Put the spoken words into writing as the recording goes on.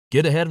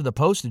Get ahead of the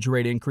postage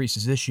rate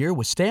increases this year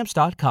with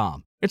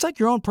Stamps.com. It's like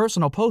your own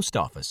personal post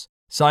office.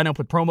 Sign up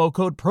with promo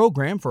code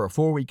PROGRAM for a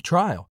 4-week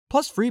trial,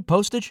 plus free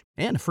postage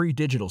and a free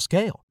digital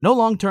scale. No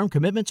long-term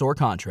commitments or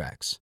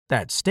contracts.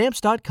 That's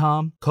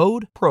Stamps.com,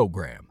 code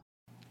PROGRAM.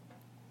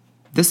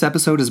 This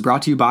episode is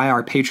brought to you by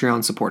our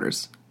Patreon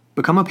supporters.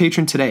 Become a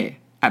patron today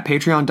at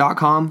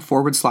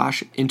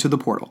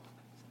patreon.com/intotheportal.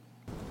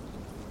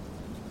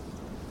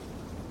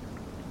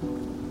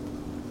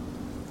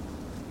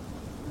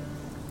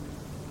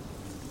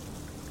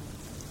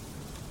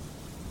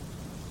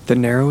 The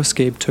narrow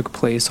escape took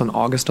place on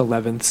August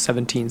 11th,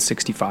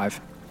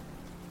 1765.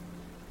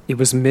 It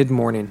was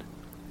mid-morning,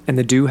 and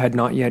the dew had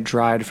not yet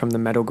dried from the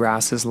meadow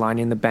grasses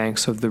lining the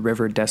banks of the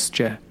river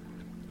d'Esche,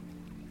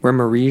 where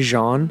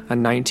Marie-Jeanne, a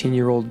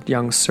 19-year-old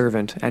young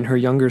servant, and her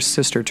younger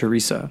sister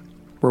Teresa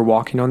were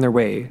walking on their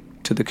way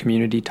to the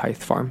community tithe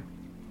farm.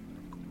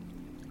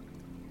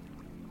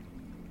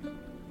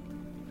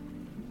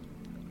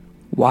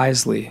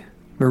 Wisely,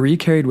 Marie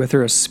carried with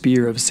her a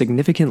spear of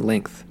significant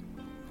length,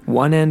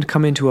 one end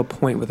coming to a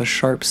point with a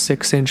sharp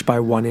 6-inch by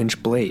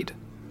 1-inch blade,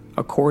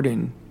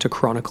 according to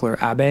chronicler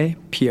Abbé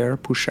Pierre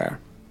Pouchet.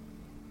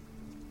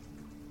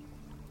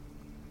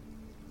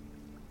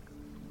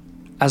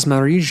 As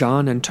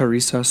Marie-Jeanne and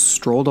Teresa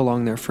strolled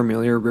along their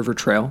familiar river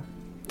trail,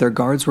 their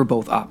guards were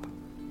both up.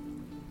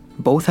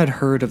 Both had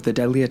heard of the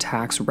deadly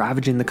attacks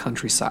ravaging the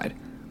countryside,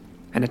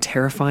 and a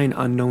terrifying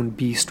unknown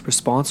beast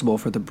responsible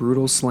for the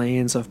brutal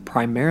slayings of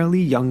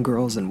primarily young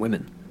girls and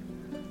women.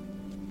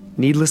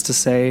 Needless to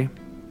say,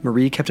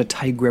 Marie kept a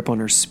tight grip on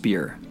her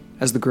spear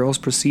as the girls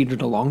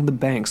proceeded along the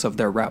banks of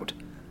their route.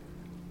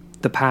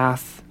 The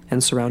path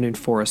and surrounding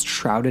forest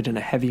shrouded in a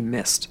heavy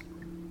mist,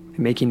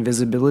 making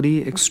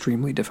visibility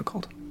extremely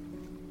difficult.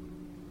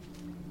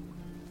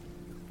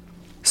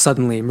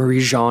 Suddenly,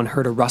 Marie-Jeanne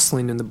heard a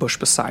rustling in the bush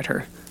beside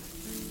her.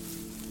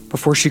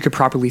 Before she could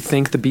properly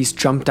think, the beast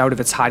jumped out of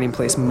its hiding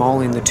place,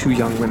 mauling the two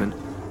young women.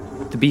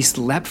 The beast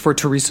leapt for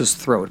Teresa's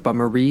throat, but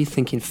Marie,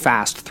 thinking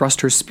fast,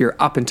 thrust her spear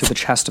up into the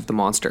chest of the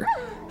monster,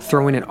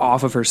 throwing it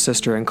off of her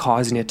sister and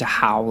causing it to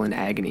howl in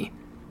agony.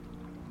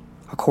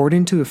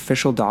 According to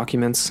official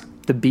documents,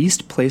 the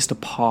beast placed a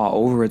paw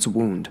over its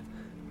wound,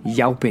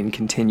 yelping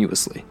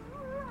continuously.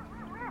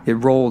 It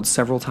rolled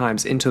several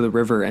times into the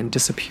river and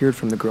disappeared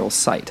from the girl's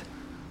sight.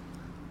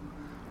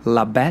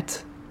 La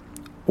Bête,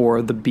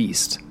 or the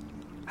Beast,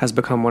 has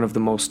become one of the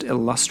most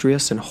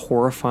illustrious and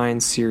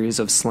horrifying series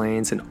of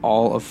slayings in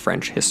all of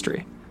French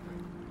history.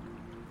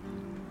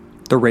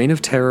 The reign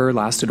of terror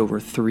lasted over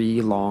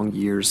 3 long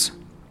years,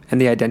 and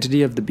the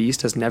identity of the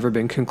beast has never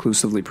been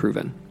conclusively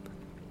proven.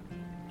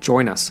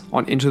 Join us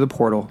on Into the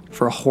Portal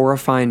for a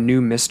horrifying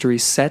new mystery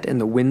set in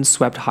the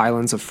wind-swept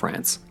highlands of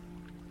France.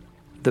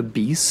 The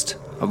Beast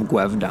of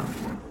Gevaudan.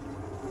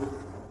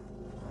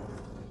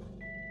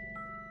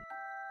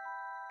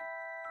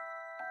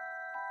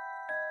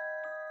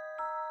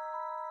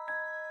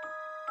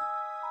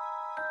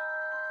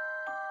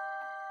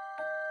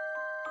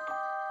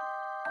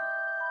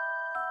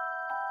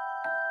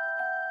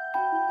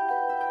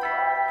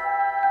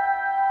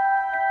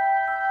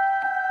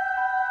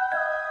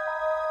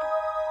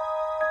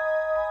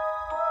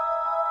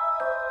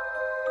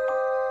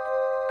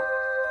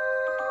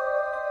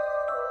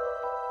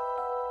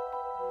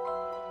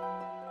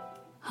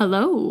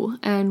 Hello,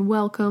 and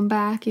welcome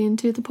back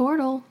into the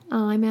portal.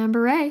 I'm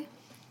Amber Ray.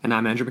 And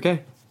I'm Andrew McKay.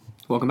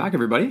 Welcome back,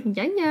 everybody.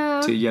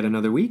 Yeah. To yet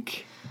another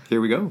week.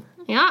 Here we go.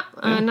 Yeah,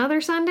 another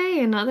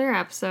Sunday, another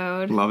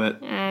episode. Love it.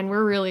 And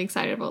we're really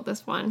excited about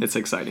this one. It's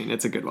exciting.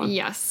 It's a good one.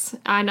 Yes.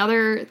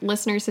 Another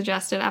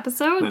listener-suggested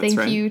episode. That's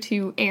Thank you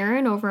to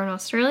Aaron over in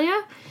Australia.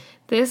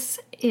 This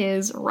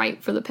is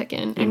ripe for the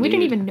picking. Indeed. And we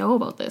didn't even know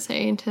about this,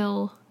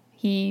 until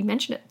he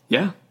mentioned it.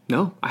 Yeah.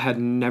 No, I had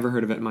never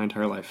heard of it in my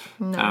entire life.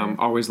 No.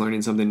 Always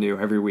learning something new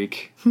every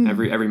week,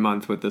 every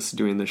month with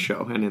doing this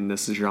show and in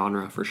this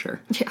genre for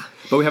sure. Yeah.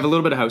 But we have a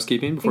little bit of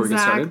housekeeping before we get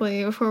started.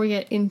 Exactly. Before we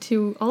get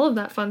into all of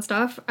that fun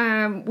stuff,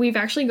 we've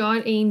actually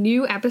got a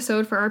new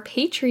episode for our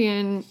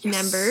Patreon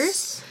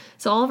members.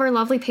 So all of our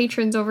lovely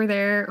patrons over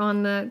there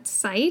on the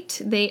site,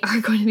 they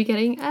are going to be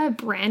getting a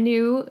brand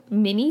new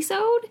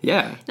mini-sode.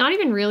 Yeah. Not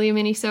even really a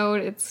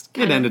mini-sode. It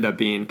ended up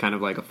being kind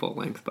of like a full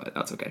length, but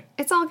that's okay.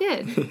 It's all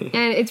good.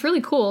 And it's really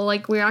cool.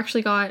 Like, we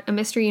actually got a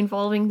mystery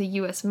involving the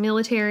U.S.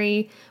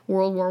 military,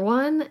 World War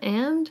I,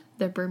 and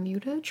the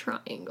Bermuda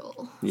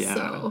Triangle. Yeah.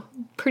 So,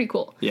 pretty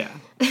cool. Yeah.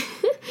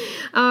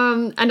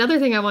 Another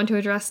thing I want to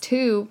address,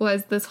 too,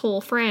 was this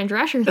whole Fran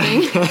Drescher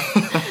thing.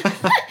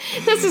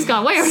 This has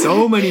gone way over.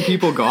 So many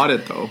people got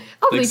it, though.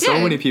 Oh, they did. So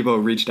many people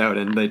reached out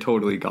and they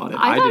totally got it.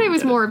 I thought it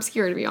was more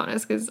obscure, to be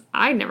honest, because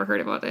I never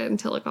heard about it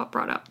until it got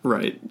brought up.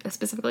 Right.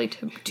 Specifically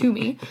to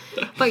me.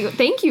 But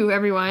thank you,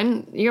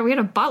 everyone. We had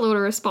a buttload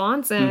of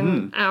response,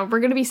 and we're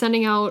going to be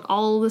sending out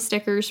all the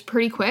stickers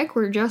pretty quick.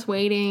 We're just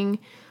waiting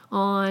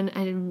on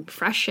a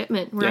fresh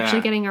shipment. We're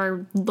actually getting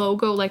our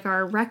logo, like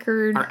our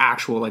record. Our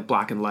actual, like,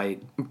 black and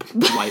white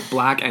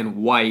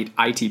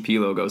ITP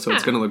logo, so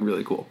it's going to look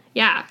really cool.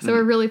 Yeah, so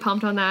we're really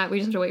pumped on that. We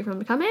just have to wait for them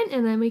to come in,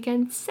 and then we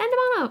can send them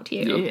on out to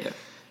you. Yeah.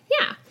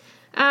 Yeah.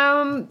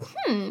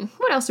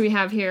 What else do we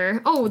have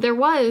here? Oh, there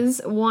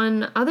was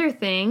one other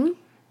thing.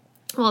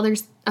 Well,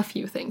 there's a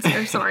few things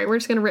there. Sorry, we're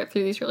just going to rip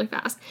through these really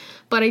fast.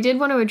 But I did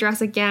want to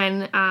address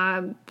again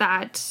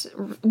that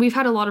we've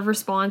had a lot of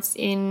response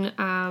in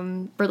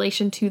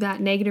relation to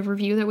that negative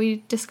review that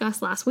we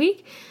discussed last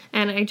week.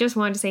 And I just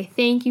wanted to say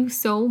thank you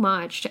so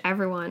much to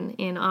everyone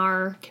in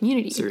our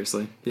community.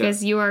 Seriously. Yeah.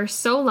 Because you are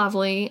so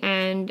lovely.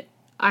 And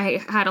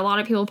I had a lot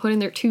of people put in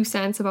their 2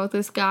 cents about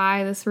this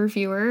guy, this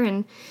reviewer.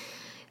 And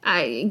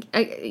I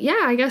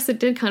guess it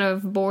did kind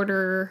of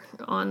border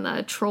on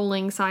the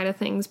trolling side of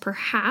things,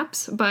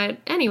 perhaps. But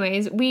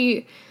anyways,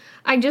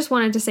 I just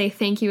wanted to say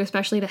thank you,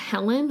 especially to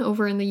Helen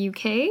over in the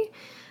UK.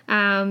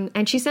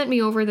 And she sent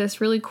me over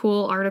this really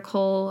cool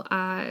article.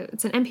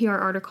 It's an NPR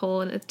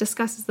article, and it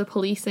discusses the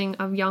policing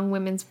of young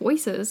women's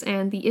voices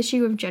and the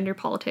issue of gender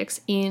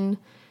politics in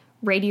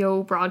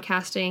radio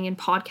broadcasting and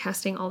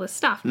podcasting, all this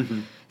stuff.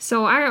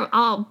 So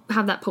I'll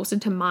have that posted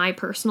to my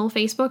personal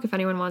Facebook if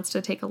anyone wants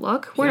to take a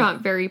look. We're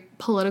not very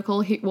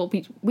political. Well,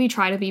 we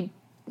try to be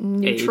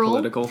neutral.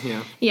 Apolitical,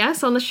 yeah.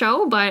 Yes, on the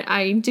show, but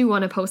I do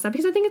want to post that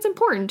because I think it's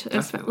important.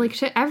 It's like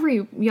to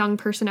every young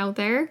person out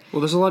there. Well,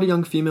 there's a lot of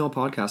young female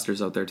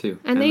podcasters out there too.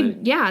 And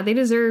they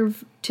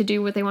deserve to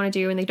do what they want to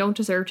do, and they don't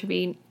deserve to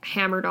be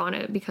hammered on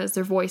it because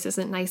their voice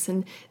isn't nice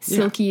and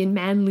silky and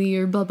manly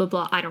or blah blah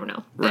blah. I don't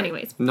know. Right.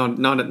 Anyways,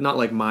 not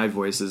like my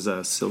voice is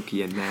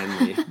silky and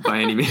manly by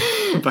any means.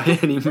 But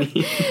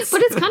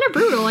it's kind of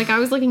brutal. Like I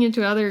was looking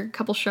into other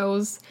couple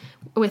shows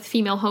with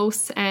female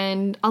hosts,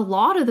 and a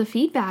lot of the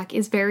feedback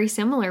is very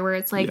similar, where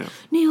it's like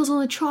nails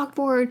on the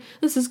chalkboard,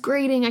 this is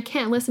grating, I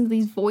can't listen to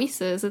these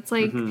voices. It's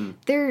like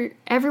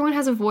everyone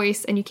has a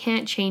voice and you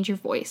can't change your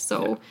voice.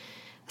 So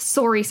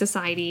sorry,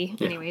 society.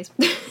 Anyways.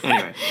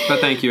 Anyway,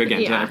 but thank you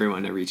again to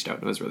everyone that reached out.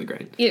 It was really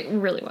great. It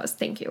really was.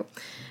 Thank you.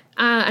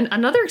 And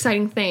another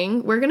exciting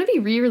thing, we're going to be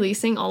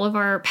re-releasing all of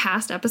our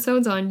past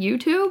episodes on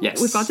YouTube. Yes.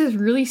 We've got this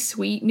really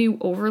sweet new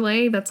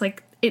overlay that's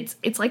like,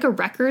 it's like a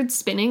record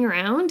spinning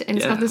around, and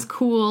it's got this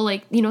cool,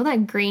 like, you know,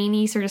 that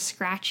grainy sort of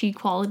scratchy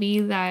quality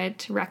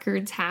that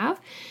records have.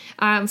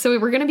 So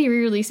we're going to be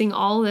re-releasing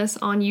all this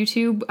on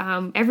YouTube.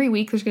 Every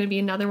week there's going to be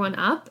another one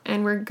up,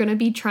 and we're going to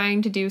be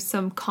trying to do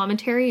some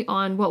commentary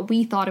on what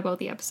we thought about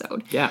the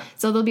episode. Yeah.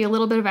 So there'll be a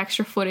little bit of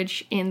extra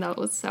footage in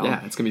those. So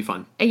yeah, it's going to be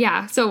fun.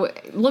 Yeah, so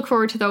look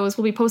forward to those.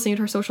 We'll be posting it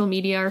to our social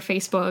media, our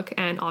Facebook,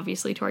 and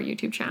obviously to our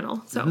YouTube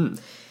channel. So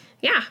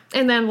yeah,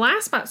 and then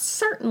last but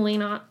certainly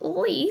not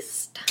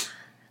least,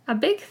 a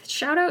big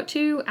shout out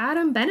to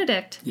Adam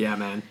Benedict. Yeah,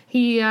 man.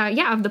 He,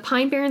 of the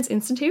Pine Barrens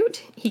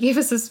Institute. He gave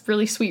us this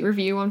really sweet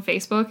review on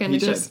Facebook, and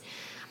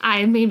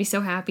it made me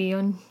so happy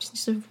and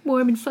just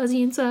warm and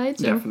fuzzy inside.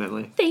 So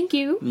definitely. Thank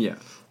you. Yeah.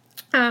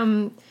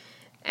 And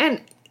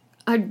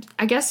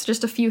I guess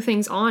just a few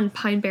things on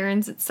Pine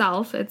Barrens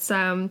itself. It's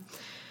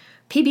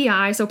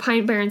PBI, so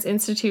Pine Barrens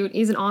Institute,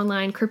 is an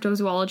online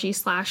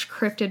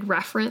cryptozoology/cryptid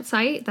reference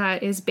site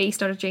that is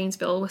based out of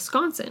Janesville,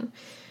 Wisconsin.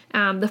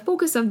 The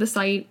focus of the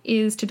site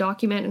is to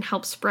document and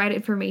help spread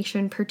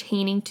information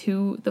pertaining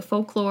to the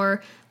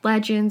folklore,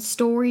 legends,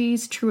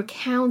 stories, true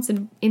accounts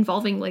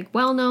involving like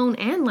well-known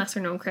and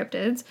lesser-known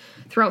cryptids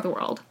throughout the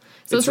world.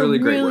 So it's really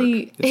great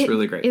work. It's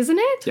really great. Isn't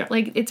it? Yeah.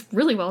 Like, it's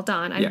really well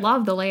done. I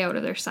love the layout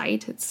of their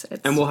site. It's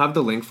And we'll have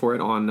the link for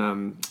it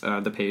on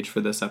the page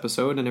for this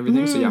episode and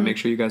everything. So yeah, make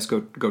sure you guys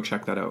go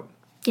check that out.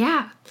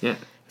 Yeah. Yeah.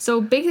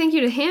 So big thank you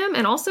to him,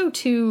 and also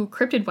to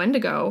Cryptid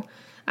Wendigo,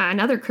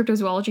 another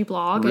cryptozoology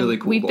blog. Really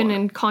and cool we've blog. been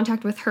in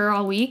contact with her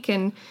all week,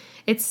 and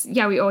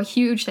we owe a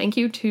huge thank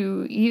you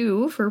to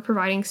you for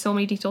providing so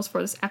many details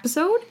for this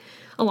episode.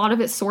 A lot of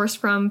it sourced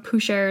from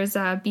Poucher's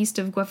Beast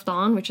of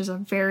Gevaudan, which is a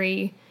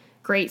very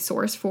great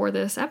source for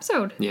this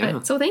episode.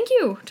 Yeah. So thank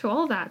you to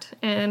all of that.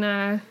 And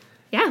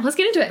let's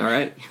get into it. All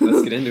right,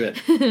 let's get into it.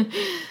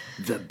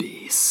 The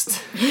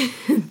Beast.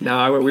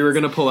 Now, we were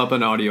going to pull up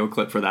an audio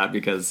clip for that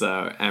because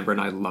Amber and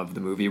I love the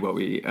movie What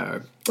We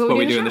Do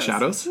in the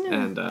Shadows. Yeah.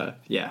 And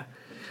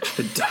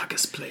the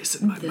darkest place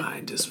in my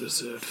mind is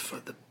reserved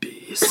for the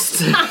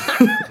Beast.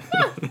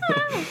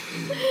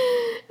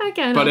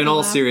 But in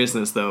all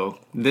seriousness, though,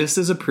 this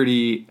is a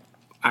pretty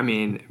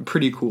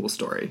cool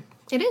story.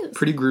 It is.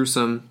 Pretty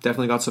gruesome.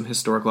 Definitely got some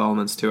historical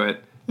elements to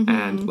it.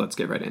 And let's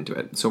get right into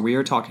it. So we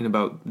are talking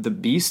about the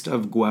Beast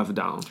of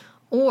Gevaudan.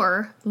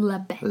 Or La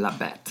Bête. La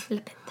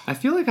Bête. I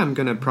feel like I'm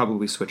going to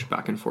probably switch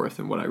back and forth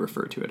in what I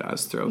refer to it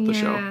as throughout the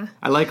show.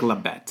 I like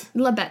La Bête.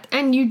 La Bête.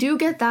 And you do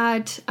get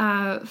that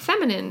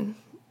feminine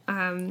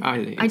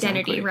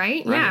identity,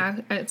 right? Yeah.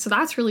 So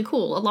that's really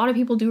cool. A lot of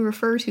people do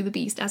refer to the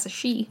Beast as a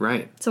she.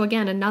 Right. So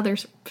again, another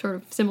sort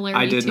of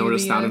similarity. I did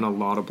notice that in a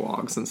lot of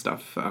blogs and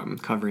stuff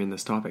covering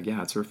this topic.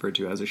 Yeah, it's referred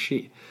to as a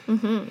she.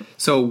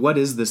 So what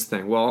is this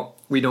thing? Well,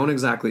 we don't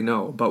exactly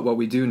know, but what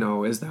we do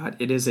know is that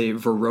it is a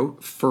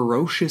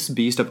ferocious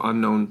beast of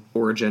unknown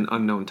origin,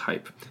 unknown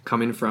type,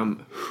 coming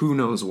from who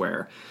knows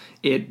where.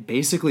 It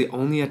basically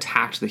only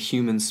attacked the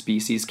human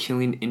species,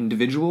 killing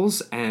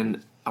individuals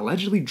and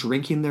allegedly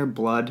drinking their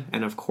blood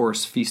and, of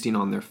course, feasting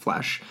on their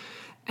flesh.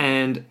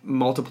 and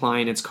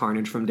multiplying its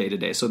carnage from day to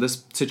day. So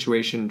this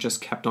situation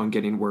just kept on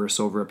getting worse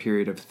over a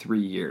period of 3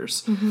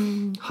 years.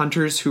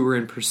 Hunters who were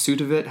in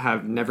pursuit of it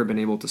have never been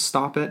able to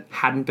stop it,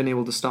 hadn't been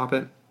able to stop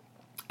it.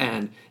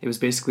 And it was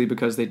basically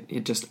because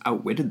it just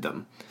outwitted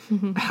them.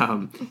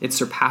 It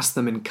surpassed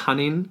them in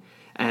cunning,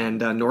 and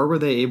nor were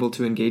they able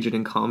to engage it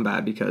in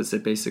combat because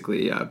it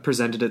basically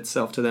presented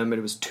itself to them, but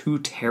it was too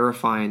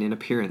terrifying in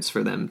appearance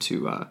for them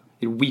to...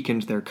 it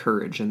weakened their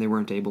courage, and they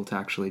weren't able to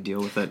actually deal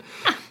with it.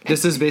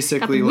 This is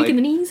basically like... in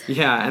the knees.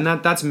 Yeah, and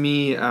that's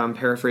me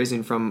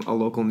paraphrasing from a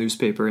local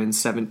newspaper in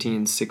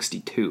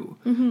 1762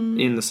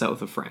 in the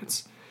south of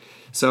France.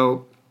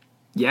 So...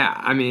 yeah,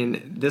 I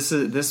mean, this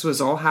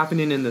was all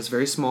happening in this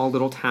very small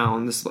little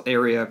town, this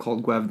area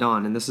called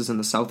Gevaudan, and this is in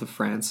the south of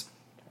France.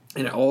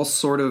 And it all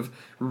sort of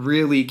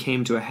really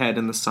came to a head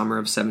in the summer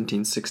of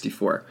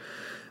 1764.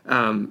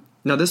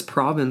 Now, this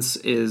province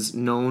is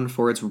known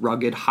for its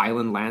rugged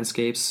highland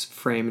landscapes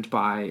framed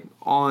by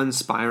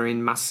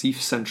awe-inspiring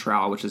Massif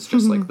Central, which is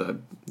just like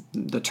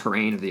the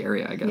terrain of the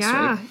area, I guess,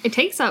 Yeah, right? it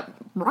takes up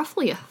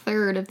roughly a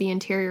third of the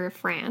interior of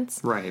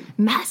France. Right.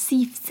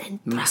 Massif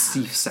Central.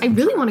 Massif Central. I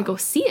really want to go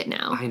see it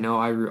now. I know,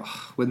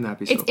 wouldn't that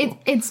be so cool?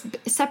 It's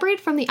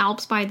separated from the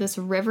Alps by this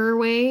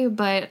riverway,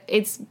 but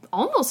it's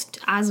almost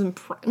as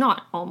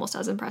not almost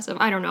as impressive.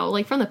 I don't know.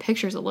 Like, from the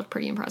pictures, it looked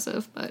pretty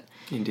impressive, but...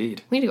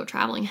 Indeed. we need to go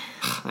traveling.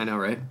 I know,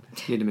 right?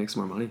 Need to make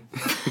some more money.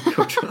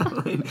 Go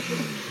traveling.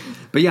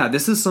 But yeah,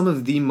 this is some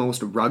of the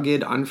most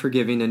rugged,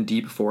 unforgiving, and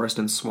deep forest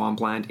and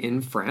swampland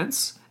in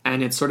France.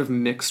 And it's sort of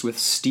mixed with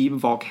steep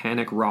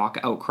volcanic rock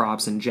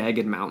outcrops and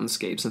jagged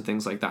mountainscapes and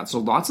things like that. So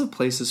lots of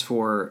places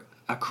for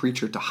a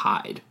creature to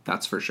hide,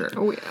 that's for sure.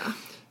 Oh, yeah.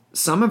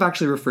 Some have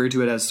actually referred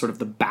to it as sort of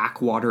the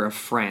backwater of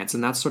France,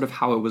 and that's sort of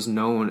how it was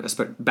known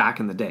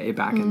back in the day,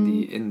 back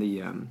in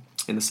the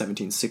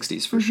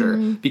 1760s for sure,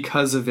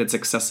 because of its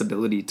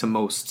accessibility to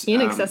most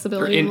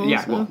inaccessibility.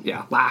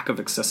 Lack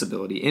of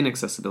accessibility,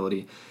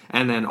 inaccessibility,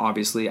 and then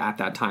obviously at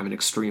that time an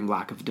extreme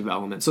lack of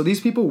development. So these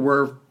people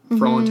were,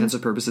 for all intents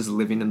and purposes,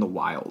 living in the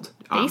wild,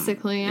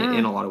 basically,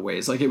 in a lot of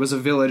ways. Like, it was a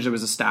village that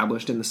was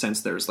established in the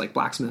sense there's like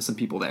blacksmiths and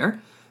people there.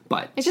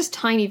 But it's just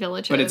tiny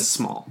villages. But it's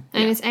small.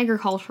 And it's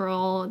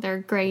agricultural. They're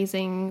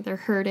grazing, they're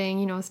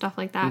herding, stuff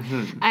like that.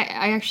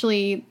 I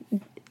actually...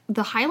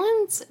 the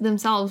Highlands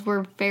themselves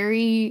were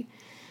very...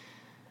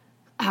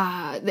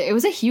 it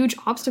was a huge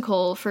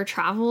obstacle for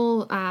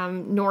travel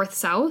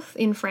north-south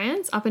in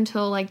France up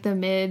until like the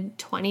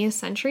mid-20th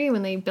century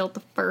when they built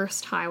the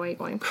first highway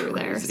going through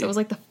there. So it was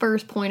like the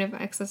first point of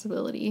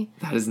accessibility.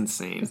 That is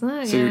insane. Isn't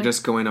that? So yeah. You're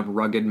just going up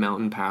rugged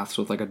mountain paths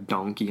with like a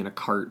donkey and a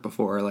cart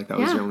before. Like, that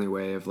was your only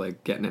way of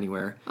like getting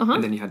anywhere.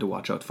 And then you had to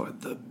watch out for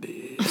the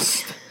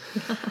beast.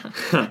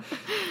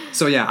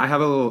 So yeah, I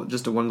have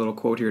one little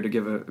quote here to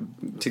give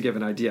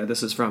an idea.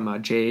 This is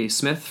from J.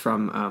 Smith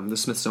from the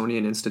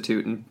Smithsonian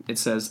Institute, and it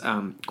says,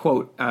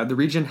 quote, the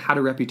region had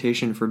a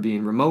reputation for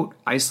being remote,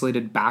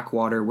 isolated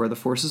backwater where the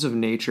forces of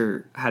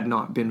nature had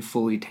not been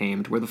fully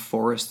tamed, where the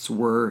forests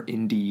were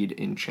indeed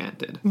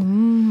enchanted.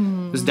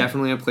 It was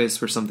definitely a place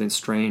where something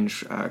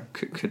strange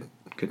could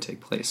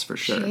take place for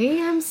sure.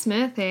 J.M.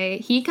 Smith,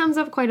 he comes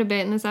up quite a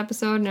bit in this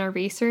episode in our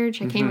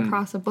research. I came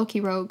across a book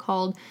he wrote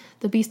called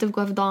The Beast of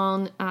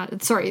Gevaudan. I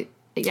think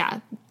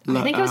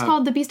it was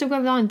called The Beast of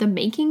Gevaudan, The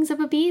Makings of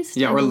a Beast.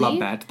 Yeah, or La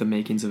Bête, The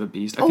Makings of a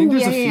Beast. I think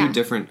there's a few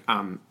different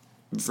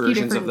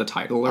versions of the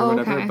title or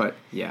whatever, but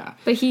yeah.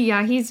 But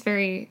he's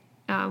very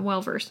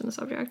well versed in the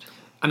subject.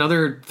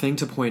 Another thing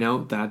to point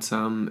out that,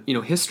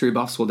 history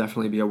buffs will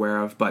definitely be aware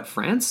of, but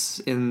France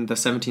in the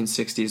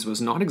 1760s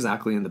was not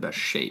exactly in the best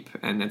shape,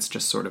 and it's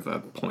just sort of a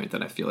point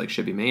that I feel like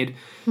should be made.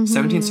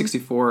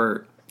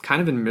 1764,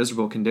 kind of in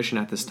miserable condition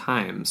at this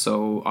time,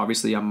 so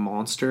obviously a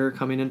monster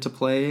coming into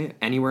play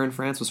anywhere in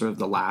France was sort of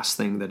the last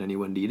thing that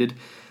anyone needed.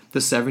 The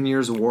 7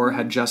 Years' War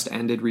had just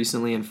ended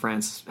recently, and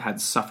France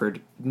had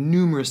suffered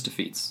numerous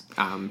defeats.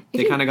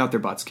 They kind of got their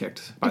butts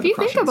kicked by the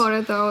Prussians. If you think about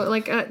it, though,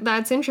 like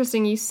that's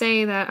interesting. You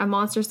say that a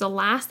monster's the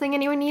last thing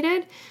anyone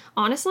needed.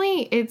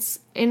 Honestly, it's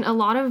in a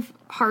lot of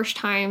harsh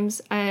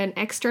times, an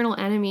external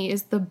enemy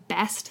is the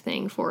best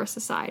thing for a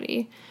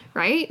society,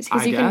 right?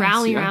 Because you can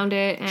rally around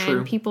it,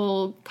 and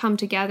people come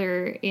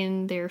together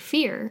in their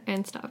fear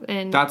and stuff.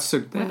 And I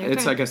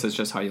guess it's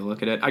just how you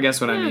look at it. I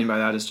guess what I mean by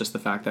that is just the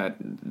fact that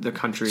the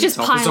country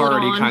itself is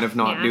already kind of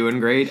not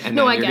doing great, and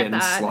then you're getting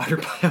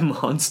slaughtered by a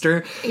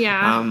monster.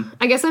 Yeah,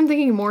 I guess I'm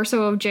thinking more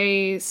so of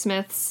J.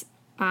 Smith's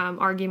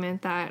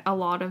argument that a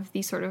lot of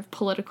these sort of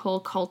political,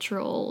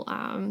 cultural,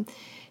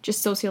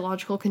 just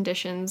sociological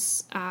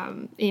conditions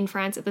in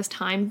France at this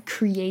time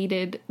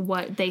created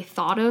what they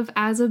thought of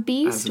as a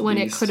beast when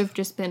it could have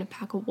just been a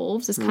pack of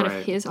wolves is kind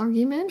of his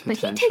argument. But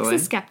he takes a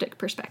skeptic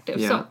perspective.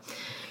 Yeah.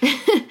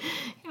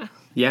 So,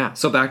 yeah.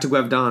 So back to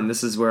Gevaudan.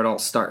 This is where it all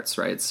starts,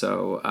 right?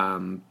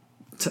 So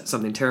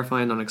something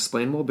terrifying,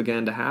 unexplainable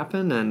began to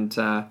happen,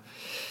 and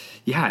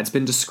it's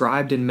been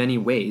described in many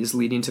ways,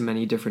 leading to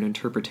many different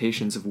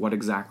interpretations of what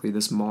exactly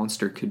this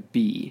monster could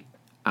be.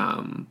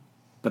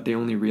 But the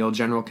only real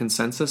general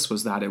consensus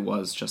was that it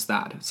was just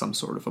that, some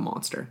sort of a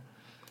monster.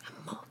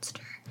 A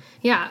monster.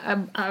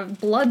 Yeah, a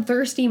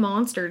bloodthirsty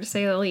monster, to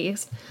say the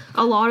least.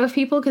 A lot of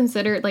people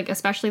consider, like,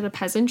 especially the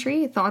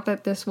peasantry, thought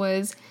that this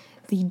was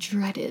the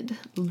dreaded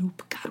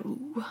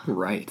loup-garou.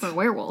 Right. Or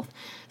werewolf.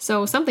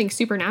 So something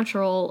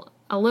supernatural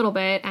a little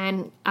bit,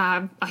 and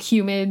a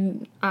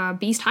human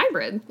beast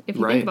hybrid, if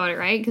you think about it,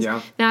 right?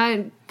 Because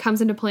that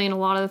comes into play in a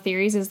lot of the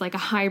theories as, like, a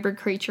hybrid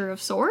creature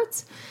of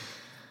sorts.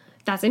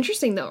 That's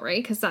interesting, though,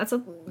 right? Because that's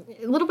a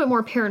little bit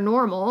more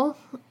paranormal.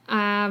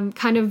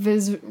 Kind of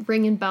is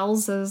ringing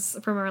bells as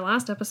from our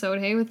last episode,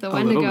 hey, with the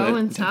Wendigo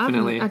and stuff.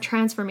 Definitely. A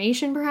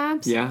transformation,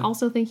 perhaps. Yeah.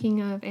 Also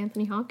thinking of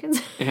Anthony Hopkins,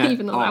 Yeah.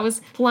 even though that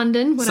was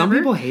London, whatever. Some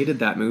people hated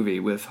that movie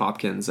with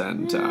Hopkins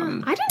and...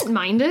 I didn't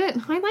mind it.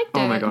 I liked it.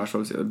 Oh my gosh, what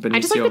was it? Benicio. I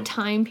just like the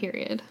time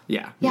period.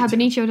 Yeah. Yeah,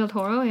 Benicio del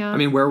Toro, yeah. I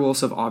mean,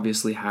 werewolves have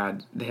obviously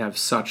they have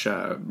such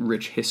a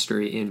rich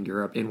history in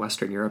Europe, in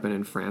Western Europe, and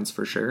in France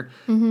for sure.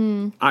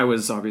 Mm-hmm. I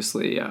was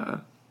obviously...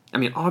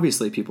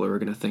 obviously people are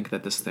going to think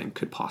that this thing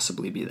could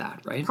possibly be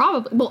that, right?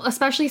 Probably. Well,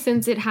 especially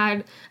since it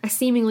had a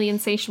seemingly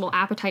insatiable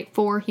appetite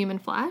for human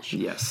flesh.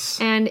 Yes.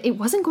 And it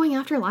wasn't going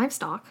after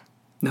livestock.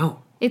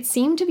 No. It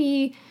seemed to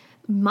be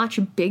much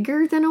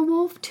bigger than a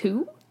wolf,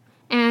 too.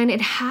 And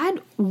it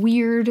had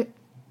weird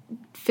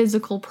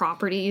physical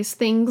properties.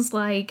 Things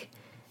like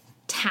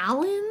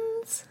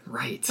talons.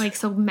 Right. Like,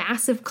 so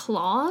massive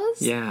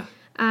claws. Yeah.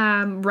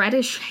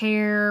 Reddish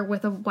hair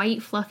with a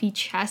white fluffy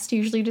chest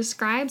usually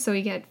described. So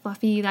you get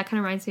fluffy, that kind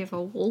of reminds me of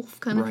a wolf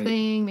kind of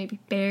thing, maybe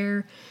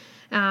bear.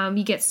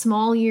 You get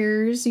small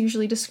ears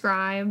usually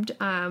described.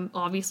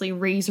 Obviously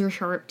razor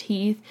sharp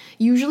teeth,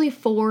 usually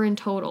 4 in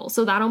total.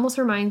 So that almost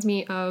reminds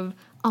me of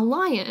a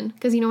lion,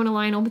 because when a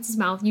lion opens his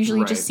mouth, usually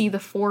you just see the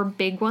 4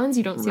 big ones.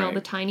 You don't see all the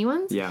tiny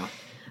ones. Yeah.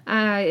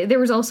 There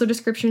was also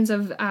descriptions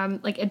of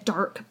like a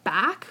dark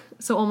back,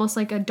 so almost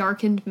like a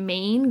darkened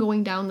mane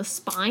going down the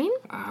spine.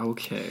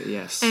 Okay,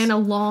 yes. And a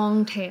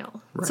long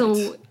tail. Right.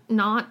 So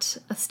not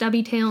a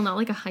stubby tail, not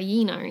like a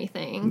hyena or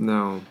anything.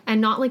 No.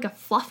 And not like a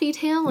fluffy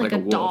tail, like a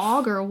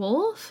dog or a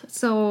wolf.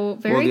 So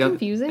very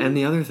confusing. And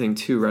the other thing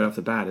too, right off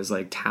the bat, is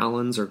like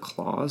talons or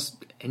claws.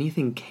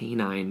 Anything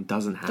canine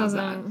doesn't have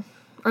that.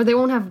 Or they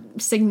won't have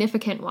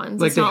significant ones.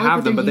 Like, it's they not have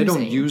like them, but they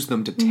using. don't use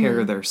them to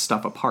tear their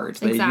stuff apart.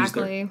 They use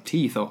their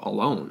teeth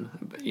alone,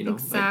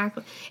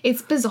 Exactly.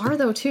 It's bizarre,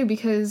 though, too,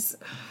 because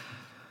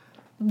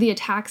the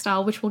attack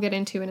style, which we'll get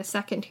into in a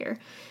second here.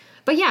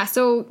 But yeah,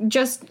 so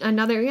just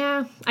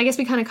another, I guess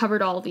we kind of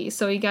covered all of these.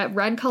 So you get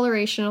red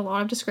coloration, a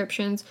lot of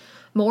descriptions,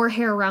 more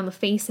hair around the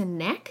face and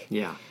neck.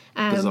 Yeah.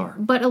 Bizarre.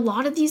 But a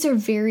lot of these are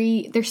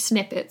they're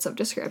snippets of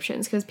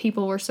descriptions because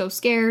people were so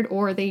scared,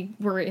 or they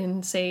were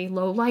in, say,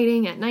 low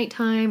lighting at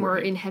nighttime, or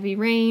in heavy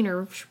rain,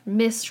 or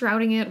mist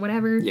shrouding it,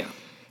 whatever. Yeah.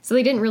 So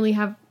they didn't really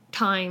have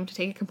time to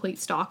take a complete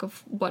stock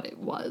of what it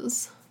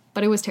was.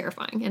 But it was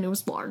terrifying, and it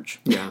was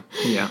large. Yeah,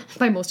 yeah.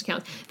 By most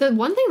accounts. The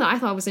one thing that I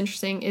thought was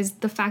interesting is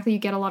the fact that you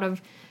get a lot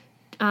of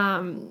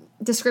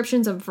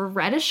descriptions of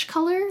reddish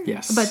color.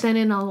 Yes. But then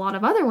in a lot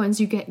of other ones,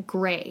 you get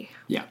gray.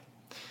 Yeah.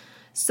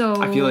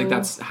 So I feel like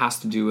that has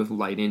to do with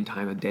light-in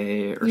time of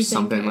day or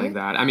something like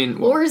that. I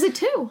mean... or is it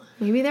 2?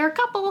 Maybe they're a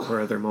couple. Or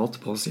are there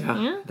multiples,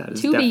 yeah. That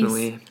is 2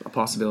 definitely a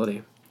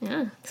possibility.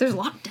 Yeah, because there's a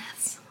lot of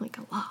deaths. Like,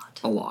 a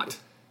lot. A lot.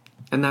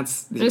 And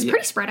that's... It was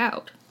pretty spread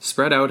out.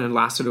 Spread out and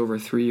lasted over a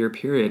 3-year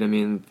period. I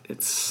mean,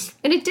 it's...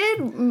 And it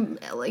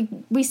did, like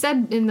we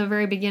said in the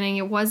very beginning,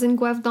 it was in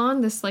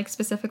Gevaudan, this, like,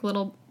 specific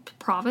little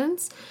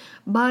province.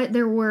 But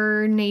there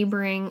were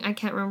neighboring... I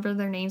can't remember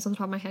their names on the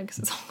top of my head because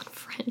it's all in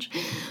French.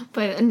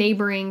 But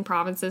neighboring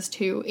provinces,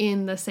 too,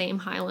 in the same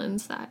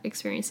highlands that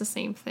experienced the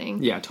same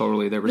thing. Yeah,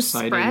 totally. There were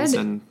sightings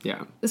and...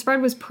 Yeah. The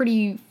spread was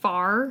pretty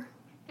far.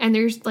 And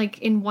there's, like,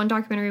 in one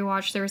documentary we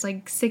watched, there was,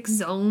 like, 6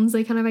 zones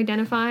they kind of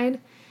identified.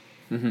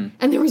 Mm-hmm.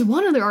 And there was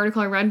one other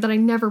article I read that I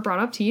never brought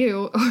up to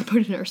you, or I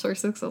put it in our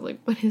sources, so I was like,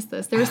 what is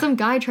this? There was some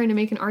guy trying to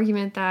make an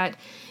argument that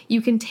you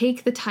can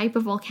take the type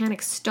of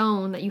volcanic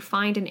stone that you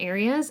find in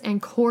areas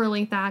and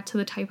correlate that to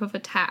the type of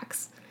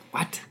attacks.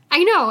 What?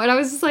 I know, and I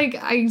was just like,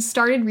 I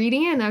started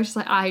reading it, and I was just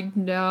like,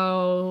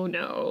 no.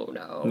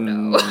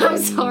 I'm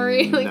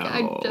sorry. Like,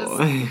 no.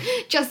 I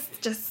just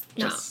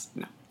no.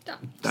 No.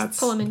 That's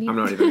pull them in. I'm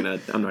not even gonna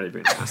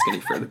ask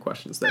any further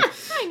questions there.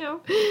 I know.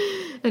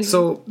 Anyway.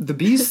 So the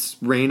Beast's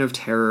reign of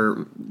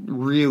terror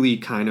really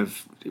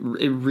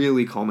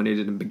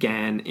culminated and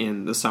began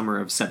in the summer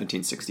of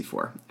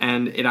 1764,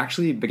 and it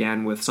actually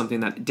began with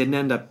something that didn't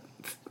end up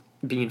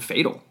being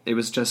fatal. It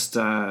was just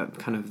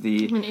kind of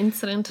an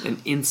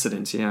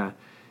incident, yeah,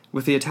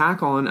 with the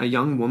attack on a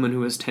young woman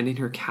who was tending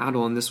her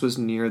cattle, and this was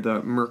near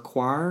the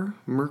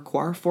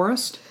Merquoir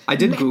forest. I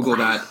did Google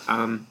that.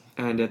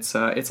 And it's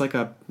like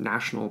a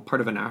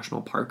part of a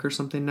national park or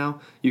something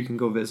now. You can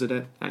go visit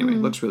it. Anyway, It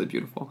looks really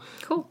beautiful.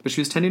 Cool. But she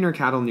was tending her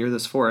cattle near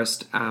this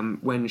forest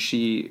when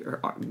she,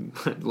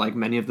 like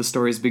many of the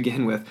stories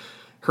begin with,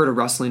 heard a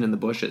rustling in the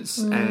bushes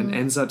and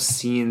ends up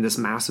seeing this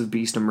massive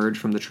beast emerge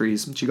from the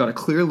trees. She got a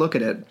clear look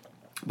at it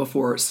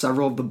before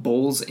several of the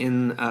bulls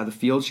in the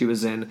field she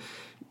was in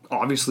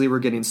obviously were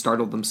getting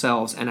startled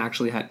themselves and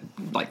actually had,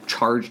 like,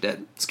 charged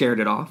it, scared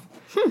it off.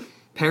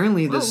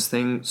 Apparently, this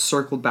thing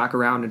circled back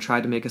around and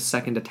tried to make a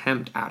second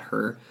attempt at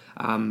her,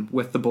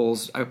 with the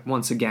bulls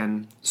once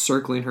again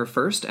circling her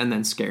first and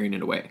then scaring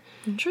it away.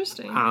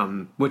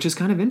 Interesting. Which is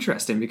kind of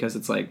interesting because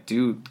it's like,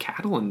 do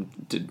cattle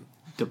and do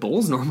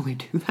bulls normally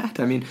do that?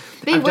 I mean,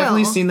 I've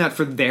definitely seen that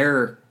for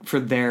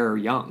their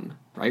young,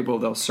 right? Well,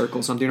 they'll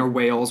circle something, or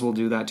whales will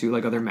do that too,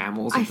 like other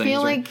mammals and things. I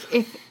feel like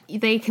if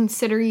they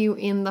consider you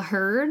in the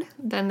herd,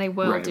 then they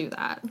will do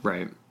that.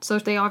 Right. So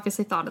if they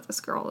obviously thought of this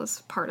girl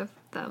as part of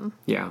them.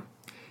 Yeah.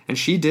 And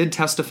she did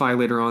testify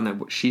later on that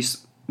what she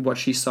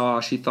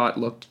saw, she thought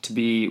looked to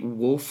be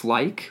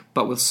wolf-like,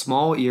 but with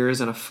small ears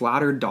and a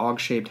flatter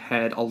dog-shaped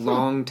head, a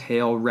long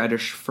tail,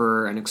 reddish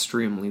fur, and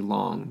extremely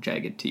long,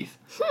 jagged teeth.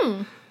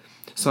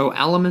 So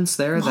elements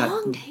there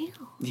long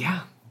tail.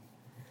 Yeah.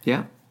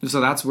 Yeah.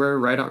 So that's where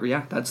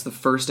that's the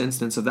first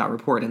instance of that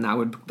report, and that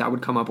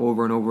would come up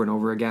over and over and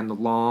over again, the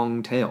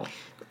long tail.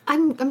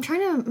 I'm trying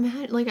to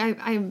imagine, like,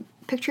 I'm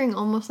picturing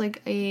almost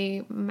like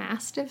a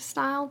mastiff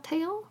style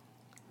tail.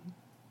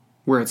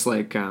 Where it's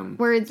like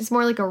where it's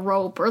more like a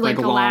rope, or like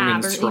a long lab,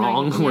 and or,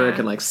 strong, where it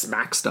can like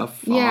smack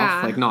stuff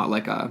off, like not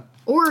like a,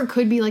 or it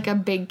could be like a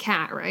big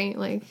cat, right?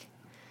 Like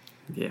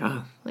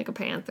like a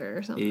panther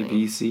or something.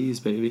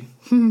 ABCs, baby.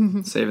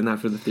 Saving that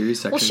for the theory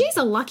section. Well, she's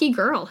a lucky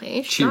girl,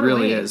 hey? She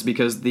really is,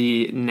 because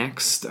the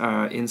next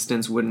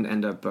instance wouldn't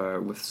end up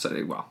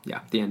the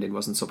ending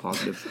wasn't so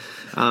positive.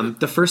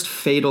 The first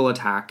fatal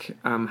attack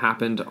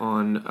happened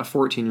on a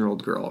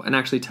 14-year-old girl, and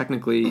actually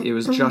technically it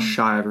was just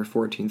shy of her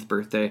 14th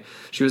birthday.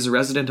 She was a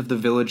resident of the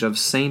village of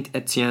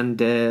Saint-Étienne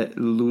de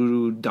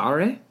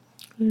Loudare.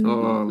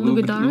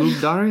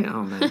 Lougdare?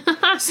 Oh, man.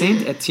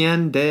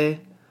 Saint-Étienne de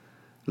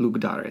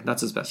Lougdare.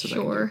 That's as best as I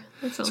can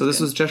do. So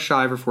this was just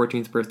shy of her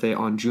 14th birthday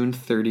on June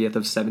 30th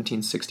of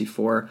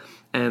 1764,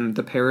 and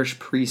the parish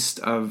priest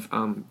of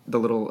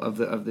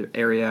the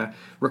area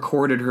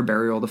recorded her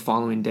burial the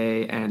following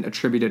day and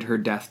attributed her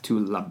death to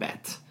La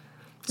Bête.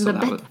 So La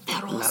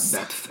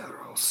Bête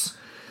Féroce.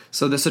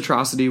 So this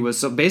atrocity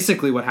was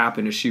basically what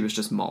happened is she was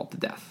just mauled to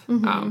death.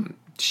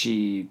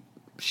 She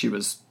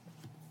was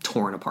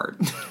torn apart.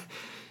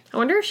 I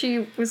wonder if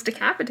she was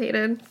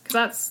decapitated,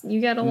 because you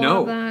get a lot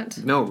of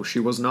that. No, she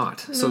was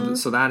not. No.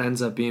 So that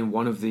ends up being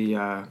one of the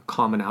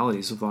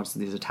commonalities with lots of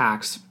these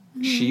attacks.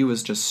 She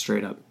was just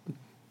straight up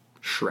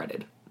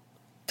shredded.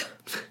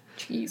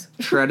 Jeez.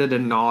 Shredded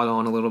and gnawed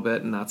on a little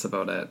bit, and that's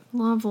about it.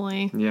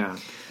 Lovely. Yeah.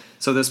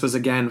 So this was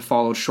again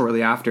followed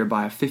shortly after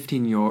by a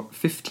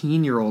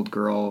 15-year-old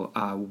girl,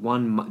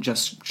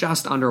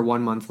 just under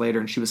 1 month later,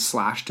 and she was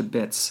slashed to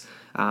bits.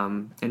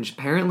 And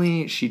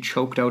apparently she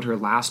choked out her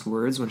last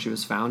words when she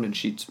was found, and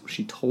she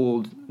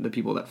told the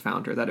people that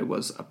found her that it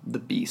was the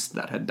beast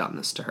that had done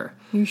this to her.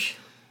 Yeesh.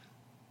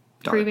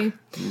 Dark, creepy.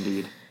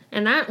 Indeed.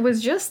 And that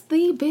was just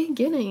the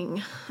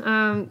beginning.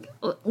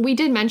 We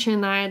did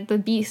mention that the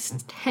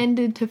beast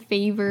tended to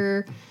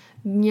favor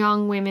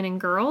young women and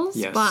girls,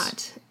 yes.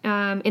 But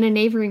in a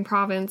neighboring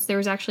province, there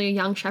was actually a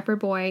young shepherd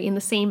boy in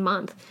the same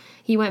month.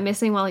 He went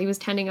missing while he was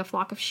tending a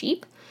flock of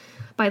sheep.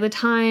 By the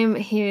time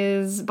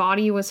his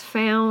body was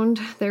found,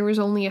 there was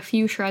only a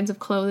few shreds of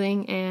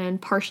clothing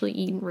and partially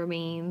eaten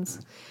remains.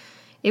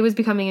 It was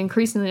becoming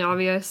increasingly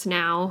obvious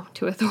now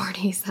to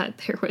authorities that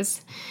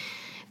there's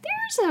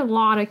a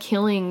lot of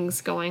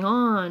killings going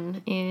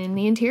on in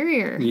the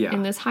interior,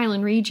 in this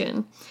highland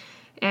region.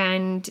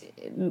 And,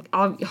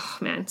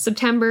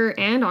 September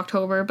and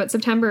October, but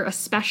September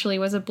especially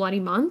was a bloody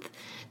month.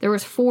 There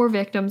was 4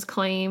 victims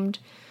claimed.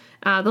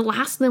 The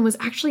last of them was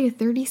actually a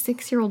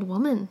 36-year-old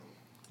woman,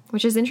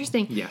 which is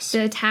interesting. Yes.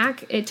 The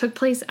attack, it took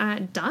place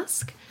at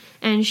dusk,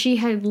 and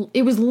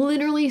it was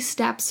literally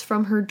steps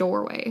from her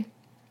doorway.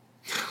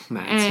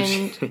 Man,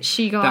 and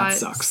she got... That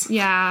sucks.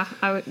 Yeah,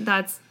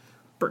 that's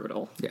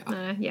brutal.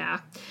 Yeah.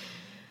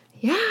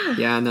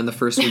 Yeah, and then the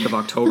first week of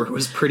October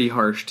was pretty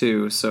harsh,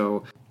 too,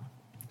 So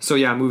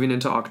yeah, moving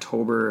into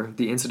October,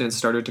 the incident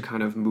started to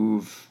kind of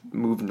move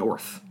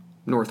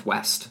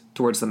northwest,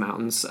 towards the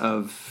mountains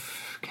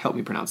of... Help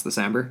me pronounce this,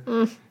 Amber.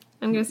 I'm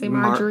going to say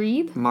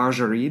Margeride.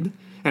 Margeride.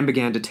 And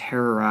began to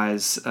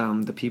terrorize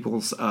the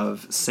peoples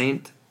of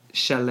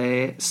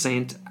Saint-Chalais,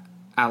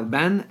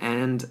 Saint-Alban,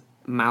 and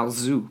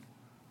Malzou.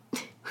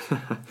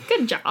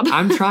 Good job.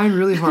 I'm trying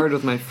really hard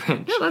with my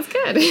French. No, that's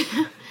good.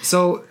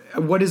 So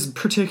what is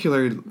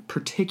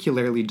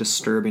particularly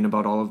disturbing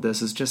about all of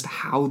this is just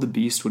how the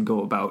beast would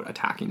go about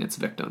attacking its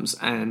victims.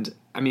 And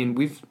I mean,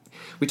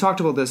 we talked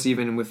about this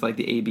even with like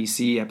the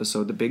ABC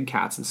episode, the big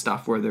cats and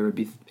stuff, where there would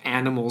be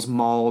animals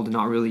mauled,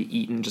 not really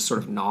eaten, just sort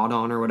of gnawed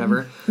on or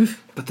whatever.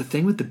 But the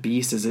thing with the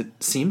beast is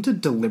it seemed to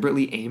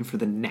deliberately aim for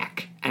the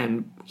neck,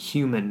 and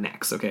human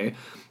necks, okay?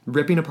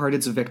 Ripping apart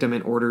its victim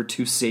in order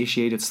to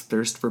satiate its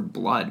thirst for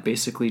blood,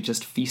 basically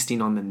just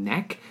feasting on the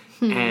neck.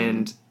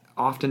 And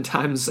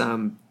oftentimes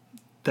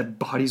the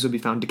bodies would be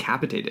found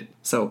decapitated.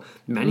 So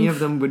many of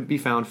them would be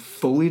found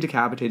fully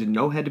decapitated,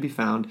 no head to be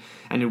found,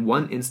 and in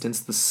one instance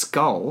the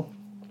skull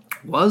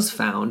was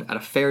found at a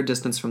fair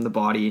distance from the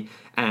body,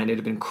 and it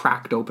had been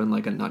cracked open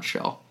like a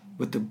nutshell,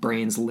 with the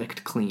brains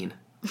licked clean.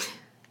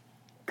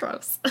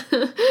 Gross.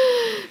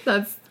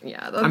 That's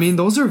I mean,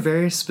 those are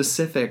very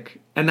specific,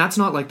 and that's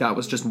not like that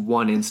was just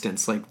one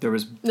instance. Like there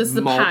was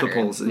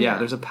multiples. Yeah,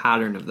 there's a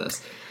pattern of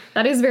this.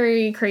 That is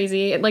very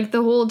crazy. Like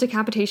the whole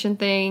decapitation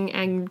thing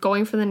and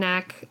going for the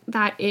neck,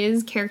 that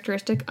is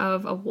characteristic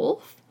of a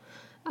wolf.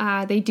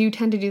 They do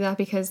tend to do that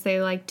because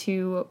they like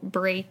to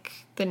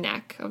break the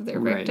neck of their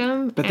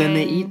victim. But then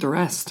they eat the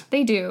rest.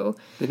 They do.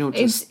 They don't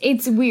just...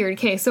 It's weird.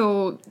 Okay,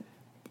 so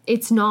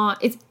it's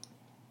not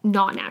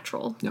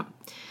natural. No.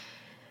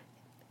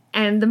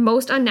 And the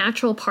most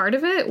unnatural part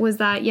of it was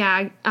that,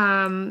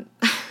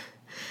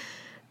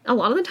 a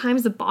lot of the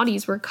times the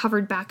bodies were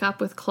covered back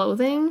up with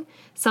clothing.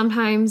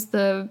 Sometimes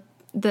the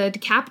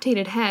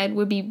decapitated head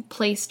would be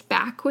placed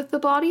back with the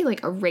body,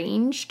 like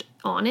arranged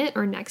on it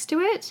or next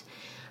to it.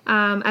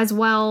 As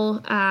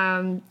well,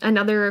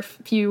 another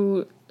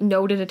few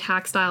noted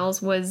attack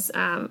styles was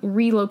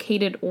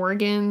relocated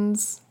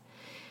organs,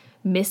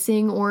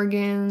 missing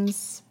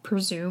organs,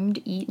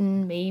 presumed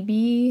eaten,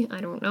 maybe.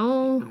 I don't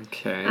know.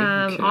 Okay.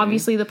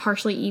 Obviously, the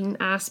partially eaten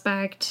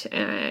aspect,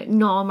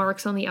 gnaw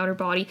marks on the outer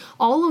body.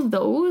 All of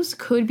those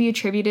could be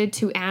attributed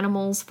to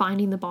animals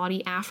finding the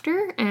body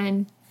after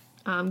and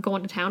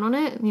going to town on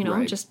it,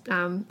 just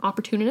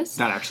opportunists.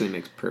 That actually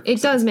makes perfect sense.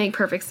 It does make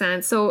perfect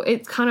sense. So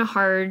it's kind of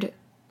hard,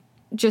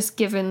 just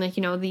given the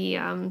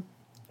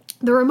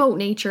remote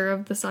nature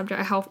of the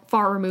subject, how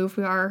far removed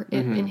we are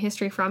in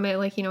history from it,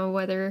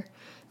 whether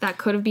that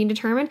could have been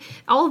determined.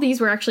 All of these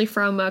were actually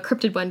from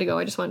Cryptid Wendigo.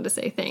 I just wanted to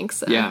say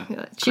thanks.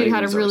 She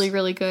had a really,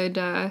 really good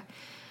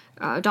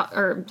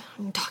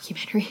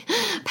documentary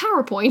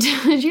PowerPoint.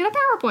 She had a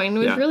PowerPoint. It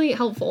was really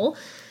helpful.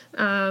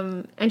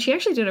 And she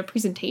actually did a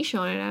presentation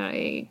on it at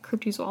a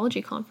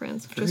cryptozoology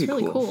conference, which was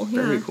really cool.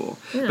 Very cool.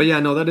 Yeah.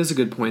 But that is a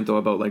good point though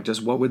about like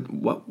just what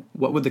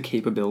would the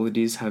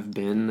capabilities have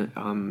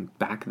been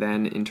back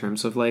then in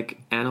terms of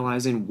like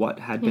analyzing what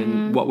had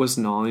been, what was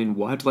gnawing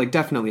what. Like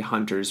definitely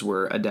hunters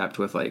were adept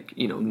with like,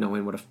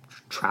 knowing what a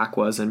track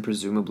was and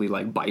presumably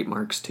like bite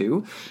marks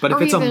too. But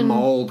if it's a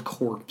mauled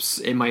corpse,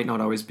 it might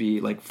not always be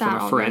like from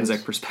a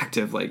forensic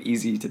perspective like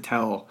easy to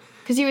tell.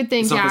 Because you would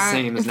think,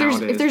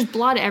 if there's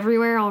blood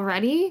everywhere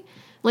already,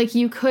 like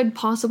you could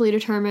possibly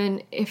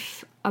determine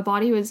if a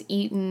body was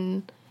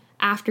eaten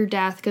after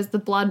death because the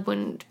blood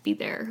wouldn't be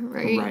there,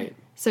 right? Right.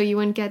 So you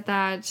wouldn't get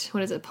that,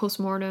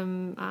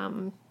 postmortem,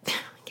 I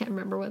can't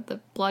remember what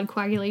the blood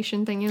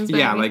coagulation thing is.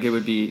 But like it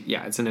would be,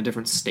 it's in a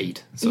different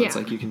state. So it's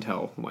like you can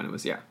tell when it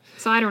was,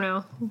 So I don't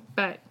know,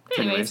 but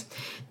anyways.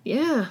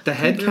 Yeah. The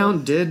head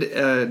count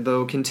did,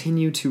 though,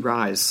 continue to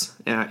rise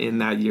in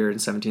that year in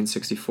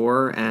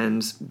 1764,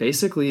 and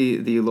basically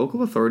the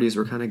local authorities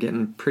were kind of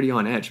getting pretty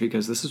on edge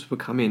because this was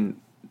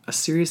becoming a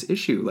serious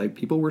issue. Like,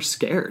 people were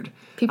scared.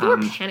 People were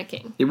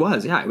panicking. It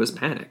was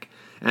panic.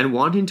 And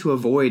wanting to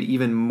avoid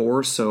even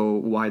more so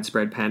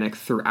widespread panic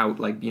throughout,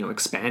 like,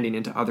 expanding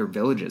into other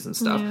villages and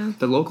stuff,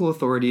 the local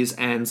authorities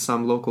and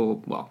some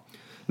local,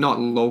 not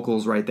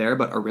locals right there,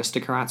 but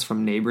aristocrats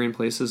from neighboring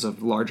places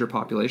of larger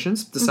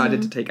populations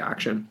decided to take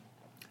action.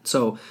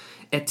 So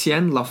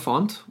Etienne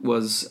Lafont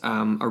was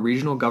a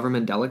regional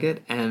government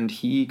delegate, and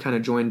he kind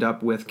of joined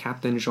up with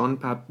Captain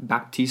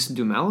Jean-Baptiste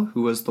Dumel,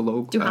 who was the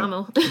local...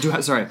 Duhamel,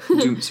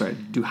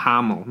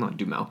 not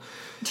Dumel.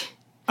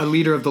 A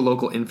leader of the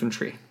local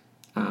infantry.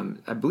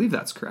 I believe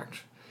that's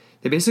correct.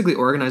 They basically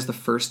organized the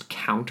first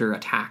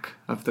counter-attack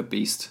of the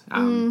beast.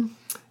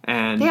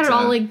 And they had it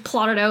all like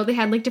plotted out. They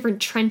had like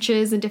different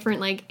trenches and different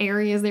like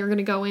areas they were going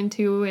to go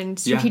into and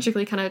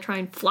strategically kind of try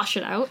and flush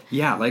it out.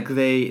 Yeah, like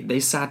they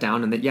sat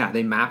down and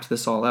they mapped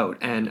this all out.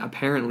 And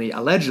apparently,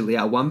 allegedly,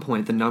 at one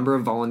point, the number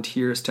of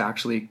volunteers to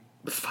actually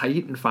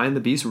fight and find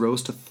the beast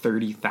rose to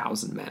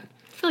 30,000 men.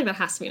 I feel like that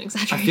has to be an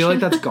exaggeration. I feel like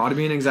that's got to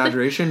be an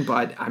exaggeration,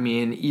 but I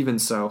mean, even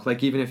so,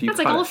 like even if you that's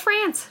like all of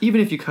France. Even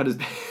if you cut his,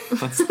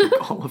 that's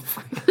like all of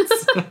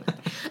France.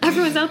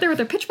 Everyone's out there with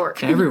their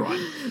pitchfork.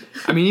 Everyone.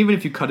 I mean, even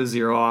if you cut a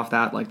zero off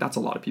that, like that's a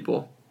lot of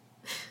people.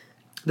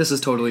 This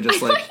is totally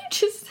just like... I thought you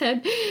just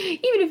said,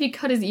 even if you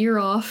cut his ear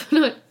off,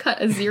 not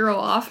cut a zero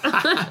off.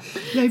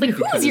 Like,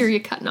 whose ear are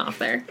you cutting off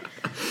there?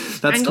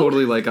 That's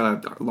totally like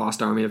a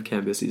Lost Army of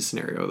Cambyses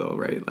scenario, though,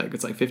 right? Like,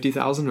 it's like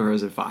 50,000, or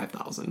is it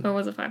 5,000? Or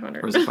was it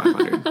 500? Or is it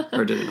 500?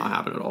 Or did it not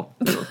happen at all?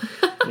 So,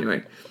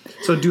 anyway.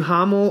 So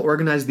Duhamel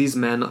organized these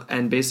men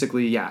and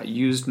basically,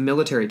 used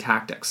military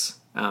tactics.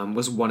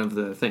 Was one of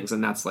the things,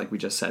 and that's like we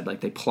just said, like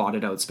they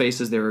plotted out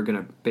spaces. They were going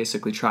to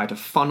basically try to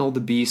funnel the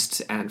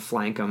beast and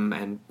flank him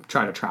and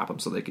try to trap him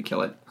so they could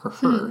kill it.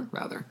 Her,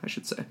 rather, I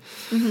should say.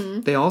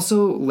 Mm-hmm. They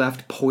also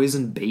left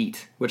poison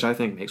bait, which I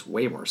think makes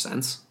way more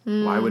sense.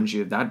 Why wouldn't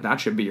you?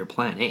 That should be your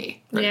plan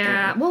A. Right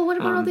there. Well, what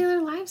about all the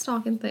other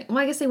livestock and things? Well,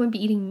 I guess they wouldn't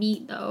be eating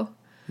meat, though.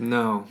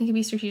 No. It could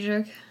be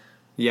strategic.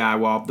 Yeah,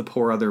 well, the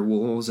poor other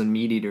wolves and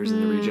meat eaters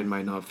in the region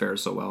might not fare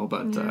so well,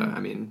 but, I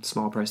mean,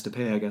 small price to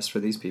pay, I guess, for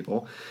these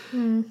people.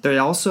 They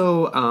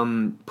also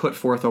put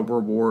forth a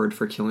reward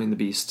for killing the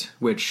beast,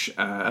 which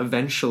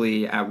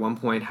eventually, at one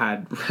point,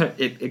 had...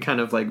 it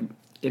kind of, like,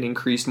 it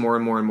increased more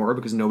and more and more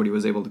because nobody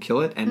was able to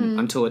kill it, and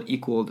until it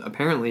equaled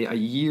apparently a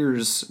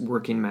year's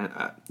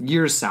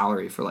year's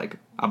salary for like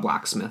a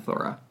blacksmith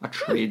or a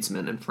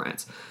tradesman in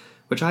France,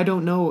 which I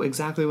don't know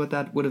exactly what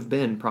that would have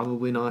been.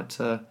 Probably not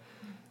a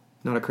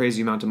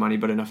crazy amount of money,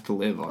 but enough to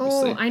live,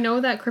 obviously. Oh, I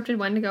know that Cryptid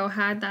Wendigo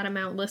had that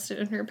amount listed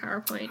in her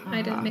PowerPoint.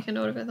 I didn't make a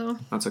note of it though.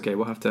 That's okay.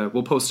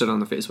 We'll post it on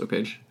the Facebook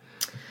page.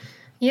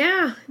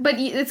 Yeah, but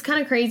it's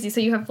kind of crazy. So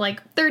you have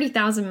like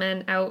 30,000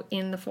 men out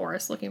in the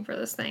forest looking for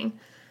this thing,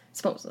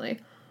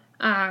 supposedly.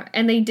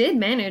 And they did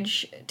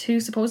manage to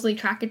supposedly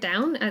track it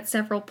down at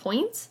several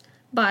points,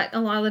 but a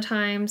lot of the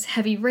times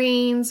heavy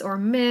rains or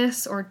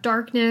mist or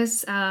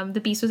darkness,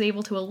 the beast was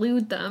able to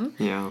elude them.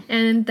 Yeah.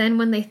 And then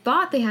when they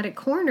thought they had it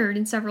cornered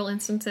in several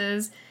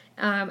instances,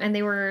 and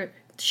they were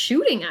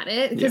shooting at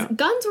it, because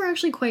guns were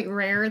actually quite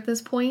rare at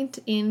this point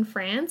in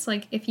France.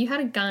 Like, if you had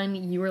a gun,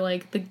 you were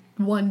like the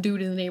one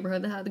dude in the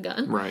neighborhood that had the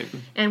gun. Right.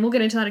 And we'll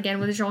get into that again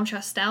with Jean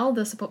Chastel,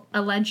 the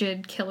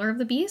alleged killer of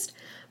the beast.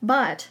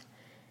 But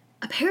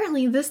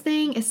apparently this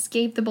thing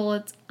escaped the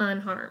bullets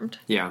unharmed.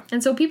 Yeah.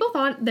 And so people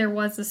thought there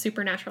was a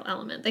supernatural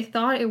element. They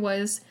thought it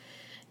was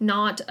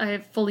not a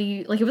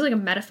fully, like, it was like a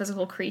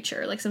metaphysical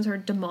creature, like some sort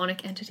of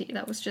demonic entity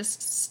that was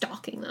just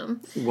stalking them.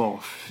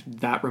 Well,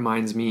 that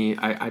reminds me,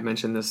 I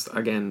mentioned this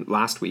again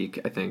last week,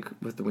 I think,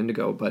 with the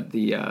Wendigo, but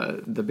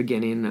the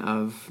beginning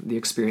of the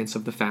experience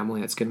of the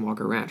family at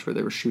Skinwalker Ranch, where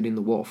they were shooting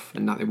the wolf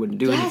and they wouldn't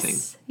do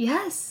anything.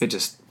 Yes. It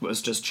just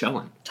was just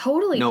chilling.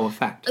 Totally. No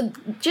effect.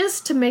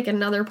 Just to make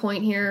another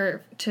point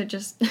here, to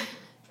just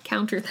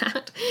counter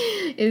that,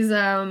 is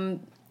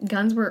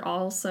guns were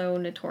also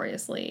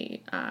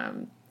notoriously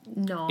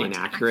not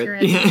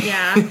inaccurate.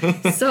 Yeah.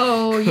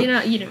 So, you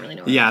didn't really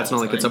know. Yeah, it's not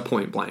like it's a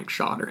point blank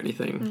shot or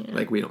anything. Yeah.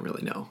 Like, we don't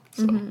really know.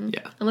 So,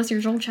 yeah. Unless you're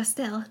Jean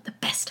Chastel, the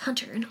best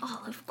hunter in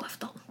all of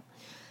Gevaudan.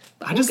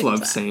 I just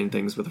love saying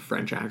things with a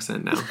French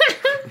accent now.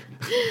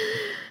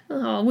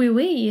 Oh, oui,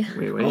 oui.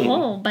 Oui, oui.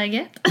 Oh,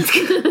 baguette.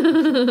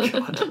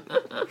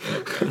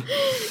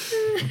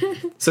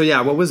 So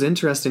yeah, what was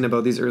interesting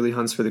about these early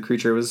hunts for the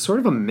creature was sort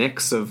of a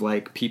mix of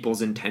like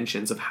people's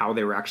intentions of how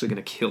they were actually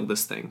going to kill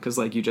this thing. Because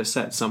like you just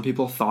said, some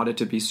people thought it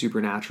to be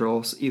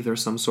supernatural, either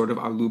some sort of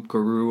a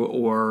loup-garou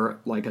or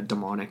like a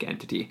demonic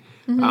entity.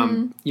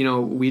 I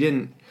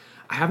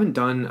haven't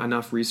done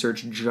enough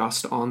research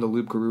just on the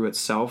loup-garou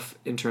itself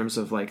in terms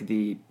of like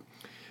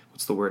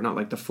what's the word? Not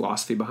like the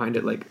philosophy behind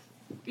it. Like,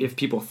 if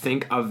people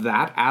think of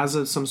that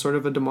as some sort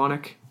of a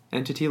demonic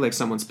entity, like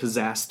someone's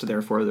possessed,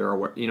 therefore they're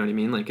you know what I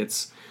mean? Like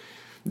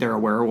they're a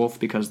werewolf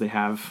because they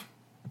have,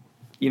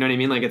 you know what I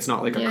mean? Like, it's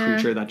not like a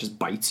creature that just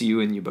bites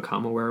you and you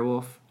become a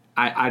werewolf.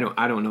 I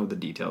don't know the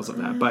details of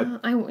that,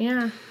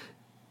 but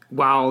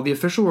while the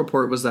official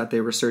report was that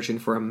they were searching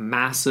for a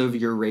massive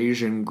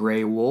Eurasian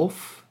gray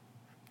wolf,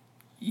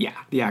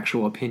 the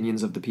actual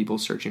opinions of the people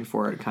searching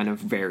for it kind of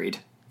varied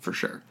for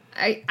sure.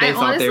 They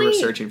thought honestly, they were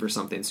searching for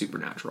something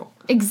supernatural.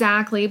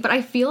 Exactly, but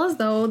I feel as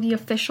though the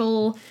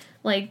official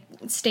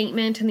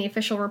statement and the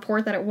official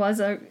report that it was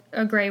a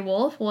gray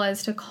wolf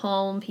was to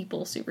calm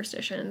people's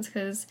superstitions,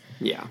 because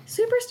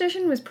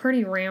superstition was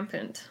pretty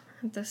rampant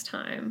at this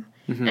time.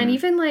 Mm-hmm. And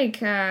even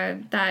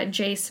that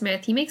Jay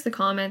Smith, he makes the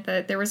comment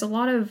that there was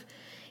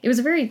it was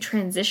a very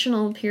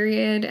transitional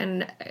period,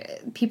 and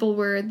people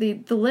were,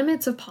 the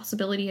limits of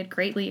possibility had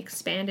greatly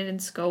expanded in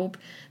scope.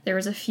 There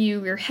was we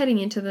were heading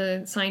into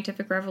the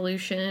scientific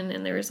revolution,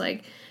 and there was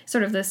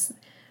sort of this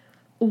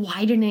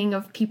widening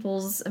of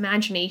people's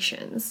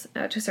imaginations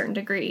to a certain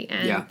degree,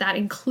 and that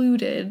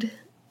included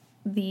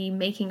the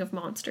making of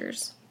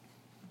monsters.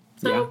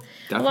 So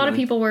a lot of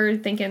people were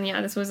thinking,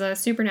 this was a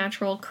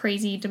supernatural,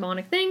 crazy,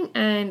 demonic thing,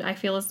 and I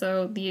feel as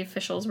though the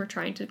officials were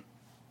trying to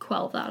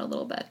quell that a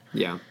little bit.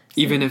 Yeah.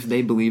 Even if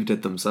they believed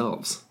it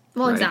themselves.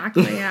 Well, right?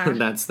 Exactly, yeah.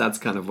 That's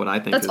kind of what I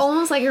think. That's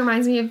almost like, it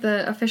reminds me of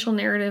the official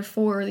narrative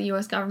for the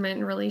U.S. government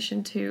in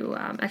relation to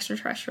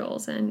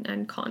extraterrestrials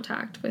and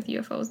contact with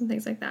UFOs and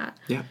things like that.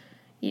 Yeah.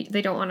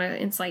 They don't want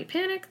to incite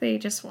panic. They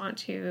just want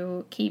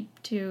to keep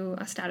to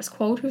a status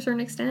quo to a certain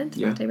extent,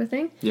 that type of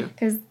thing. Yeah.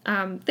 Because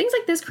things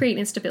like this create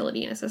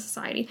instability in a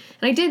society.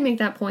 And I did make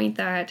that point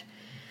that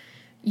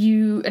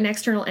an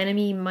external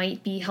enemy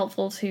might be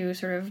helpful to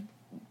sort of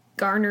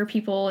garner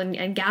people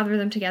and gather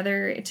them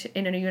together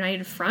in a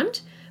united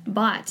front,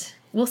 but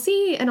we'll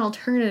see an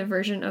alternative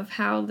version of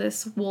how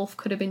this wolf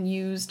could have been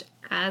used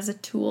as a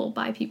tool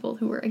by people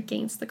who were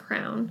against the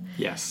crown.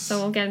 Yes. So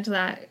we'll get into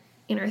that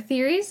in our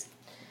theories.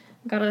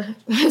 Got a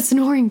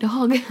snoring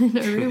dog in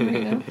our room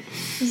right now.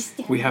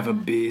 We have a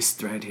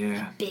beast right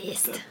here.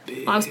 Beast.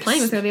 Well, I was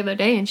playing with her the other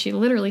day, and she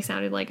literally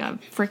sounded like a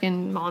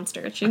freaking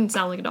monster. She didn't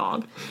sound like a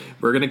dog.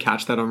 We're gonna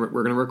catch that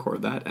we're gonna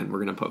record that, and we're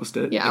gonna post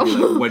it. Yeah.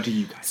 What do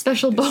you guys?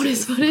 Special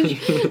bonus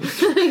footage.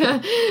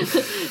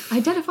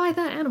 Identify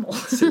that animal.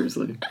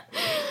 Seriously.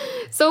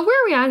 So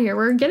where are we at here?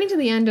 We're getting to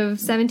the end of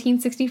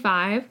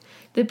 1765.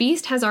 The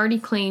Beast has already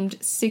claimed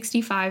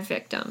 65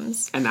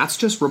 victims. And that's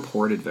just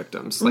reported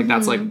victims. Like,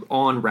 that's, like,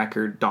 on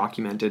record,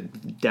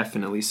 documented,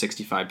 definitely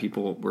 65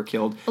 people were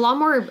killed. A lot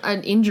more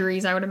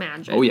injuries, I would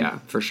imagine. Oh, yeah,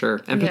 for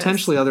sure. And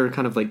potentially other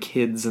kind of, like,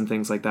 kids and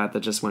things like that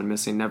just went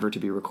missing, never to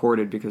be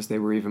recorded because they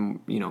were even,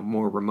 you know,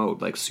 more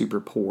remote, like, super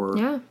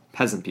poor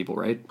peasant people,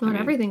 right? Not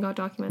everything got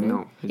documented.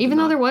 No, even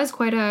though there was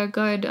quite a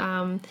good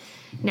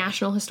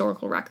national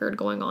historical record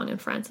going on in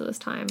France at this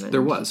time. And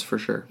there was, for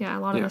sure. Yeah,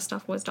 a lot of this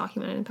stuff was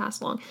documented and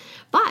passed along.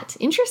 But,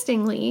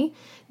 interestingly,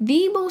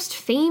 the most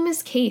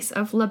famous case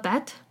of La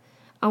Bête,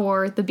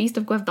 or the Beast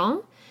of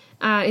Gevaudan,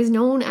 is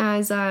known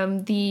as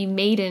the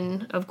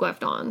Maiden of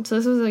Gevaudan. So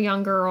this was a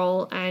young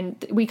girl,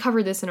 and we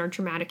covered this in our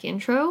dramatic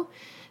intro.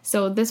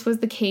 So this was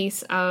the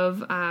case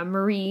of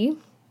Marie,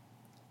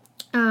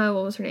 what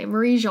was her name?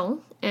 Marie Jean,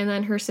 and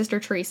then her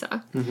sister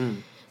Teresa.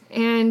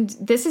 And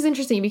this is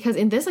interesting because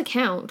in this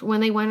account, when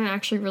they went and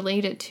actually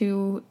relayed it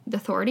to the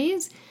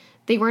authorities,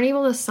 they weren't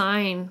able to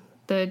sign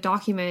the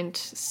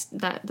document,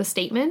 the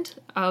statement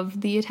of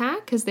the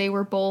attack, because they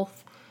were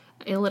both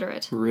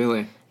illiterate.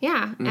 Really?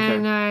 Yeah. Okay.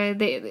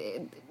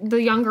 And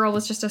the young girl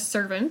was just a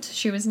servant.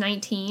 She was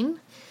 19.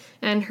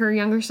 And her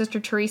younger sister,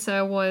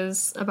 Teresa,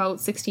 was about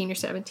 16 or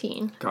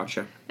 17.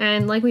 Gotcha.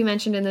 And like we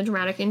mentioned in the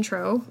dramatic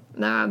intro,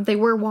 they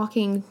were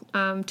walking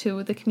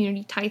to the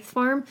community tithe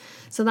farm.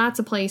 So that's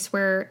a place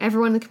where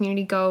everyone in the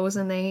community goes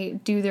and they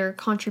do their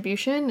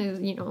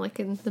contribution. You know, like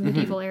in the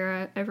medieval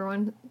era,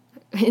 everyone...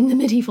 In the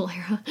medieval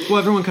era. Well,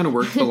 everyone kind of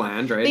worked the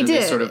land, right? They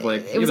did. They sort of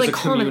like... It was like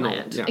common communal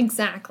land. Yeah.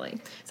 Exactly.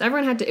 So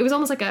everyone had to... It was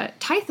almost like a...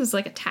 Tithe was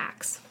like a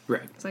tax.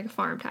 Right. It's like a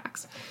farm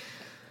tax.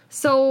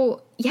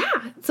 So,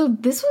 yeah. So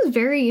this was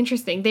very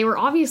interesting. They were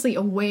obviously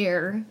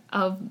aware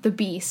of the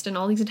Beast and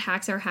all these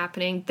attacks that are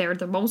happening. They're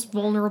the most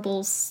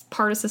vulnerable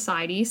part of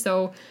society.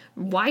 So,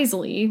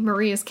 wisely,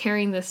 Marie is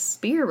carrying this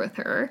spear with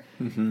her.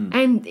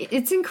 And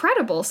it's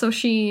incredible. So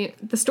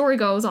the story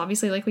goes,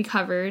 obviously, like we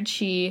covered,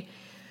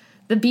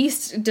 the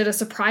Beast did a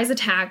surprise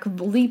attack,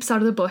 leaps out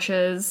of the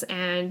bushes,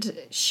 and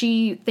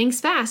she thinks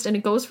fast, and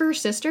it goes for her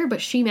sister,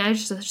 but she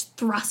manages to just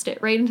thrust it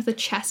right into the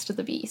chest of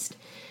the Beast.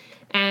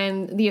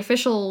 And the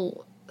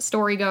official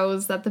story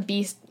goes that the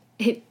Beast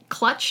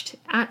clutched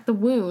at the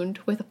wound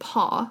with a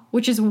paw,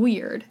 which is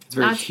weird. It's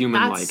very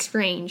human-like. That's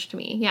strange to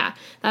me. Yeah,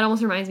 that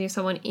almost reminds me of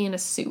someone in a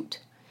suit,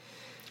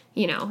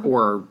 you know.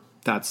 Or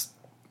that's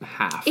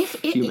half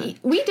human.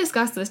 We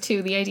discussed this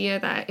too, the idea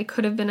that it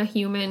could have been a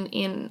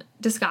human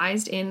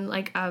disguised in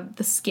like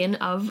the skin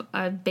of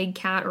a big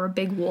cat or a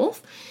big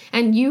wolf,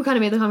 and you kind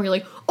of made the comment, you're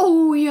like,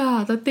 oh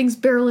yeah, that thing's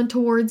barreling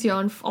towards you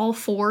on all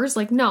fours.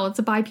 Like, no, it's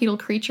a bipedal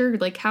creature.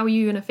 Like, how are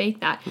you gonna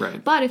fake that?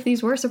 Right. But if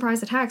these were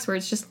surprise attacks where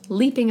it's just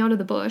leaping out of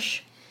the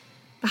bush,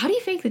 how do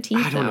you fake the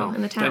teeth though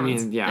and the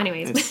talons? I mean, yeah.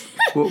 Anyways,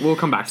 we'll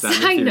come back to that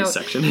in the theory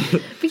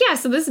section. But yeah,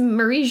 so this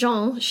Marie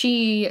Jean,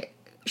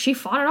 she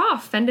fought it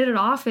off, fended it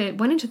off. It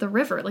went into the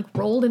river, like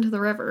rolled into the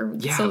river.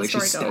 Yeah, so like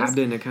she stabbed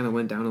it and it kind of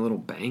went down a little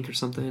bank or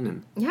something.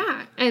 And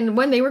yeah, and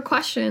when they were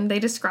questioned, they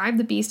described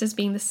the Beast as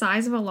being the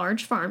size of a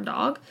large farm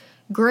dog,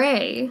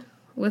 gray,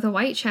 with a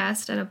white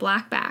chest and a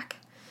black back.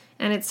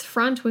 And its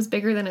front was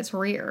bigger than its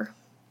rear.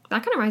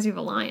 That kind of reminds me of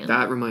a lion.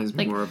 That reminds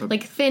me more of a...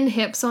 Like thin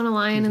hips on a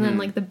lion and then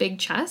like the big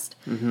chest.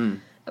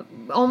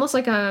 Almost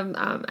like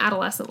a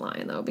adolescent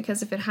lion, though,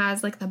 because if it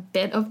has like the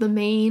bit of the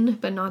mane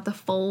but not the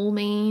full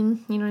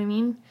mane, you know what I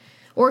mean?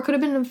 Or it could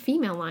have been a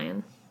female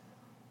lion.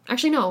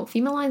 Actually, no,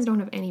 female lions don't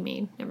have any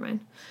mane. Never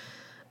mind.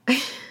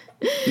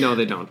 No,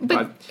 they don't.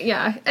 But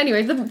yeah,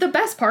 anyway, the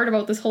best part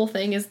about this whole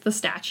thing is the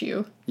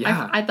statue.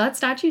 Yeah. That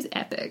statue's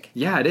epic.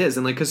 Yeah, it is.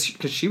 And like, cause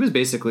she was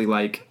basically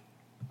like,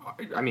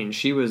 I mean,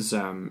 she was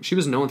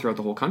known throughout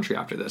the whole country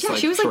after this. Yeah, like,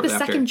 she was like the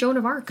second Joan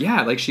of Arc.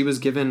 Yeah, like she was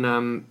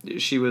given,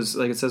 she was,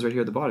 like it says right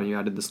here at the bottom, you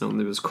added this note,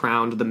 it was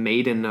crowned the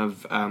Maiden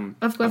of Gevaudan.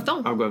 Of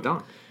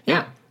Gevaudan.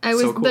 Yeah. I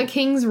was so cool. The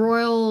king's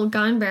royal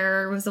gun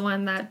bearer was the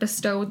one that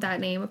bestowed that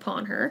name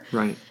upon her.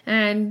 Right.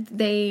 And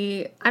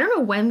I don't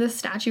know when this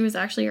statue was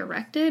actually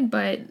erected,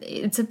 but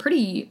it's a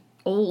pretty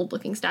old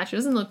looking statue. It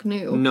doesn't look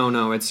new.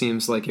 No, it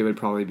seems like it would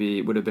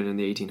have been in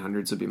the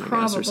 1800s would be my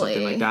guess or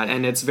something like that.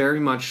 And it's very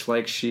much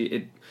like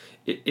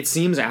it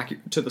seems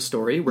accurate to the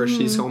story where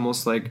she's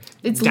almost like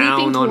it's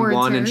down on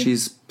one her. and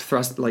she's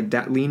thrust like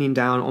leaning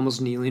down,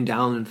 almost kneeling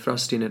down and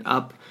thrusting it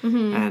up,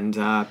 and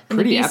pretty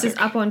the Beast epic. is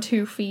up on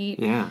 2 feet.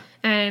 Yeah,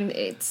 and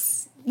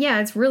it's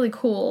really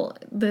cool.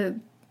 The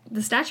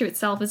statue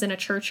itself is in a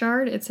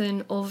churchyard. It's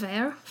in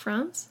Auvers,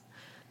 France,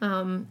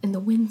 in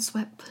the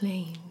windswept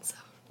plains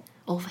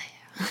of Auvers.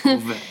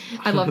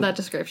 I love that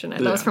description.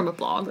 That was from a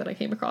blog that I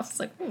came across. It's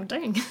like, oh,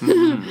 dang.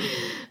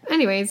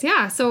 Anyways,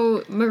 yeah.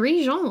 So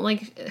Marie Jean,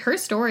 like her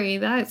story,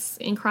 that's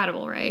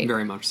incredible, right?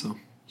 Very much so.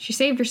 She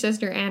saved her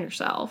sister and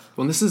herself.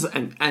 Well, this is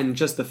and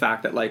just the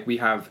fact that like we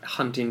have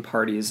hunting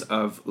parties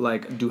of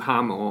like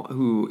Duhamel,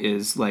 who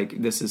is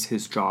like this is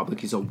his job, like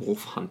he's a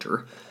wolf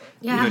hunter.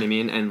 Yeah. You know what I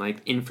mean? And like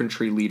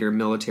infantry leader,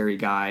 military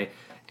guy,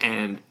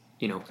 and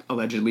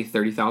allegedly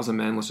 30,000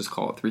 men, let's just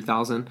call it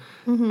 3,000.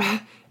 Mm-hmm.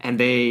 And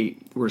they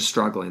were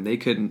struggling. They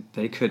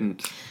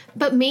couldn't.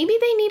 But maybe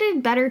they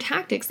needed better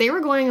tactics. They were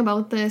going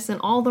about this in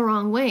all the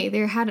wrong way. They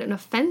had an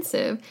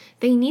offensive.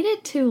 They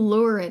needed to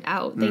lure it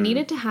out. They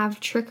needed to have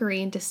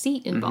trickery and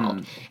deceit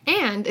involved.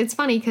 And it's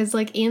funny because,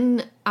 like,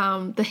 in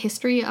the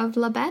history of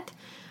La Bête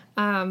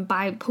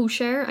by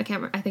Pocher, I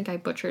think I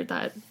butchered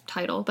that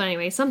title, but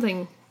anyway,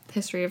 something.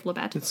 History of La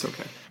Bête. It's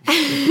okay.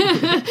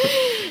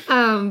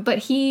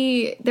 But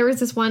there was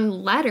this one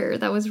letter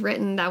that was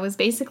written that was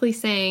basically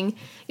saying,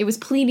 it was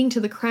pleading to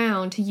the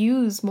crown to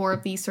use more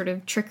of these sort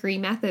of trickery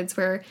methods,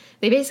 where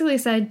they basically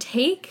said,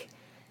 take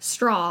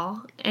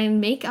straw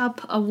and make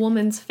up a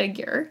woman's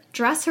figure,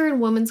 dress her in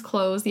woman's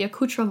clothes, the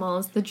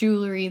accoutrements, the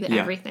jewelry, the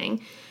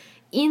everything.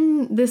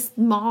 In this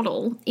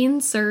model,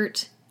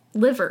 insert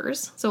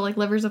livers, so like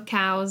livers of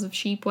cows, of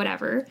sheep,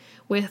 whatever,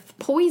 with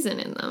poison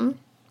in them.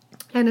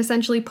 And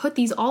essentially put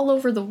these all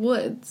over the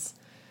woods,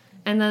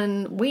 and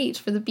then wait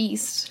for the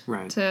beast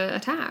to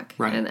attack.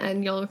 Right. And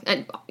then.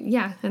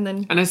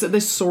 And I said they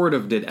sort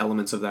of did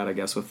elements of that, I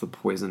guess, with the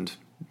poisoned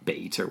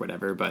bait or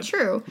whatever. But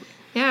true.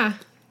 Yeah.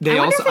 I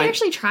wonder if they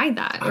actually tried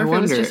that, or if it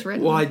was just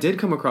written. Well, I did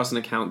come across an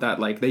account that,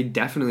 like, they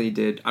definitely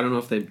did. I don't know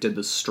if they did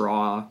the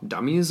straw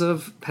dummies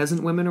of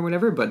peasant women or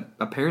whatever, but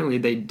apparently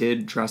they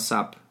did dress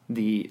up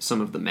some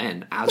of the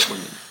men as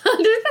women.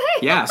 Did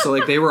they? Yeah, so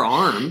like they were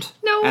armed.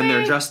 No way. And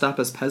they're dressed up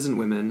as peasant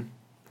women.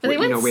 But they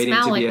wouldn't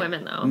smell like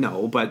women, though.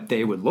 No, but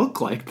they would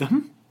look like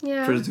them.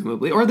 Yeah.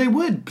 Presumably. Or they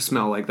would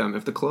smell like them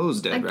if the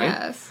clothes did, right? I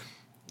guess.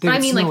 But I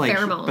mean, like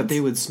pheromones. But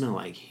they would smell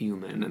like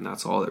human, and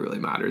that's all that really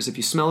matters. If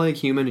you smell like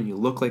human and you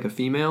look like a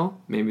female,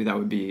 maybe that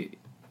would be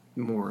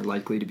more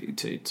likely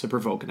to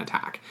provoke an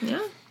attack.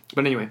 Yeah.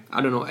 But anyway,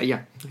 I don't know.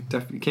 Yeah, I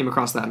definitely came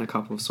across that in a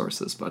couple of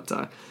sources. But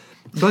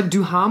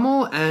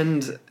Duhamel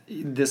and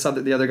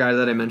the other guy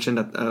that I mentioned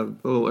a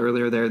little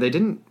earlier there, they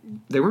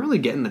weren't really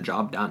getting the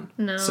job done.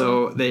 No.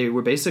 So they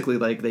were basically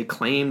like, they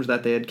claimed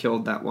that they had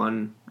killed that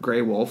one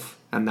gray wolf,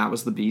 and that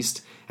was the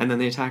beast, and then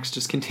the attacks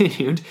just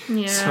continued.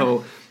 Yeah.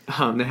 So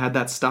they had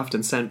that stuffed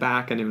and sent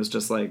back, and it was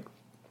just like,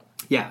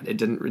 yeah, it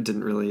didn't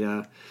really.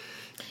 It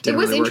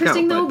was really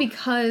interesting work out, though,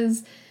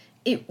 because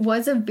it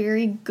was a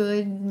very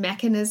good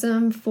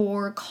mechanism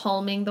for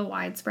calming the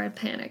widespread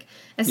panic.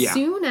 As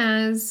soon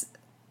as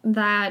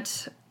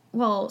that,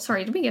 well,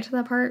 sorry, did we get to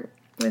that part?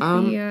 With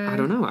I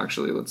don't know,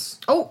 actually.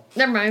 Oh,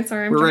 never mind,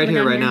 sorry. We're right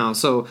here, right now.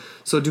 So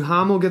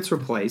Duhamel gets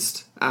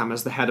replaced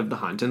as the head of the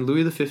hunt, and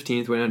Louis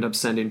XV would end up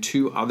sending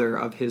two other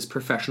of his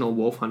professional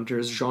wolf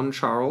hunters,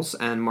 Jean-Charles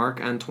and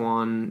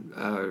Marc-Antoine,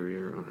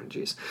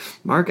 Just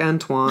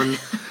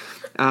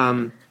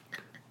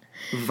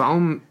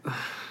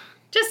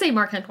say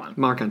Marc-Antoine.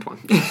 Marc-Antoine.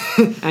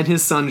 And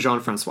his son,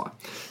 Jean-Francois.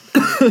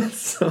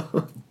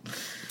 So,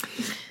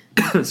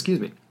 excuse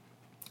me.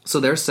 So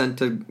they're sent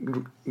to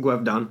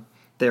Gevaudan.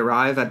 They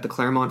arrive at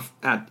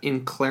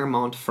in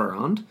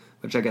Clermont-Ferrand,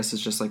 which I guess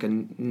is just like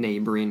a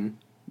neighboring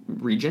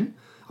region,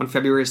 on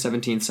February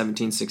 17th,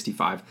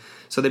 1765.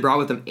 So they brought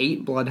with them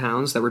 8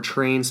 bloodhounds that were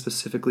trained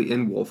specifically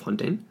in wolf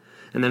hunting.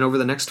 And then over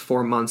the next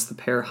 4 months, the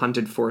pair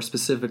hunted for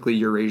specifically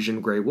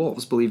Eurasian gray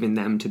wolves, believing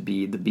them to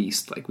be the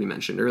beast, like we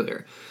mentioned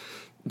earlier.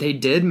 They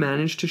did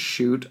manage to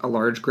shoot a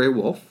large gray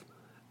wolf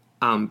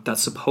that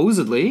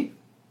supposedly,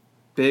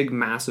 big,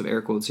 massive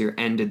air quotes here,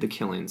 ended the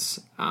killings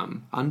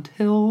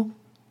until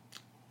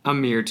a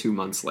mere 2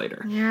 months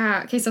later.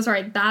 Yeah. Okay, so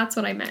sorry, that's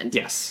what I meant.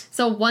 Yes.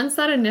 So once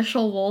that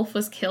initial wolf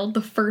was killed,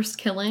 the first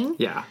killing,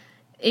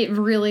 it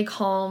really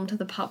calmed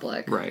the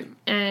public. Right.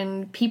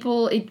 And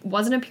it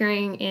wasn't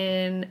appearing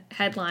in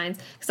headlines,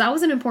 because that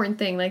was an important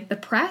thing. Like, the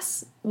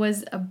press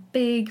was a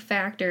big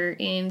factor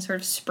in sort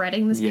of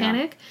spreading this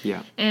panic.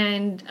 Yeah.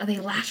 And they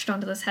latched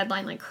onto this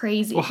headline like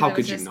crazy. Well, how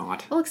could you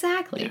not? Well,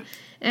 exactly. Yeah.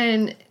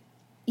 And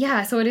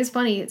yeah, so it is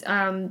funny.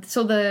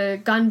 So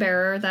the gun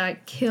bearer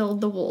that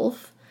killed the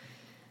wolf,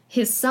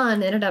 his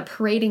son ended up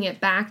parading it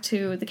back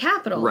to the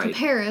capital, to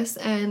Paris,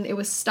 and it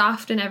was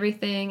stuffed and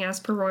everything as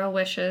per royal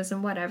wishes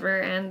and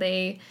whatever. And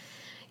the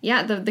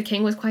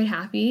king was quite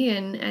happy,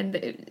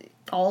 and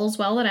all's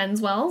well that ends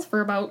well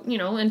for about,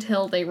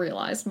 until they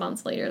realized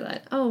months later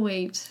that, oh,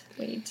 wait,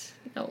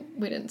 no,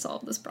 we didn't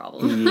solve this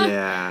problem.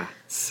 Yeah.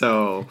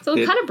 So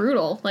it's kind of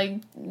brutal.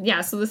 Like,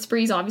 yeah, so the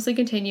sprees obviously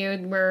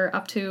continued. We're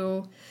up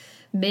to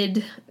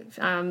mid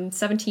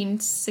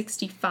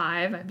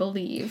 1765, I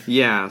believe.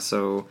 Yeah,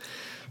 so...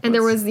 And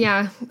there was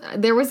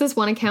this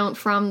one account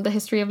from the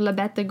history of La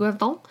Bête de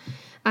Gevaudan,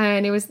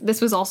 and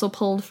this was also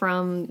pulled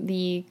from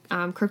the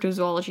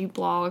cryptozoology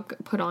blog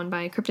put on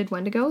by Cryptid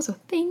Wendigo, so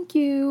thank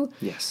you.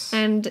 Yes.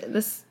 And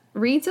this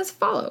reads as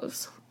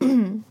follows.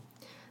 The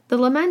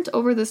lament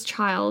over this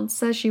child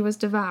says she was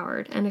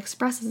devoured, and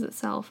expresses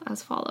itself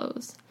as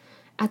follows.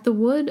 At the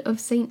wood of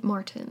Saint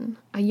Martin,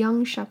 a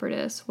young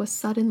shepherdess was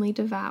suddenly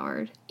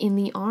devoured in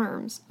the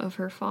arms of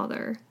her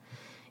father.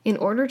 In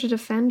order to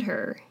defend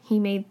her, he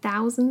made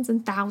thousands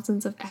and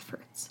thousands of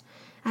efforts.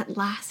 At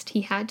last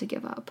he had to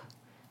give up.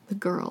 The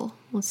girl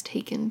was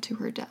taken to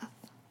her death.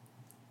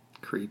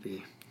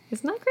 Creepy.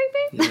 Isn't that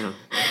creepy? Yeah.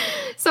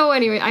 So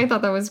anyway, I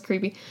thought that was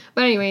creepy.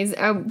 But anyways,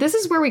 this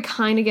is where we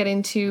kind of get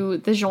into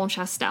the Jean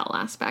Chastel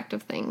aspect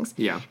of things.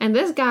 Yeah. And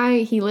this guy,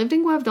 he lived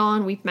in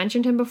Gevaudan. We've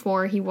mentioned him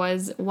before. He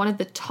was one of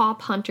the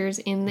top hunters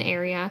in the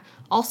area.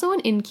 Also an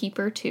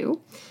innkeeper,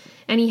 too.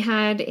 And he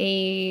had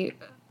a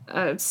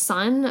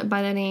son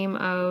by the name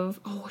of...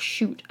 Oh,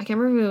 shoot. I can't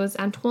remember if it was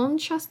Antoine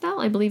Chastel.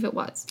 I believe it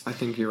was. I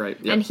think you're right.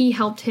 Yep. And he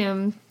helped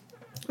him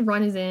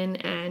run his inn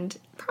and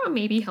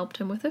maybe helped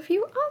him with a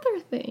few other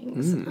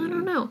things. I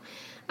don't know.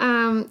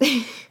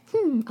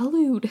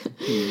 Allude.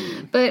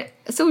 But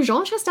so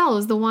Jean Chastel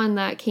is the one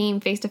that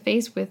came face to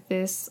face with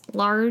this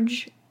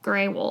large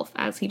gray wolf,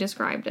 as he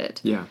described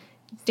it. Yeah.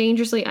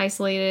 Dangerously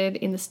isolated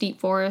in the steep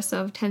forests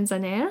of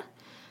Tanzania.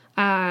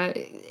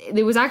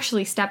 It was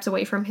actually steps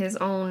away from his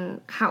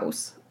own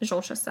house,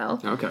 Jean Chastel.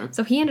 Okay.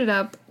 So he ended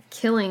up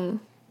killing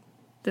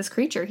this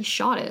creature. He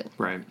shot it.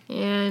 Right.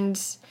 And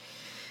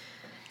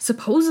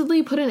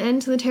supposedly put an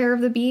end to the terror of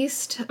the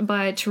beast,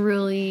 but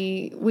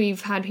really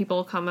we've had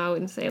people come out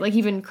and say, like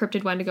even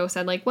Cryptid Wendigo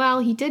said, like, well,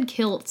 he did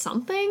kill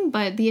something,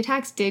 but the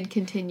attacks did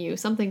continue.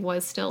 Something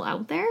was still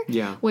out there.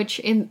 Yeah. Which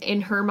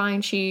in her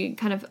mind, she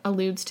kind of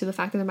alludes to the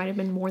fact that there might have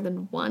been more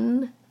than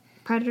one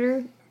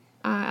predator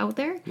out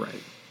there. Right.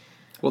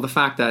 Well, the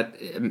fact that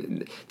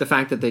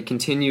they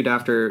continued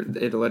after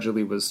it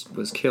allegedly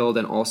was killed,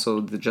 and also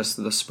just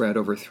the spread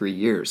over 3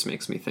 years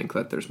makes me think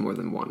that there's more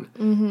than one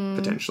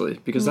potentially,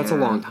 because that's a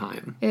long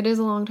time. It is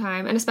a long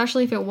time, and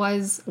especially if it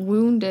was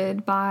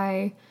wounded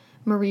by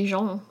Marie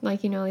Jean,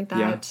 like like that.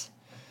 Yeah,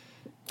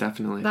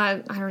 definitely.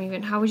 That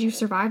how would you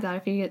survive that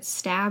if you get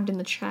stabbed in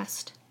the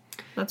chest?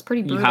 That's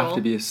pretty brutal. You have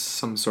to be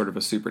some sort of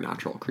a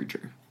supernatural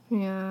creature.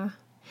 Yeah.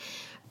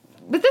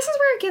 But this is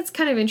where it gets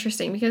kind of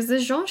interesting, because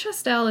this Jean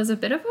Chastel is a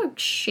bit of a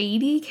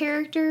shady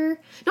character.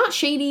 Not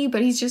shady,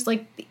 but he's just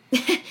like...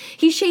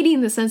 he's shady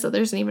in the sense that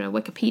there isn't even a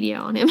Wikipedia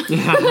on him.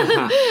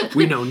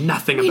 We know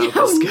nothing about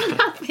this guy.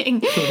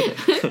 Nothing.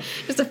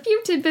 Just a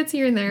few tidbits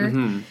here and there.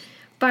 Mm-hmm.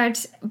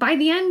 But by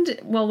the end,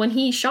 well, when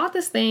he shot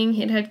this thing,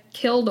 it had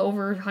killed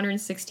over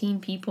 116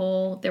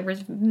 people. There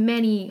was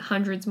many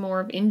hundreds more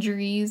of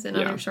injuries and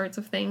other sorts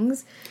of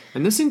things.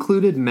 And this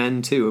included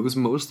men, too. It was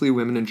mostly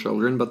women and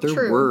children, but there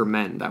were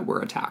men that were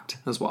attacked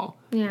as well.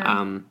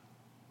 Yeah.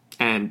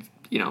 And,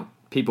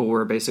 people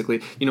were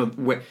basically,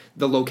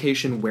 the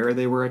location where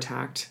they were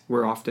attacked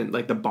were often,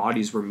 like, the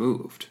bodies were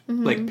moved.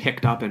 Mm-hmm. Like,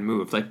 picked up and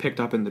moved. Like, picked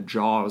up in the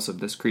jaws of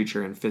this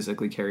creature and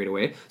physically carried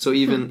away. So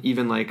even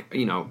like,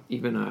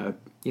 even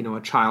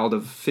a child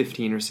of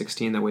 15 or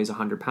 16 that weighs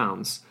 100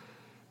 pounds,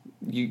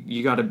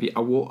 you got to be...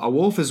 A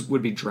wolf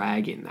would be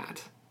dragging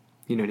that.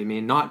 You know what I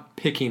mean? Not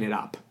picking it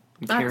up.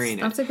 Carrying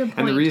it. That's a good point.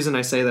 And the reason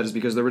I say that is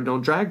because there were no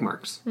drag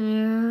marks.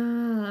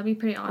 Yeah, that'd be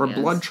pretty obvious.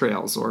 Or blood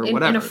trails or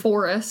whatever. In a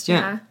forest,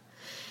 yeah.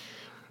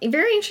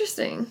 Very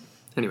interesting.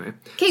 Anyway.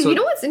 Okay, you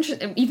know what's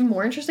even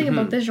more interesting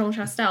about this Jean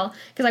Chastel?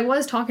 Because I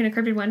was talking to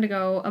Cryptid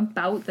Wendigo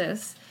about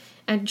this,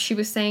 and she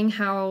was saying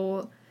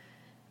how...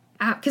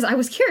 Because I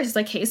was curious,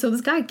 like, hey, so this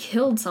guy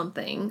killed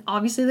something.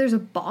 Obviously, there's a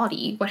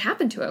body. What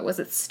happened to it? Was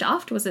it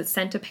stuffed? Was it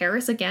sent to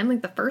Paris again,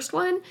 like the first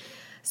one?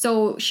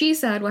 So she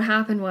said what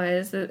happened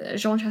was that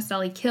Jean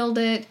Chastel, he killed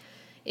it.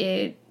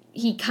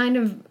 He kind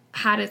of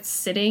had it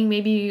sitting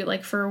maybe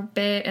like for a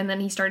bit, and then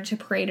he started to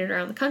parade it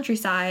around the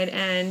countryside,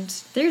 and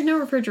there's no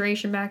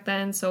refrigeration back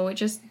then, so it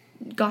just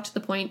got to the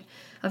point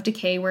of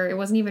decay where it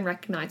wasn't even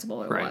recognizable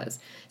what it was.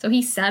 So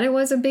he said it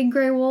was a big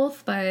gray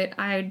wolf, but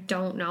I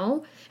don't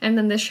know. And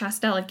then this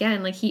Chastel,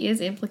 again, like, he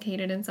is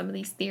implicated in some of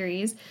these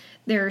theories.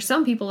 There are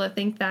some people that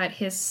think that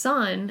his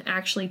son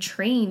actually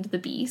trained the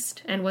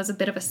beast and was a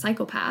bit of a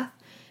psychopath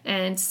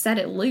and set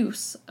it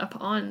loose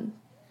upon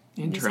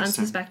these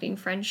unsuspecting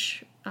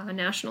French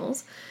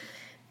nationals.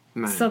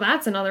 Man. So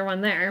that's another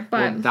one there.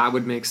 But well, that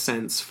would make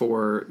sense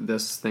for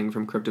this thing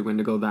from Cryptid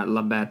Wendigo, that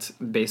La Bête,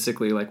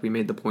 basically, like, we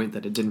made the point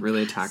that it didn't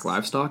really attack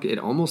livestock. It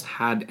almost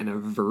had an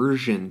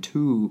aversion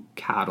to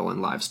cattle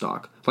and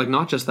livestock. Like,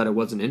 not just that it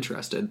wasn't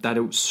interested, that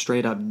it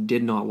straight up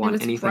did not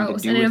want anything to do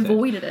with it. And it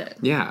avoided it.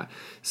 Yeah.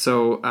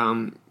 So,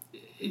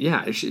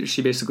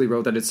 she basically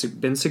wrote that it's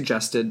been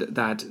suggested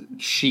that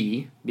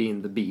she,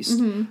 being the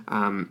beast,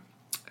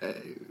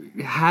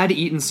 had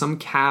eaten some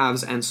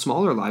calves and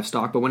smaller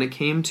livestock, but when it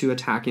came to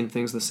attacking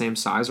things the same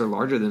size or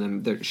larger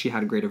than them, she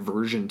had a great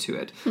aversion to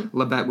it.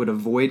 La Bête would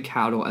avoid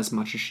cattle as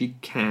much as she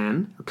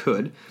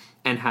could,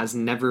 and has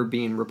never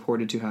been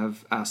reported to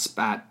have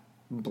spat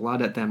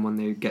blood at them when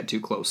they get too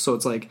close. So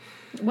it's like...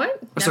 What?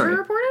 Never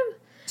reported?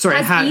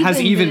 Sorry, has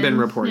even been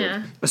reported.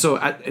 Yeah. So,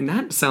 and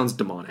that sounds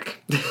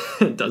demonic,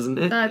 doesn't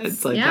it?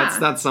 It's like,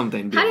 that's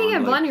something beyond. How do you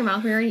get blood in your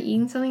mouth? You're already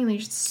eating something and they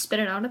just spit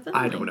it out at them?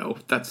 I don't know.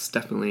 That's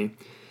definitely...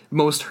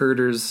 Most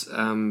herders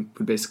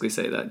would basically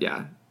say that,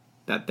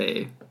 that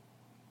they,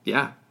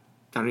 I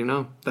don't even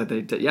know, that they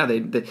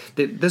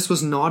this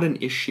was not an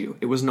issue.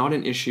 It was not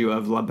an issue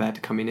of La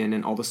Bête coming in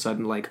and all of a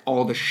sudden, like,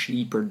 all the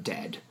sheep are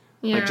dead.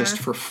 Yeah. Like, just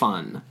for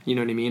fun. You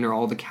know what I mean? Or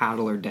all the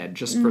cattle are dead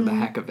just for the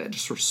heck of it,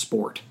 just for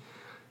sport.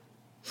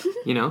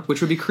 You know,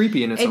 which would be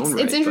creepy in its own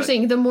right. It's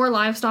interesting. The more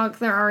livestock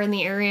there are in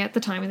the area at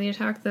the time of the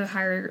attack, the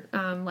higher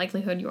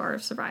likelihood you are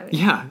of surviving.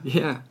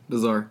 Yeah.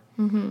 Bizarre.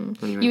 Mm-hmm.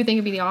 Anyway. You would think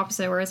it'd be the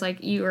opposite, whereas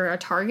like you are a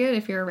target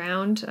if you're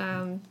around.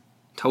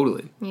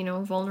 Totally. You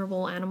know,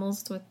 vulnerable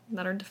animals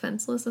that are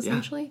defenseless,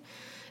 essentially,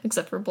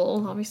 except for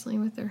bulls, obviously,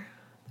 with their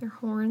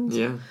horns.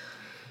 Yeah.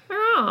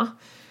 Ah.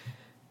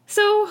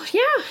 So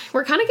yeah,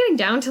 we're kind of getting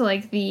down to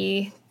like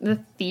the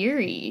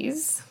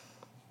theories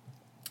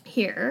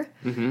here.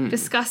 Mm-hmm.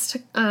 Discussed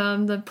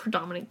the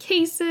predominant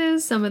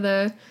cases, some of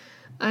the,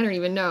 I don't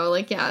even know,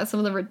 like, some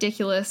of the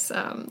ridiculous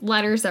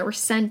letters that were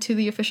sent to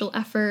the official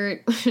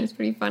effort, which is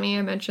pretty funny.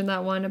 I mentioned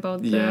that one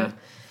about the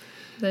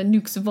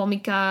nux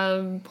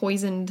vomica,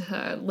 poisoned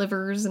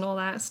livers and all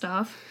that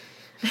stuff.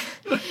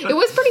 It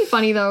was pretty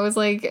funny, though. It was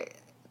like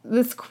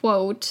this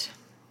quote.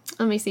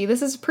 Let me see.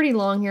 This is pretty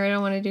long here. I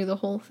don't want to do the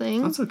whole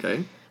thing. That's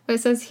okay. But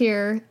it says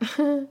here,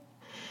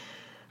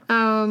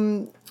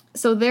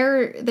 so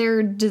their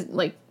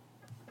like,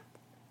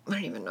 I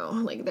don't even know,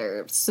 like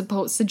their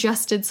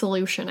suggested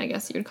solution, I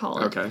guess you'd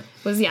call it,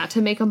 was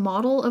to make a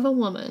model of a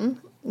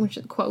woman, which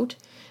is quote,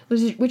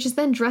 which is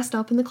then dressed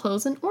up in the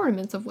clothes and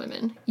ornaments of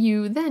women.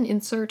 You then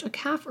insert a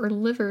calf or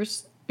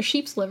a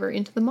sheep's liver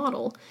into the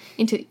model.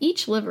 Into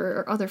each liver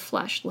or other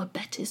flesh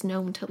Labette is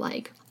known to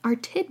like are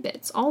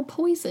tidbits, all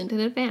poisoned in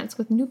advance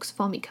with nux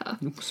vomica.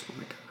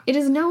 It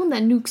is known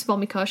that nux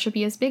vomica should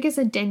be as big as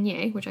a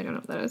denier, which I don't know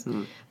what that is,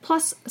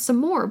 plus some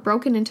more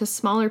broken into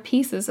smaller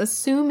pieces,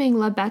 assuming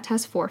Labette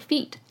has 4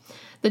 feet.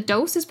 The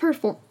dose is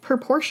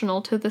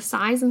proportional to the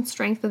size and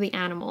strength of the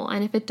animal,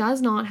 and if it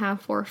does not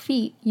have 4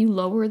 feet, you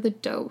lower the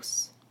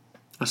dose.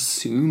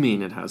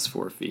 Assuming it has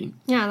 4 feet.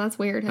 Yeah, that's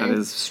weird. That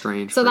is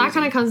strange. So that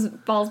kind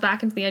of falls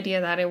back into the idea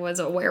that it was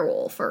a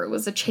werewolf, or it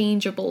was a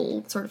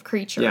changeable sort of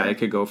creature. Yeah, it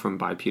could go from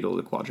bipedal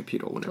to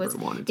quadrupedal whenever it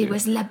wanted to. It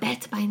was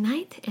Labette by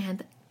night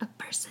and a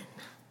person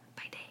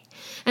by day.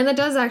 And that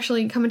does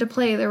actually come into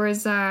play. There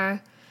was, oh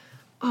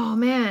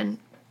man,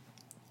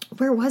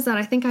 where was that?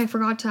 I think I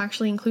forgot to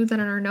actually include that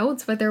in our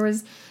notes, but there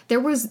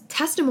was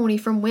testimony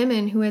from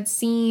women who had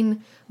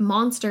seen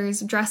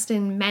monsters dressed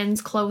in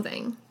men's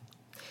clothing.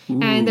 Ooh.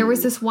 And there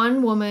was this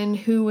one woman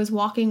who was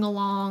walking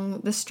along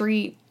the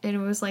street, and it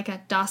was like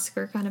at dusk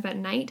or kind of at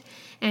night,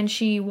 and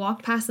she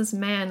walked past this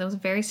man that was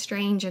very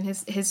strange, and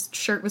his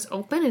shirt was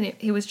open, and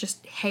it was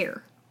just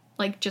hair.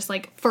 Like, just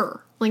like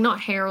fur. Like,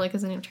 not hair like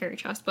as in a cherry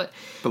chest, but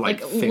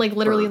like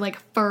literally fur.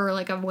 Like fur,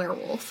 like a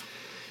werewolf.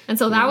 And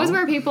so that was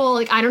where people,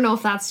 like, I don't know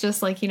if that's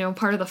just like, you know,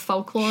 part of the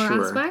folklore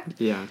aspect.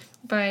 Yeah.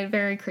 But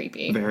very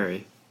creepy.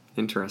 Very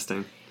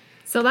interesting.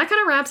 So that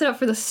kind of wraps it up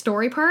for the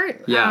story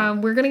part. Yeah.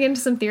 We're going to get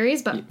into some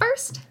theories, but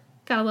first,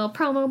 got a little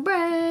promo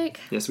break.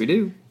 Yes, we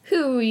do.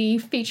 Who are we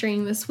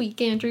featuring this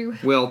week, Andrew?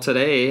 Well,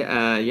 today,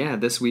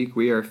 this week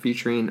we are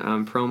featuring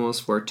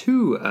promos for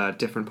 2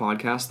 different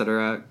podcasts that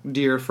are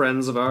dear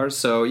friends of ours.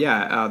 So,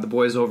 the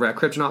boys over at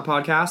Cryptonaut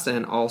Podcast,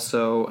 and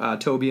also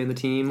Toby and the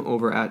team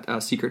over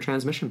at Secret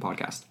Transmission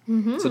Podcast.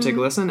 Mm-hmm. So take a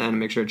listen and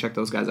make sure to check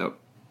those guys out.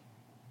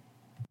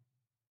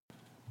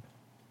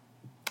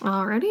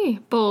 Alrighty,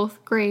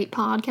 both great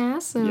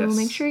podcasts, so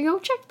make sure you go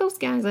check those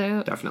guys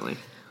out. Definitely.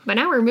 But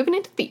now we're moving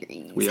into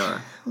theories. We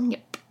are.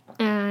 Yep.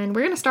 And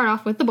we're going to start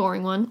off with the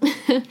boring one.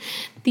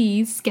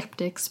 The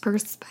skeptic's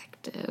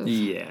perspective.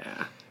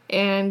 Yeah.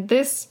 And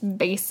this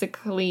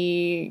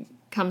basically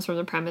comes from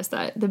the premise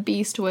that the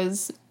beast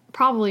was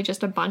probably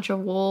just a bunch of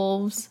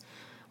wolves,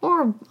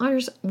 or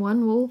just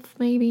one wolf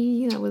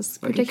maybe that was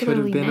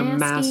particularly nasty. It could have been a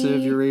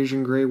massive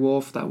Eurasian gray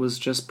wolf that was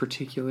just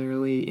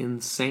particularly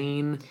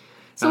insane.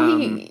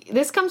 So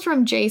this comes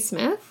from Jay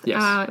Smith,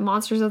 yes.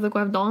 Monsters of the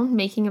Gevaudan,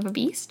 Making of a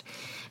Beast.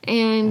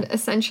 And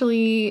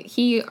essentially,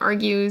 he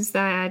argues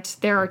that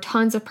there are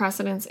tons of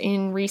precedents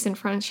in recent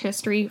French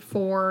history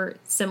for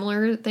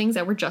similar things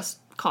that were just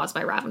caused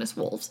by ravenous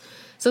wolves.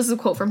 So this is a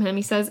quote from him.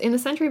 He says, "In the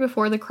century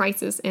before the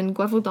crisis in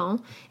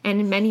Gevaudan and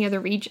in many other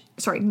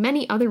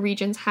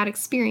regions had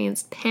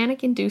experienced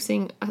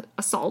panic-inducing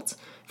assaults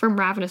from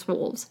ravenous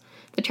wolves.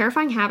 The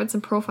terrifying habits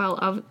and profile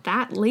of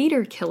that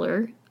later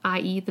killer,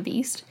 i.e. the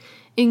beast,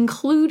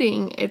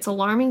 including its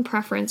alarming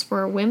preference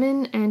for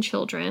women and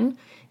children,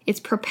 its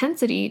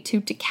propensity to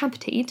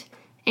decapitate,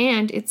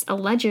 and its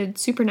alleged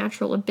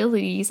supernatural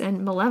abilities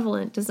and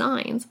malevolent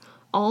designs,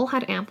 all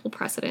had ample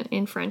precedent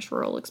in French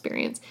rural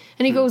experience."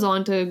 And he goes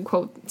on to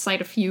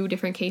cite a few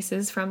different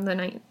cases from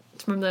the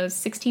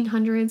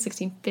 1600s,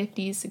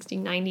 1650s,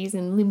 1690s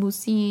in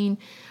Limousin,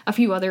 a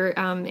few other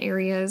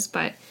areas.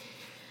 But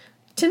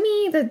to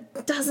me,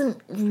 that doesn't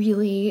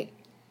really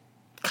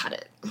cut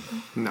it.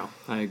 No,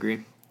 I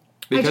agree.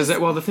 Because,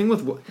 the thing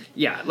with,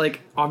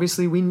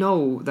 obviously we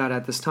know that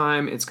at this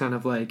time it's kind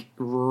of like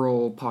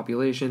rural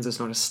populations, it's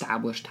not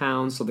established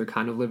towns, so they're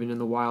kind of living in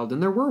the wild,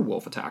 and there were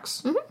wolf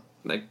attacks. Mm-hmm.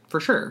 Like, for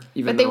sure.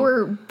 But they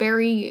were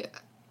very,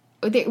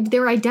 they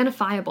were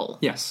identifiable.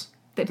 Yes.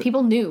 That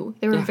people knew.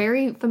 They were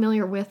very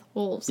familiar with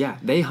wolves. Yeah,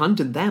 they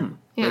hunted them.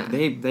 Yeah.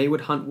 Like, they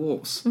would hunt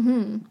wolves.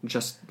 Mm-hmm.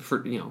 Just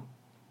for,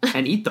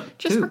 and eat them.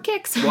 Just too. for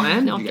kicks. Well,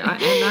 and, No, I'm yeah,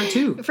 kidding. and that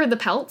too. For the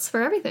pelts,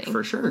 for everything.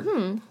 For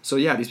sure. So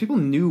yeah, these people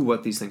knew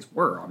what these things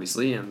were,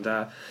 obviously, and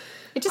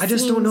It I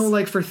just don't know,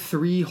 like, for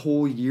 3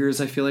 whole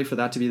years, I feel like for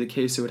that to be the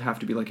case, it would have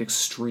to be, like,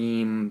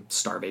 extreme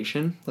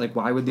starvation. Like,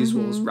 why would these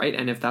wolves, right?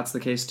 And if that's the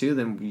case, too,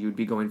 then you'd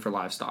be going for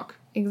livestock.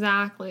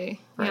 Exactly.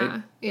 Right?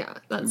 Yeah. Yeah.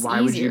 That's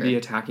Why would you easier. be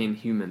attacking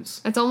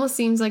humans? It almost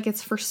seems like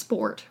it's for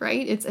sport,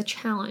 right? It's a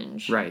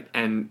challenge. Right.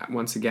 And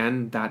once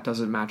again, that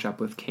doesn't match up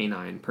with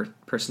canine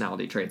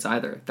personality traits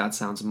either. That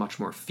sounds much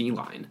more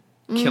feline.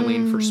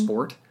 Killing for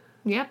sport.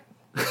 Yep.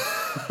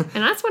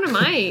 And that's one of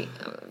my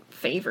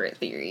favorite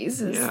theories,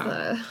 is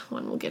the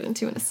one we'll get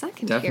into in a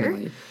second.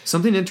 Definitely. Here.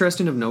 Something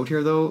interesting of note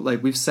here, though,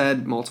 like we've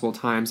said multiple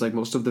times, like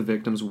most of the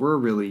victims were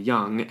really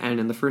young, and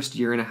in the first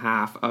year and a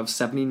half of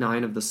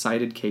 79 of the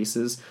cited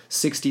cases,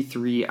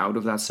 63 out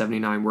of that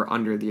 79 were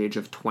under the age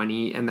of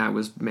 20, and that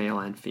was male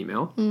and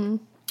female.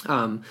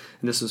 And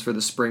this was for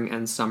the spring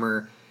and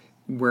summer,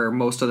 where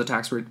most of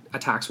the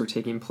attacks were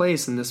taking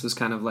place, and this was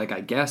kind of like,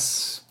 I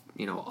guess,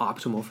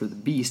 optimal for the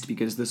beast,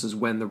 because this is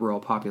when the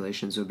rural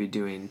populations would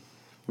be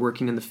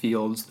working in the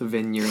fields, the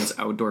vineyards,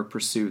 outdoor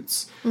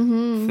pursuits,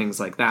 things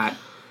like that.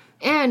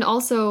 And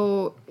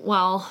also,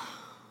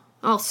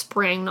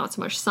 spring, not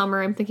so much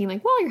summer. I'm thinking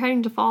like, you're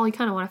heading to fall, you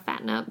kind of want to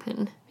fatten up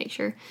and make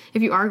sure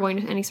if you are going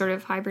to any sort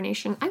of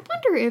hibernation. I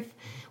wonder if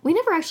we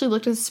never actually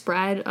looked at the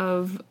spread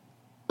of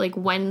like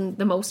when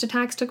the most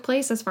attacks took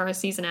place as far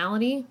as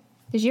seasonality.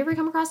 Did you ever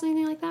come across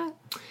anything like that?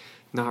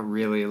 Not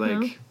really.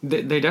 Like,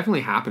 they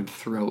definitely happened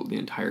throughout the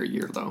entire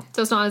year, though.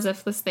 So it's not as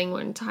if this thing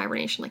went into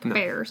hibernation like a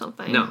bear or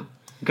something. No.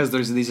 Because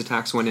these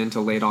attacks went into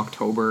late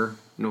October,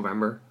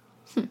 November.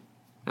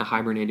 A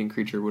hibernating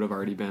creature would have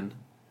already been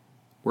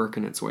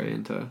working its way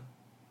into,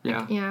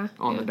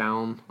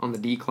 on the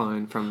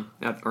decline from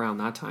around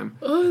that time.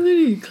 On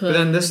the decline. But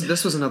then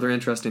this was another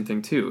interesting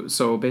thing, too.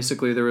 So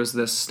basically there was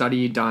this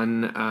study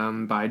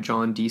done by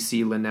John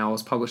D.C. Linnell. It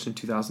was published in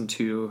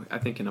 2002, I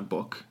think in a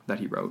book that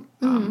he wrote.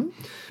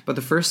 But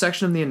the first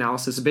section of the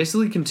analysis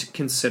basically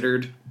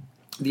considered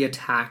the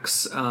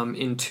attacks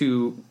in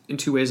two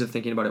ways of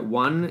thinking about it.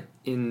 One,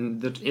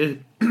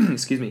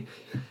 excuse me,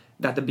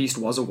 that the beast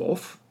was a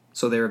wolf.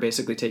 So they were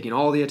basically taking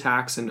all the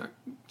attacks and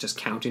just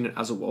counting it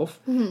as a wolf.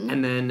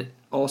 And then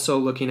also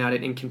looking at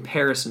it in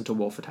comparison to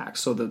wolf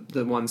attacks. So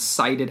the ones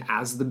cited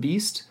as the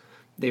beast,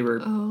 they were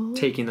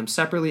taking them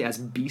separately as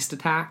beast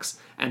attacks,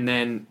 and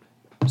then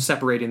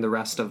separating the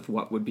rest of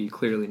what would be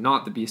clearly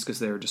not the beast because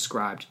they were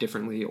described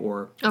differently,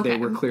 or they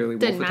were clearly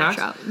wolf attacks. Match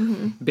up.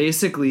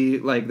 Basically,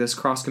 like, this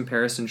cross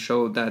comparison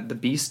showed that the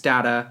beast's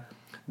data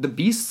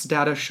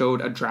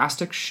showed a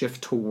drastic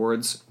shift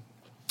towards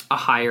a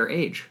higher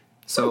age.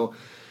 So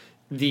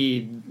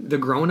the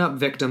grown-up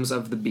victims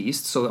of the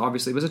beast, so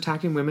obviously it was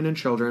attacking women and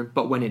children,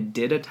 but when it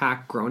did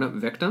attack grown-up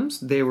victims,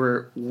 they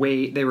were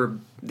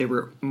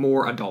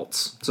more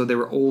adults. So they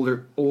were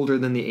older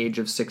than the age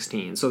of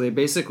 16. So they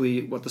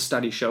basically, what the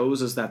study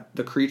shows is that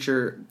the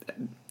creature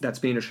that's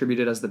being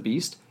attributed as the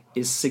beast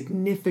is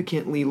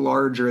significantly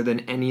larger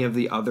than any of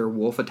the other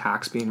wolf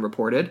attacks being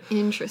reported.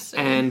 Interesting.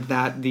 And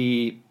that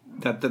the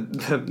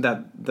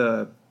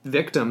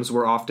victims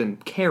were often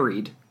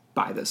carried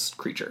by this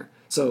creature.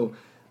 So,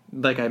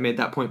 like I made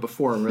that point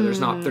before, where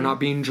they're not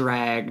being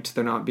dragged,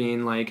 they're not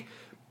being like,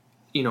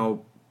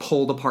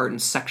 pulled apart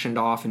and sectioned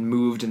off and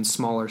moved in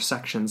smaller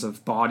sections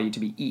of body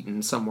to be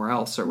eaten somewhere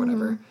else or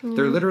whatever.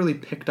 They're literally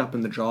picked up in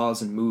the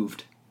jaws and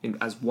moved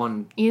as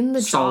one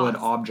solid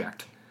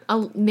object.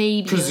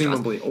 Maybe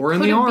presumably, or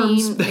in the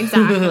arms.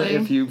 Exactly.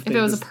 if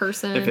it was a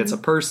person. If it's a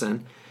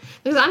person.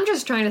 Because I'm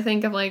just trying to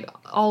think of like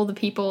all the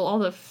people, all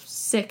the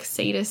sick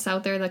sadists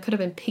out there that could have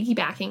been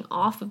piggybacking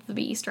off of the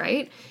beast,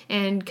 right?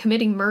 And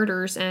committing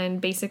murders, and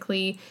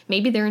basically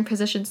maybe they're in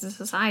positions in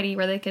society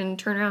where they can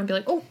turn around and be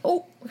like,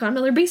 oh, we got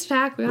another beast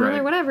attack, we got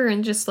another whatever,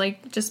 and just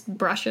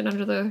brush it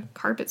under the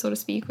carpet, so to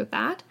speak, with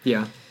that.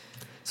 Yeah.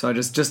 So I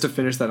just to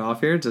finish that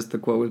off here, just the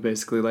quote was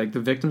basically like,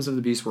 the victims of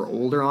the beast were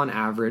older on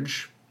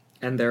average,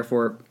 and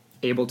therefore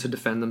able to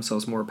defend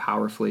themselves more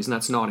powerfully. And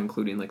that's not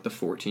including like the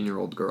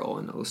 14-year-old girl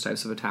and those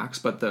types of attacks,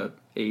 but the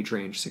age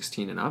range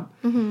 16 and up.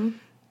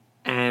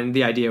 And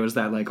the idea was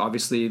that, like,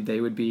 obviously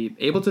they would be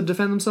able to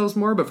defend themselves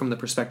more, but from the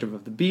perspective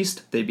of the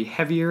beast, they'd be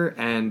heavier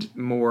and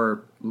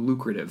more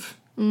lucrative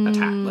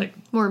attack, like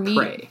more meat.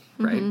 Prey,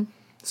 right?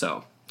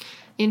 So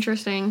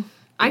interesting.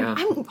 Yeah.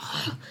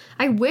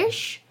 I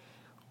wish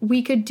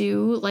we could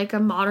do like a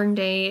modern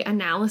day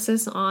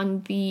analysis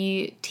on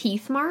the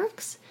teeth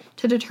marks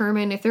to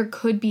determine if there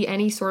could be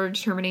any sort of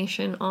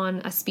determination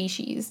on a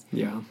species.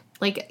 Yeah.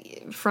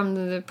 Like from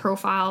the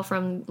profile,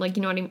 from like,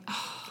 you know what I mean?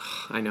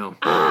 I know.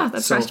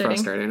 That's so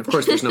frustrating. Of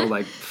course, there's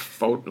no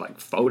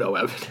photo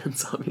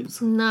evidence,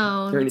 obviously.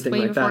 No, or anything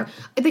like that.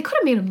 They could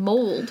have made a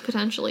mold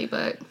potentially,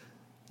 but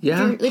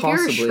yeah, if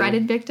you're a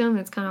shredded victim,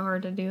 it's kind of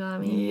hard to do that. I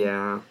mean,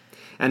 yeah.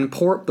 And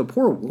the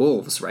poor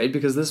wolves, right?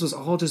 Because this was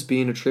all just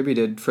being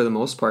attributed, for the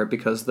most part,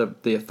 because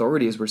the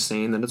authorities were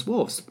saying that it's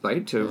wolves,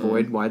 right? To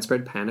avoid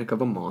widespread panic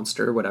of a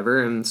monster or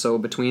whatever. And so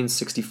between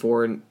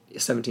 1764 and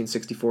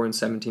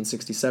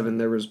 1767,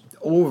 there was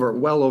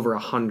well over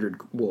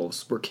 100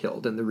 wolves were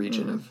killed in the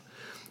region of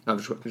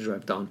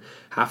Gevaudan.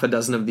 Half a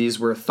dozen of these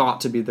were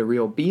thought to be the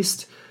real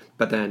beast,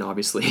 but then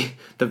obviously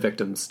the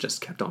victims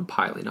just kept on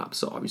piling up.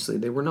 So obviously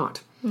they were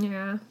not.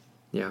 Yeah.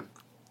 Yeah.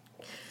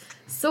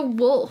 So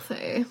wolf,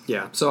 eh?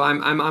 Yeah. So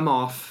I'm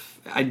off.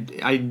 I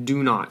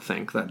do not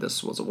think that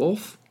this was a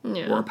wolf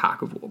or a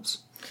pack of wolves.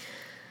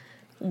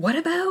 What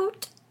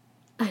about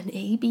an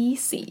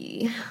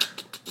ABC?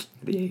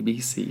 The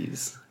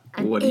ABCs.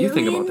 What do you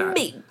think about that?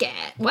 Big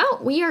cat. Well,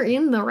 we are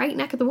in the right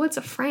neck of the woods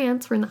of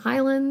France. We're in the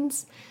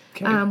Highlands.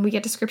 Okay. We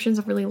get descriptions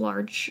of really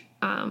large,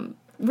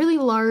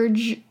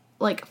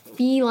 like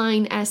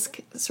feline-esque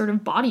sort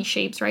of body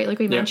shapes, right? Like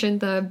we mentioned,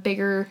 the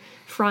bigger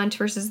front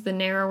versus the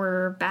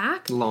narrower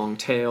back. Long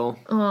tail.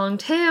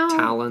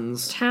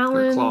 Talons,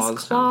 or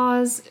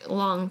claws,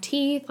 long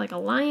teeth, like a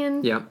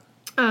lion. Yeah.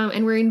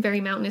 And we're in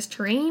very mountainous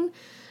terrain.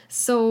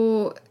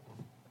 So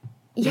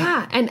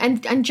yeah.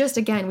 And just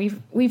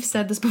again, we've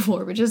said this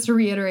before, but just to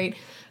reiterate,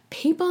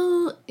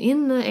 people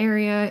in the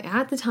area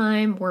at the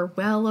time were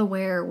well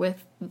aware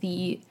with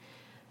the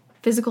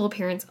physical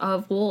appearance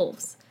of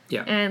wolves.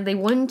 Yeah. And they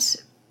wouldn't,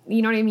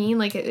 you know what I mean?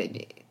 Like,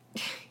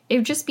 it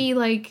would just be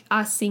like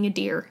us seeing a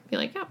deer. Be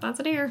like, yeah, that's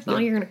a deer. It's not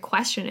like you're going to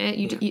question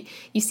it.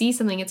 You see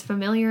something, it's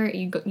familiar,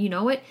 you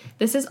know it.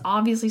 This is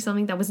obviously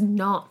something that was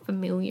not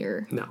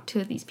familiar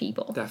to these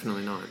people.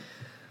 Definitely not.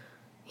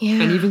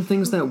 Yeah. And even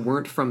things that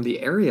weren't from the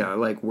area,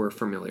 like, were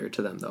familiar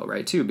to them, though,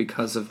 right, too?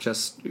 Because of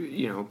just,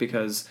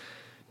 because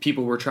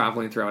people were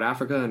traveling throughout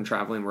Africa and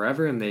traveling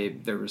wherever, and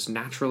there was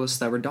naturalists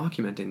that were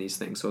documenting these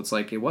things. So it's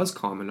like, it was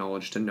common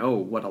knowledge to know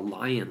what a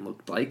lion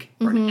looked like,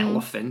 or an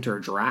elephant, or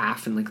a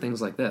giraffe, and like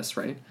things like this,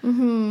 right?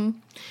 Mm-hmm.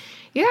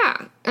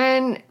 Yeah.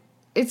 And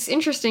it's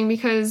interesting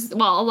because,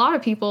 well, a lot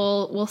of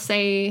people will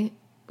say,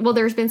 well,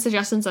 there's been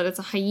suggestions that it's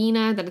a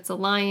hyena, that it's a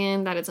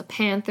lion, that it's a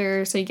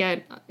panther, so you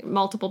get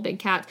multiple big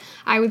cats.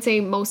 I would say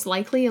most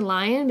likely a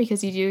lion,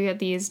 because you do get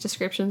these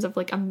descriptions of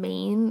like a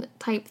mane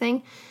type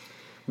thing.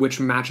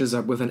 Which matches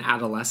up with an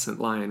adolescent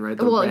lion, right?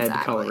 The red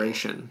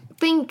coloration.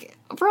 Think,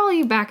 for all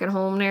you back at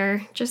home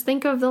there, just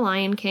think of the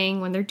Lion King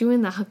when they're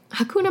doing the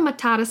Hakuna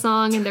Matata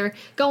song and they're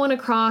going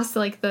across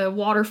like the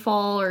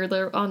waterfall, or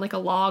they're on like a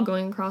log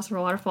going across a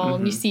waterfall,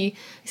 and you see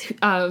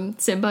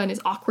Simba in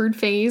his awkward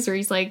phase, or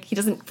he's like, he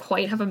doesn't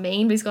quite have a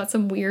mane, but he's got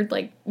some weird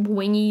like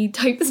wingy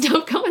type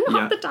stuff coming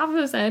off the top of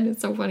his head.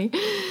 It's so funny.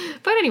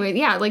 But anyway,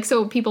 yeah, like,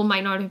 so people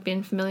might not have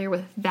been familiar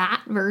with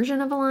that version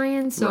of a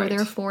lion, so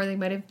therefore they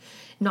might have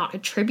not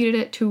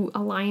attributed it to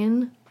a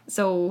lion.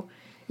 So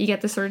you get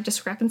this sort of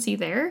discrepancy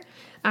there.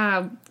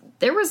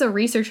 There was a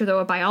researcher, though,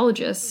 a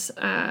biologist,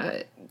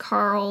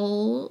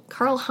 Karl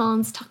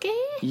Hans Tucke?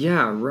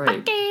 Yeah,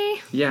 right.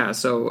 Tucke. Yeah,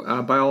 so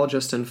a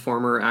biologist and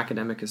former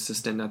academic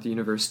assistant at the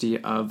University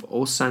of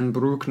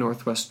Osnabrück,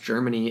 Northwest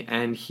Germany,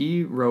 and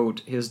he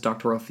wrote his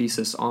doctoral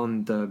thesis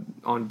on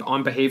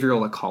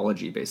behavioral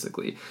ecology,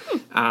 basically.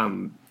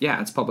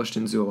 It's published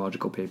in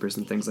zoological papers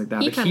and things like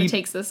that. He kind of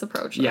takes this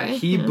approach, right? Yeah,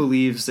 he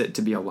believes it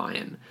to be a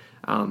lion.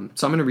 So I'm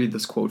going to read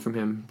this quote from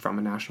him from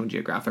a National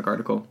Geographic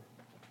article.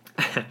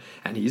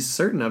 And he's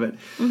certain of it.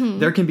 Mm-hmm.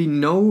 There can be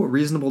no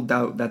reasonable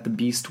doubt that the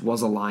beast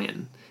was a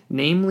lion.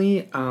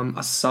 Namely,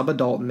 a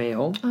subadult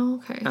male. Oh,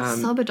 okay.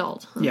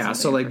 Subadult.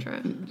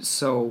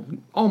 So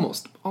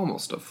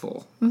almost a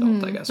full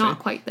adult, I guess. Not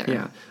quite there.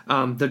 Yeah.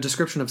 The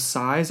description of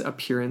size,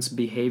 appearance,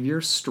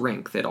 behavior,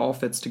 strength, it all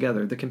fits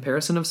together. The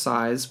comparison of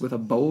size with a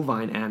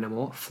bovine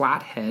animal,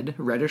 flat head,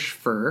 reddish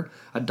fur,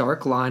 a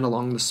dark line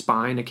along the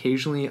spine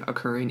occasionally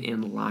occurring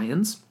in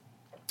lions,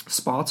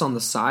 spots on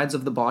the sides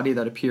of the body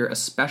that appear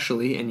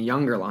especially in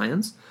younger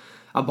lions,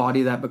 a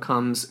body that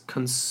becomes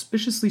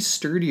conspicuously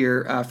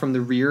sturdier from the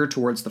rear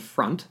towards the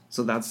front.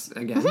 So that's,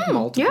 again,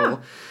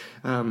 multiple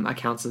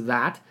accounts of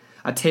that.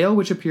 A tail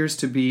which appears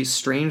to be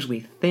strangely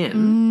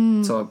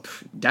thin. So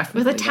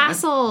definitely. With a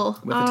tassel.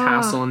 With a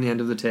tassel on the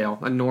end of the tail.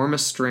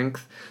 Enormous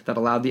strength that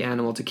allowed the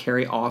animal to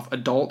carry off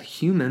adult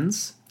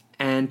humans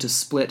and to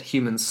split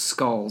human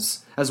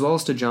skulls, as well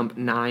as to jump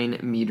 9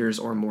 meters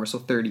or more, so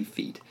 30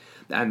 feet.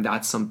 And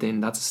that's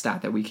a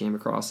stat that we came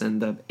across in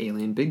the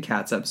Alien Big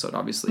Cats episode,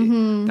 obviously.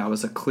 Mm-hmm. That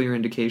was a clear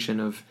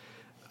indication of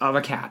a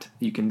cat.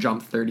 You can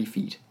jump 30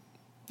 feet.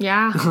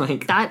 Yeah,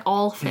 that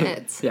all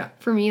fits. Yeah.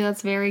 For me,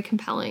 that's very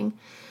compelling.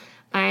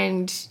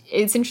 And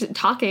it's interesting,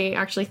 Take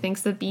actually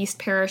thinks the beast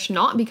perished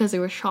not because it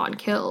was shot and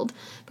killed,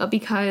 but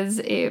because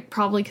it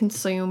probably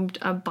consumed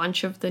a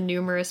bunch of the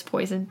numerous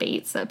poison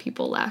baits that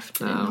people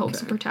left in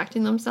hopes of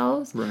protecting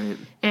themselves. Right.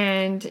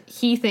 And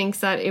he thinks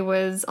that it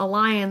was a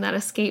lion that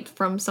escaped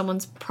from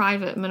someone's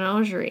private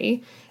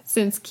menagerie.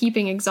 since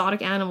keeping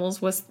exotic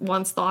animals was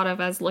once thought of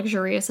as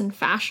luxurious and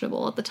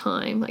fashionable at the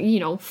time. Like,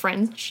 you know,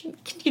 French.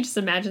 Can you just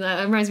imagine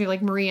that? It reminds me of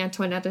like Marie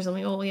Antoinette or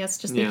something. Oh, yes,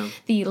 just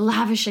the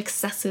lavish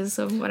excesses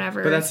of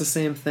whatever. But that's the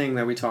same thing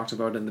that we talked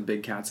about in the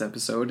Big Cats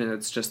episode, and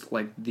it's just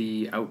like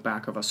the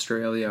outback of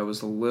Australia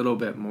was a little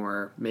bit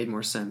more, made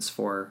more sense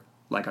for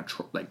like a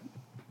like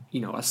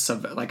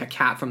a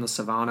cat from the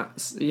savannah,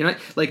 you know,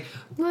 like,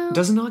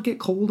 does it not get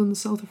cold in the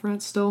south of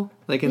France still?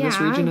 Like in this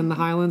region in the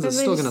Highlands, it's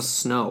still gonna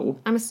snow.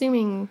 I'm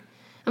assuming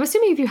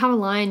if you have a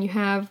lion, you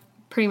have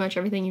pretty much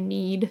everything you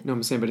need. No,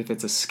 I'm saying, but if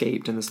it's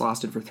escaped and this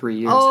lasted for 3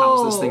 years,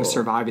 how is this thing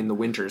surviving the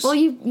winters? Well,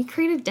 you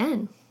create a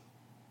den.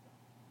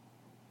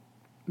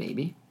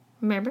 Maybe.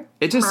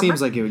 It just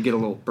seems like it would get a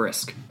little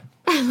brisk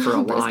for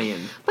a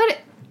lion.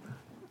 But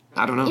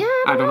I don't know. Yeah,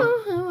 I don't know.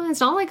 It's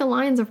not like a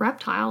lion's a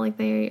reptile. Like,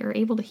 they are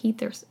able to heat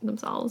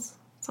themselves.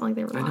 It's not like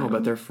they rely I know,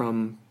 but they're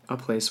from a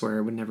place where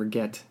it would never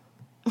get...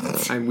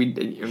 I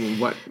mean,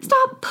 what...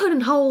 Stop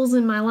putting holes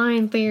in my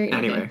lion theory.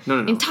 Anyway, no.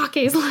 In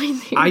Take's lion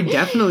theory. I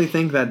definitely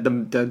think that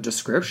the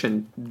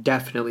description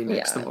definitely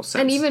makes the most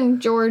sense. And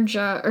even Jean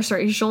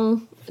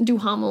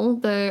Duhamel,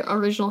 the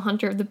original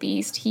hunter of the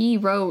beast, he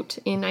wrote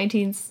in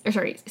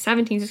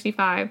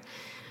 1765...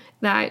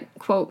 that,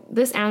 quote,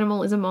 this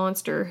animal is a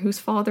monster whose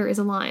father is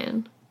a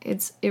lion.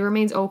 It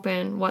remains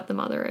open what the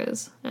mother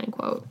is, end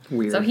quote.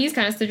 Weird. So he's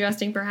kind of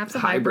suggesting perhaps a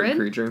hybrid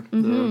creature.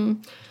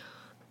 Mm-hmm.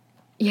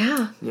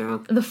 Yeah. Yeah.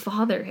 The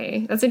father,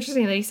 hey. That's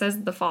interesting that he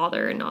says the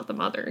father and not the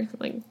mother.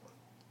 Like.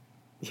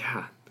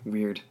 Yeah.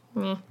 Weird.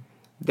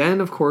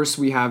 Then, of course,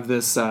 we have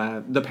this,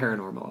 the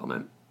paranormal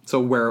element.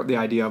 So the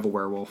idea of a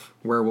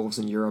werewolves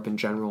in Europe in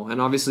general.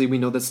 And obviously we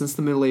know that since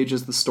the Middle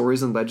Ages, the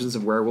stories and legends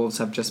of werewolves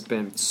have just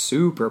been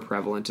super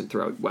prevalent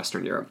throughout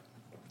Western Europe.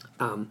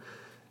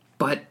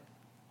 But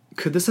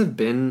could this have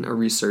been a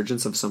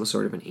resurgence of some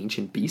sort of an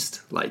ancient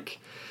beast? Like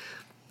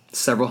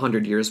several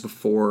hundred years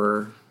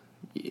before,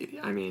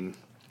 I mean...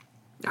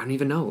 I don't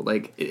even know.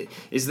 Like,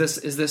 is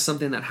this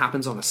something that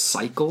happens on a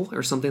cycle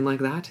or something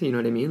like that? You know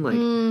what I mean? Like,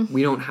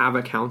 we don't have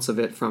accounts of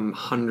it from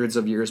hundreds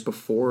of years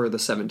before the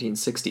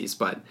 1760s,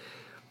 but...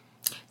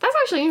 That's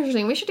actually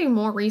interesting. We should do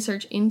more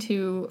research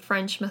into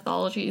French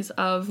mythologies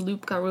of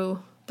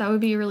loup-garou. That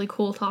would be a really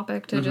cool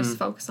topic to just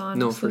focus on.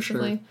 No, for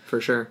sure.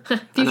 Future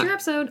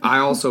episode. I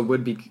also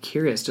would be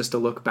curious just to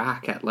look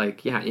back at,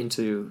 like,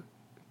 into...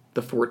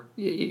 the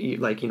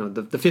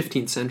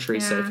 15th century,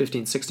 say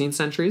 15th, 16th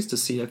centuries, to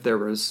see if there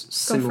was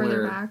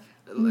similar,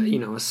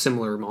 a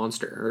similar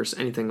monster or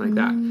anything like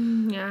that.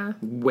 Yeah.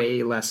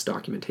 Way less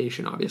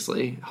documentation,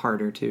 obviously.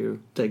 Harder to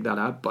dig that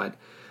up, but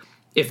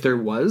if there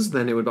was,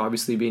 then it would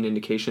obviously be an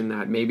indication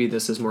that maybe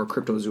this is more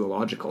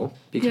cryptozoological,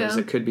 because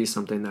it could be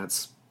something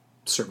that's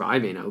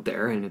surviving out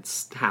there and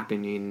it's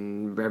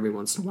happening every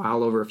once in a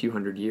while over a few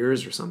hundred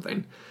years or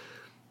something.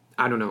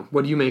 I don't know.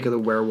 What do you make of the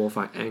werewolf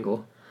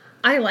angle?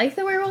 I like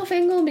the werewolf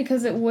angle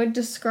because it would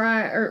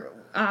describe or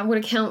would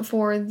account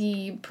for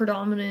the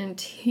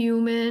predominant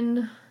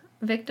human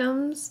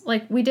victims.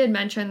 Like, we did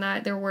mention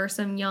that there were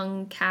some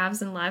young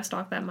calves and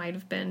livestock that might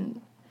have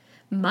been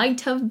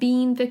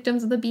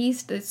victims of the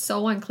beast. It's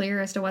so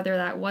unclear as to whether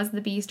that was the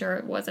beast or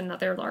it was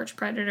another large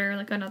predator,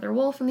 like another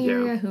wolf in the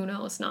area. Who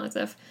knows? Not as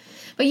if.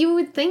 But you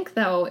would think,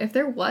 though, if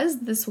there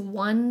was this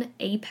one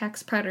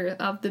apex predator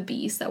of the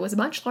beast that was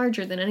much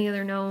larger than any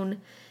other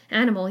known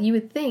animal, you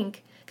would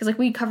think... Because, like,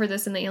 we covered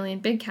this in the Alien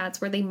Big Cats,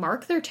 where they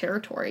mark their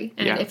territory,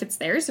 and if it's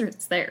theirs,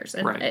 it's theirs.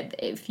 And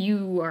if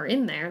you are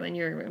in there, then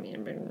you're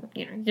going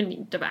to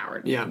be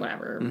devoured,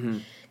 whatever,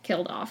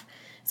 killed off.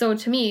 So,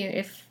 to me,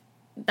 if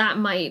that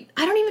might...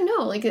 I don't even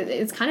know. Like,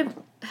 it's kind of...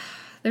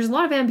 There's a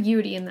lot of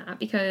ambiguity in that,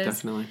 because...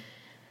 Definitely.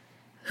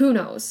 Who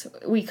knows?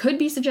 We could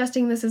be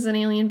suggesting this is an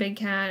alien big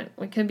cat.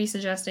 We could be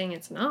suggesting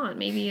it's not.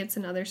 Maybe it's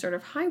another sort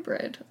of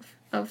hybrid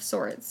of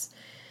sorts.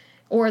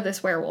 Or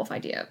this werewolf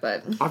idea,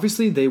 but...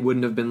 Obviously, they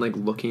wouldn't have been, like,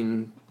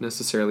 looking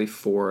necessarily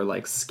for,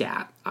 like,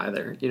 scat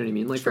either. You know what I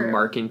mean? Like, for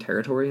marking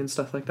territory and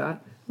stuff like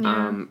that.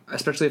 Yeah.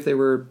 Especially if they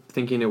were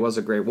thinking it was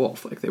a gray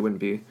wolf. Like, they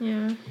wouldn't be...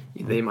 Yeah.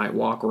 They might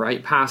walk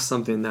right past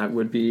something that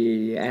would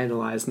be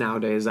analyzed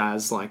nowadays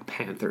as, like,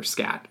 panther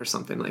scat or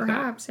something like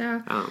Perhaps,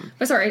 that. Yeah.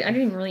 But sorry, I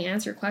didn't even really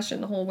answer your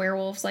question. The whole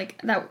werewolves,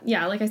 like, that...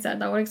 Yeah, like I said,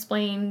 that would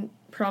explain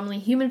predominantly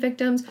human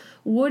victims.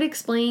 Would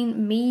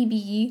explain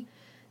maybe...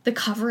 the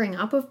covering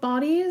up of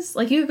bodies.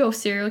 Like, you could go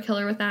serial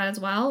killer with that as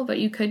well, but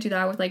you could do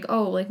that with, like,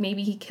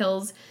 maybe he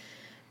kills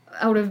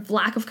out of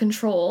lack of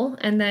control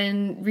and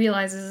then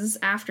realizes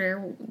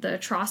after the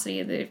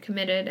atrocity they've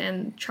committed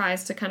and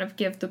tries to kind of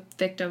give the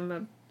victim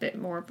a bit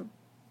more of a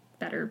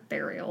better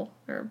burial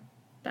or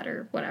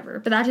better whatever.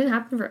 But that didn't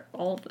happen for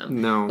all of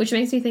them. No. Which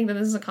makes me think that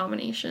this is a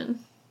combination.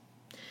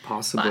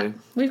 Possibly. But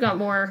we've got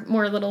more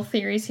little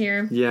theories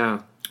here.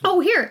 Yeah. Oh,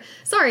 here.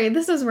 Sorry,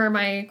 this is where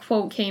my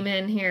quote came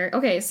in here.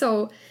 Okay,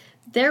 so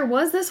there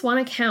was this one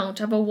account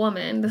of a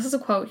woman. This is a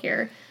quote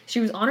here. She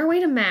was on her way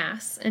to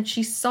Mass, and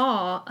she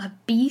saw a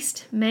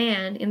beast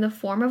man in the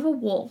form of a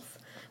wolf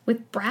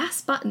with brass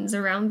buttons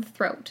around the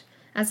throat,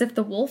 as if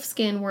the wolf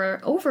skin were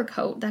an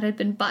overcoat that had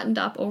been buttoned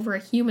up over a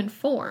human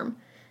form.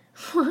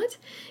 What?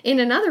 In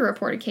another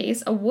reported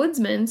case, a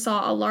woodsman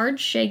saw a large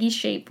shaggy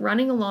shape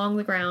running along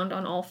the ground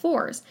on all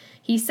fours.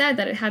 He said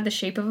that it had the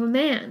shape of a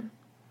man.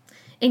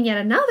 In yet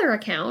another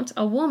account,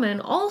 a woman,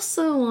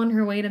 also on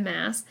her way to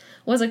Mass,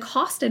 was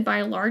accosted by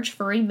a large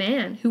furry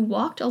man who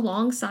walked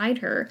alongside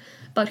her,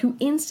 but who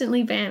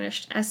instantly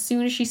vanished as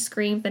soon as she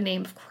screamed the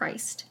name of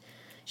Christ.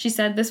 She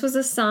said this was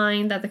a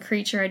sign that the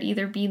creature had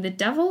either been the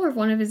devil or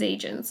one of his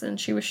agents, and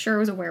she was sure it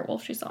was a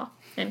werewolf she saw.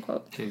 End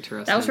quote.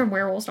 Interesting. That was from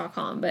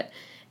werewolves.com, but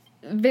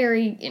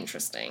very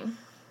interesting.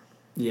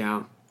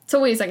 Yeah. So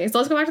wait a second. So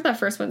let's go back to that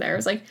first one there. It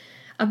was like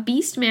a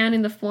beast man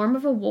in the form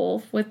of a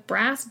wolf with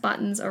brass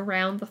buttons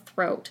around the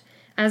throat,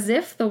 as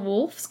if the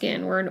wolf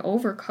skin were an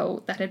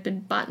overcoat that had been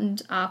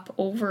buttoned up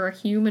over a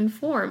human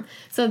form.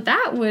 So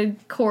that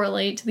would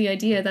correlate to the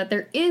idea that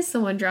there is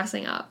someone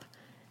dressing up,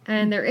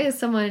 and there is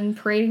someone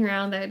parading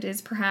around that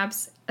is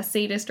perhaps a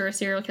sadist or a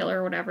serial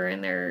killer or whatever,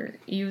 and they're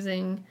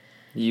using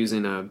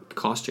a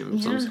costume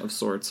of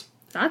sorts.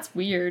 That's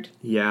weird.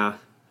 Yeah.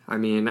 I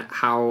mean,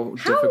 how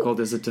difficult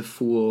is it to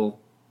fool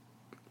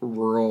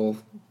rural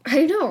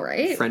I know,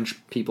 right? French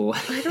people?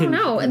 I don't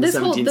know. And this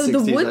whole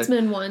the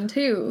woodsman one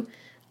too.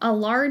 A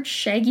large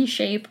shaggy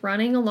shape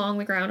running along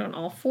the ground on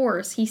all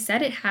fours. He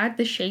said it had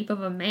the shape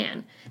of a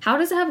man. How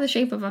does it have the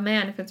shape of a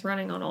man if it's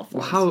running on all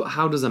fours? Well,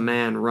 how does a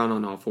man run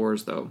on all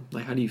fours though?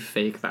 Like, how do you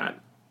fake that?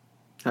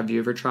 Have you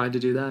ever tried to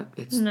do that?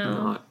 It's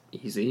not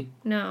easy.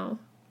 No.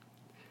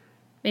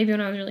 Maybe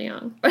when I was really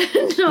young.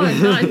 No,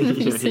 I'm not. You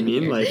know what I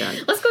mean?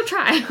 Let's go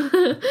try.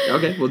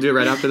 Okay, we'll do it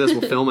right after this.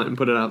 We'll film it and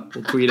put it up.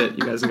 We'll tweet it.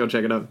 You guys can go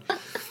check it out.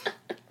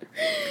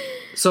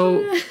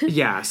 So,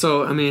 yeah.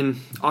 So, I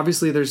mean,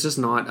 obviously there's just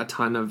not a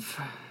ton of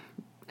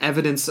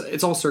evidence.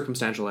 It's all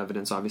circumstantial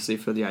evidence, obviously,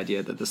 for the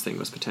idea that this thing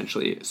was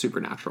potentially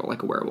supernatural,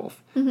 like a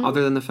werewolf. Mm-hmm.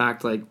 Other than the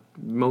fact, like,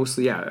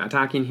 mostly,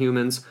 attacking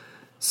humans.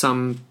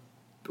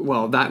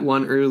 That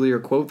one earlier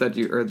quote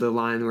or the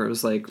line where it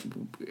was like,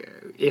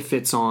 if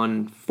it's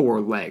on 4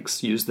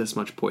 legs, use this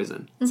much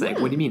poison. It's like,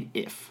 what do you mean,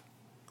 if?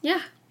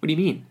 Yeah. What do you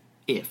mean,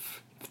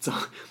 if? It's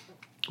what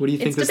do you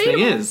think this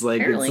debatable, thing is?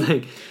 Like,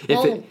 apparently. It's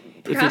like,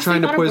 if you're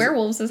trying to poison...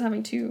 werewolves as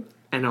having 2.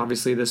 And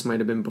obviously this might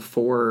have been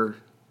before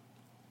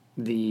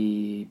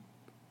I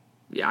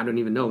don't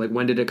even know. Like,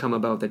 when did it come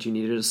about that you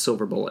needed a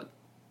silver bullet?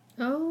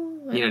 Oh.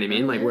 You know what I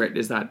mean? Like, where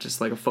is that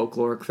just like a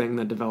folkloric thing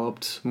that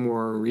developed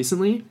more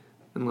recently?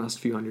 In the last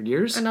few hundred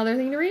years. Another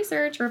thing to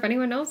research, or if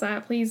anyone knows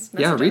that, please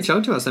message reach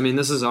out to us. I mean,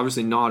 this is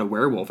obviously not a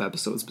werewolf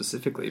episode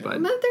specifically,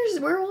 but there's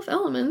werewolf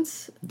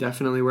elements.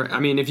 Definitely. I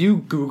mean, if you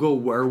Google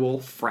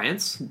werewolf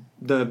France,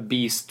 the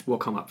beast will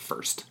come up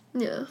first.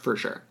 Yeah. For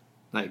sure.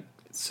 Like,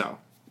 so.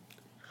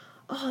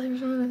 Oh, there's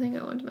one other thing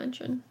I wanted to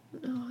mention.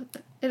 Oh,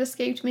 it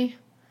escaped me.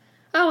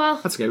 Oh, well.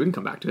 That's okay. We can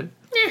come back to it.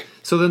 Yeah.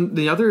 So then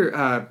the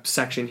other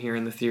section here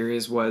in the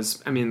theories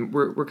was, I mean,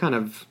 we're kind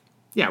of,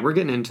 we're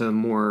getting into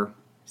more...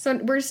 So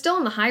we're still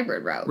in the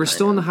hybrid route. We're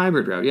still in the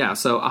hybrid route, yeah.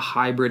 So a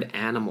hybrid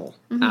animal.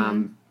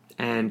 Mm-hmm.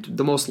 And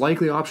the most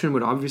likely option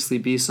would obviously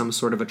be some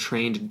sort of a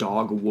trained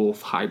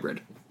dog-wolf hybrid.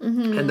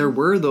 Mm-hmm. And there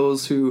were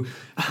those who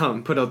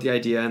put out the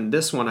idea, and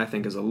this one I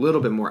think is a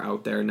little bit more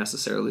out there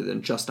necessarily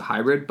than just a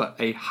hybrid, but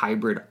a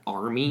hybrid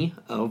army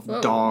of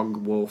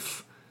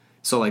dog-wolf.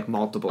 So like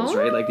multiples,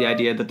 right? Like the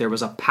idea that there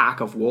was a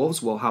pack of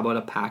wolves. Well, how about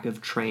a pack of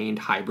trained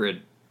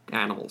hybrid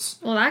animals?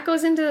 Well, that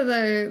goes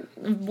into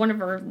one of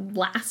our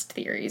last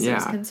theories. Yeah.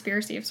 It's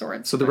conspiracy of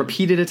sorts. So the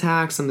repeated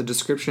attacks and the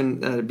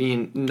description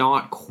being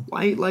not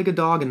quite like a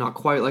dog and not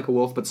quite like a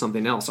wolf, but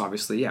something else.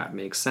 Obviously, it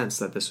makes sense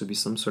that this would be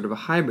some sort of a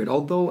hybrid.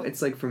 Although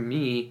it's like, for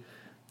me,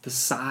 the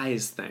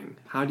size thing.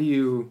 How do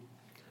you...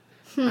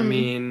 I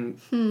mean,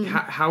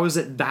 how is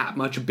it that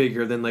much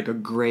bigger than like a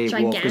gray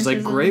wolf? Because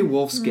like gray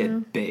wolves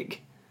get big.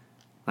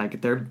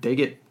 Like they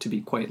get to be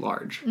quite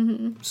large.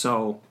 Mm-hmm.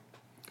 So...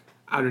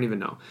 I don't even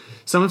know.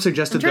 Some have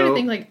suggested, I'm trying to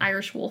think like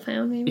Irish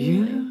wolfhound, maybe.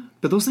 Yeah,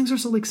 but those things are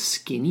so like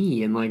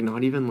skinny and like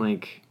not even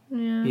like,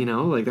 you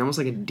know, like they're almost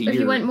like a deer. But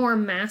if you went more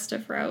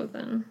mastiff route,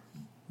 then...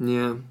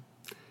 Yeah.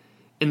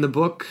 In the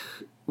book,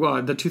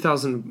 the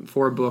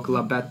 2004 book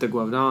La Bête de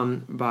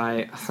Gevaudan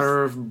by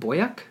Hervé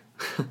Boyac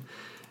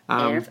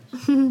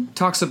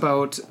talks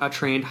about a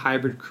trained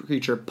hybrid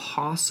creature,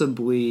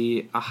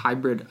 possibly a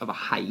hybrid of a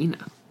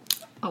hyena.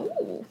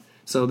 Oh.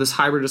 So this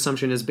hybrid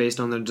assumption is based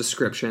on the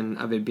description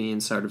of it being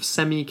sort of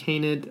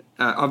semi-canid,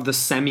 of the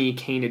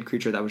semi-canid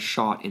creature that was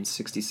shot in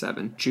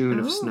June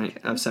of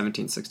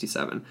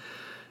 1767.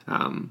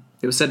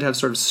 It was said to have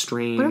sort of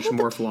strange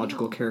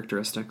morphological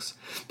characteristics.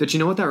 But you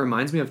know what that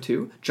reminds me of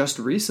too? Just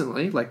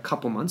recently, like a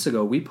couple months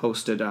ago, we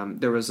posted,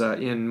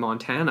 in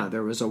Montana,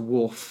 there was a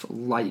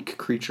wolf-like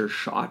creature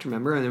shot,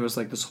 remember? And there was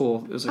like a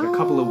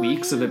couple of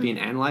weeks of it being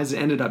analyzed. It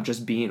ended up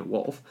just being a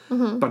wolf,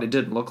 but it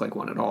didn't look like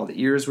one at all.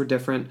 The ears were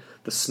different.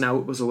 The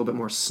snout was a little bit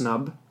more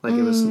snub. Like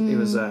it was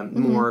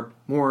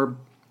more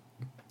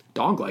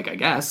dog-like, I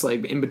guess,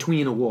 like in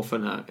between a wolf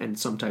and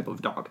some type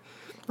of dog.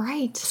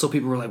 Right. So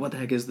people were like, what the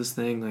heck is this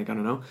thing? Like, I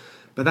don't know.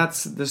 But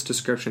this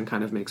description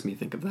kind of makes me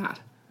think of that.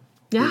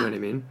 Yeah. You know what I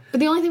mean?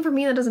 But the only thing for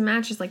me that doesn't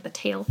match is like the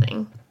tail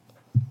thing.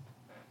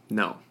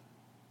 No.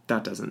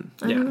 that doesn't...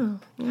 I don't know.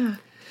 Yeah.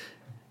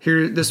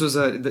 Here, this was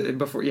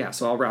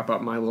so I'll wrap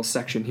up my little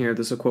section here.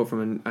 This is a quote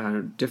from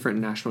a different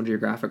National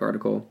Geographic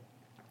article.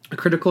 A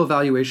critical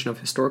evaluation of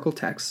historical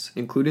texts,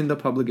 including the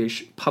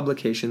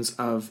publications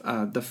of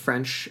the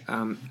French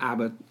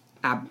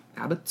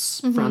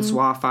abbots,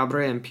 Francois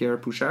Fabre and Pierre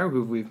Pouchard,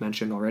 who we've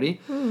mentioned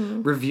already,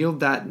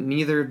 revealed that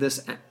neither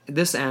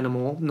this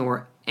animal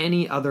nor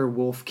any other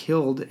wolf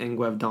killed in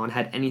Gevaudan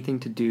had anything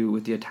to do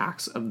with the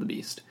attacks of the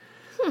beast.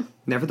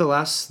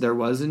 Nevertheless, there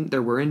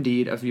were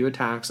indeed a few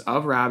attacks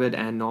of rabid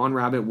and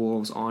non-rabid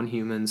wolves on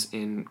humans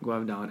in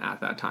Gevaudan at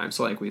that time.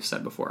 So like we've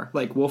said before,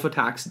 like wolf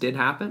attacks did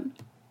happen,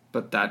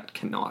 but that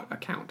cannot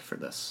account for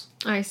this.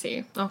 I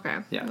see. Okay.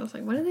 Yeah. I was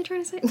like, what are they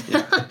trying to say?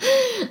 Yeah.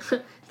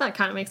 That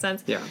kind of makes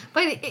sense. Yeah.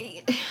 But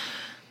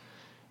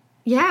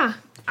yeah,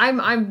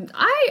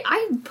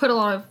 I put a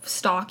lot of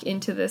stock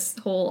into this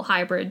whole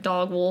hybrid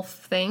dog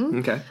wolf thing.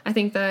 Okay. I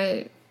think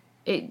that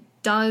it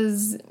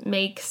does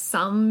make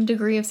some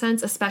degree of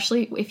sense,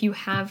 especially if you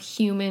have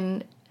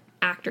human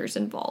actors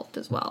involved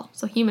as well.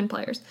 So human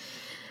players.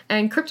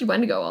 And Cryptid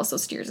Wendigo also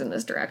steers in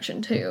this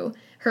direction too.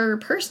 Her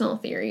personal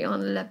theory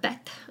on La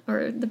Bête,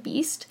 or the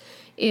beast,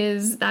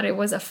 is that it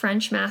was a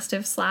French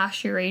Mastiff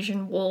 /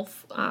 Eurasian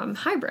wolf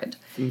hybrid.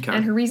 Okay.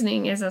 And her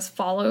reasoning is as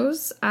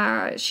follows.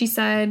 She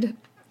said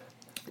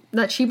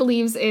that she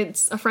believes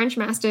it's a French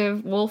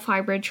Mastiff wolf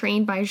hybrid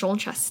trained by Jean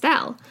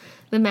Chastel,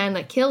 the man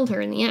that killed her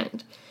in the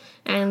end.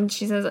 And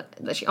she says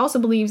that she also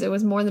believes it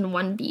was more than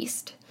one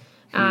beast.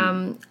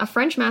 A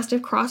French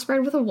Mastiff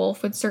crossbred with a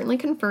wolf would certainly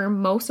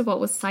confirm most of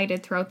what was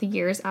cited throughout the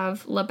years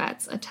of La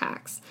Bête's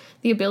attacks.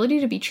 The ability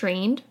to be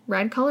trained,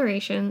 red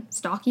coloration,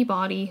 stocky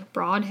body,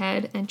 broad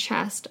head, and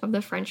chest of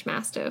the French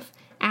Mastiff.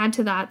 Add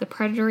to that the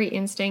predatory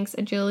instincts,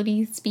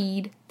 agility,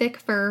 speed, thick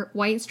fur,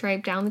 white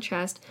stripe down the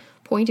chest,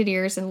 pointed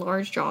ears, and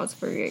large jaws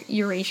for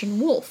Eurasian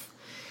wolf.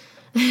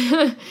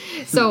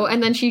 So,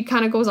 and then she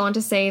kind of goes on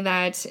to say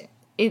that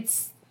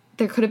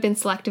there could have been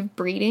selective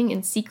breeding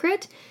in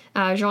secret.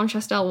 Jean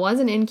Chastel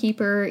was an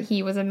innkeeper.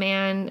 He was a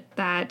man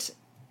that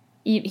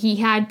he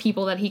had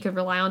people that he could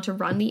rely on to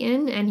run the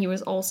inn, and he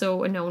was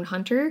also a known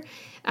hunter.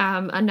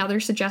 Another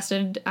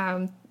suggested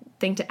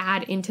thing to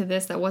add into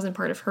this that wasn't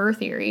part of her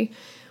theory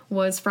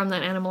was from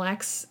that Animal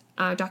X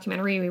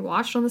documentary we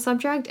watched on the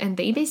subject, and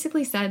they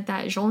basically said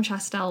that Jean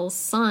Chastel's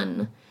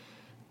son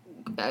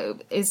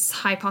is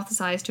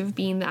hypothesized to have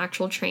been the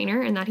actual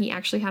trainer, and that he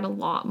actually had a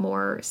lot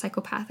more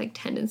psychopathic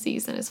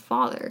tendencies than his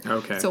father.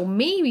 Okay. So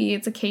maybe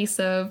it's a case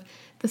of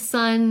the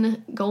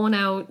son going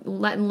out,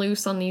 letting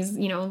loose on these,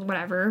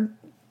 whatever,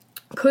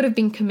 could have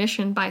been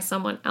commissioned by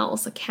someone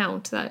else,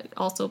 account that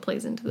also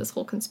plays into this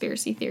whole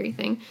conspiracy theory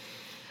thing.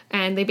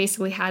 And they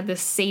basically had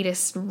this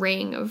sadist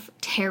ring of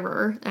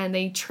terror, and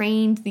they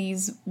trained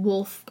these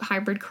wolf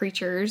hybrid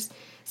creatures,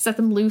 set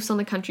them loose on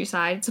the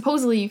countryside.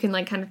 Supposedly you can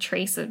kind of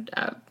trace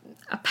a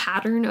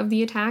pattern of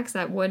the attacks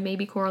that would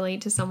maybe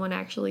correlate to someone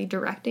actually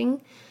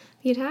directing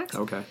the attacks.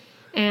 Okay.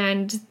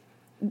 And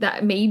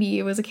that maybe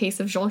it was a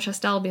case of Jean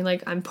Chastel being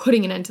like, I'm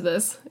putting an end to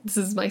this. This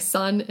is my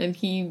son, and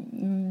he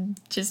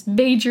just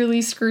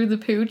majorly screwed the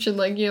pooch, and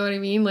you know what I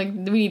mean?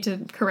 We need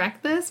to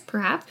correct this,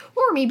 perhaps.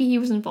 Or maybe he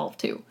was involved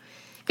too.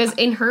 Because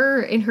in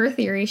her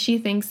theory, she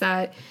thinks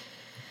that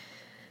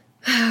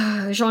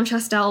Jean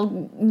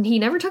Chastel, he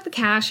never took the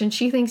cash, and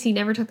she thinks he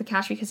never took the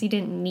cash because he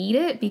didn't need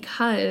it,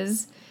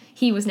 because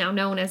he was now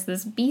known as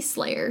this beast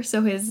slayer.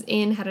 So his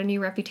inn had a new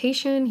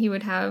reputation. He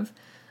would have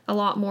a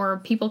lot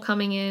more people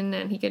coming in,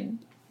 and he could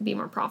be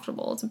more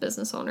profitable as a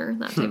business owner,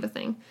 that type of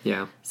thing.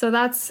 Yeah. So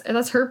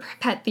that's her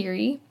pet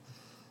theory.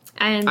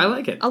 And I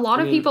like it. A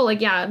lot of people,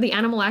 the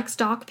Animal X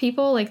doc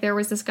people, there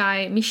was this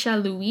guy, Michel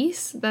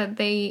Louis, that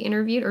they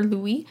interviewed, or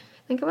Louis,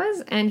 I think it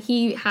was, and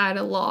he had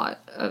a lot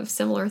of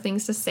similar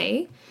things to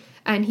say.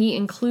 And he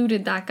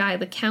included that guy,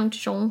 the Count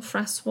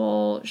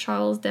Jean-François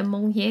Charles de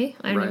Monnier.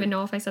 I don't even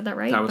know if I said that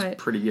right. That was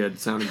pretty good.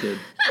 Sounded good.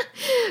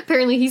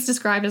 Apparently he's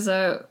described as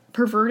a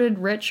perverted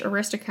rich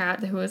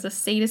aristocrat who is a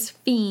sadist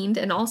fiend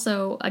and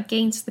also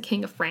against the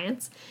King of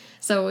France.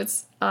 So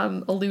it's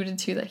alluded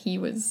to that he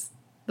was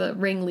the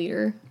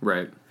ringleader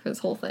for this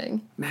whole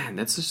thing. Man,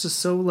 that's just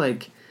so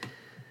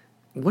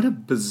what a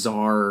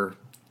bizarre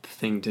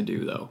thing to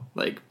do, though.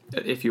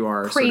 If you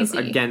are crazy.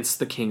 Sort of against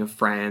the King of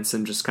France,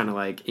 and just kind of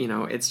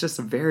it's just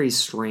very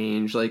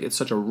strange. It's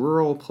such a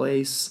rural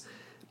place.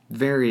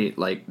 Very,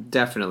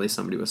 definitely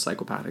somebody with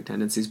psychopathic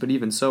tendencies, but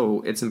even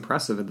so, it's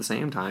impressive at the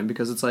same time,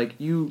 because it's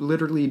you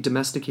literally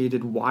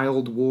domesticated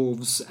wild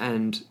wolves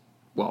and,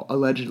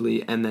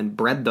 allegedly, and then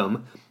bred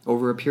them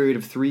over a period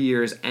of 3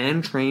 years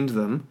and trained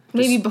them.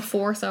 Maybe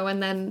before,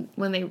 and then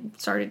when the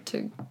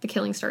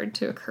killing started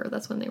to occur,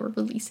 that's when they were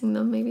releasing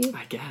them, maybe?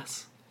 I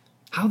guess.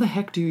 How the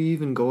heck do you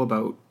even go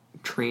about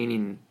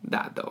training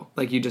that, though?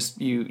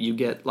 You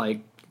get,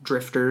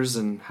 drifters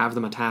and have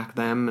them attack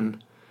them,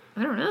 and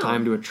I don't know. Tie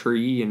them to a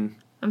tree, and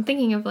I'm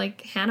thinking of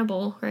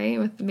Hannibal, right,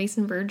 with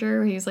Mason Verger,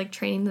 where he was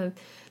training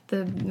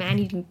the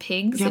man-eating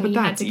pigs. Yeah, and but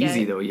that's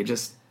easy though. You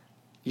just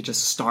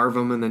starve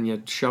them, and then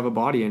you shove a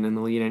body in, and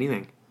they'll eat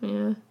anything.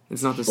 Yeah.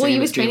 It's not the same. Well, he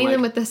was as being training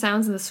them like, with the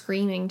sounds of the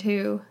screaming,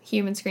 too.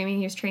 Human screaming.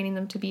 He was training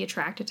them to be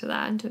attracted to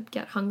that and to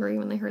get hungry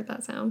when they heard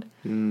that sound.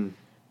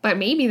 But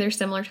maybe there's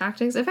similar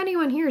tactics. If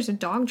anyone here is a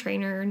dog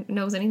trainer,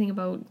 knows anything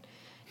about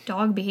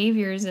dog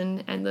behaviors and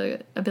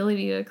the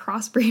ability to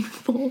crossbreed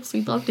with wolves,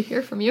 we'd love to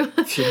hear from you.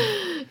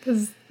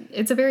 Because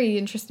it's a very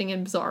interesting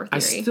and bizarre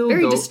theory.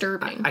 Very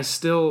disturbing. I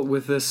still,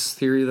 with this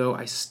theory, though,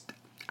 I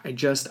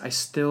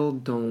still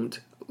don't,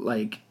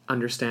 like,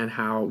 understand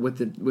how,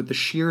 with the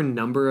sheer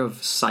number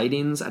of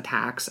sightings,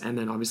 attacks, and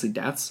then obviously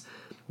deaths,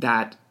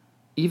 that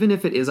even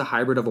if it is a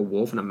hybrid of a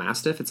wolf and a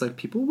mastiff, it's like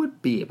people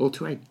would be able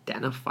to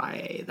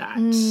identify that.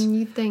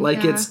 You'd think,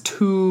 like, it's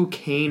two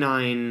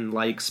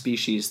canine-like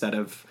species that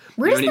have...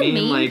 Where does the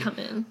mane like, come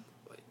in?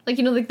 Like,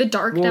 like the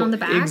dark down the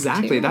back?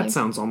 Exactly. Too? That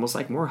sounds almost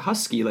like more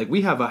husky. Like,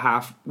 we have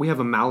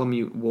a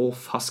Malamute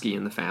wolf husky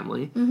in the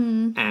family.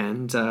 Mm-hmm.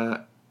 And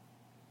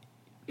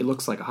it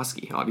looks like a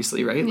husky,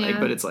 obviously, right? Yeah. Like,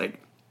 but it's like,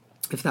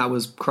 if that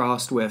was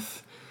crossed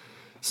with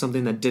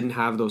something that didn't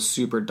have those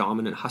super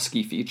dominant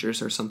husky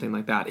features or something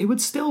like that, it would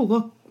still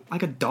look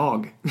like a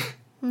dog. Yeah.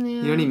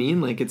 You know what I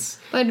mean? Like, it's...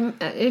 But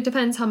it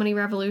depends how many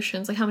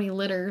revolutions, like how many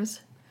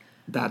litters.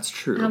 That's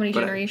true. How many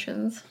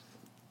generations.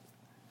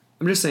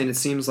 I'm just saying, it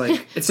seems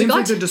like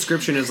the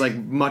description is like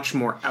much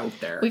more out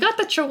there. We got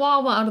the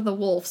Chihuahua out of the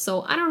wolf,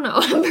 so I don't know.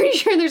 I'm pretty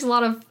sure there's a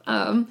lot of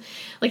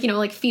like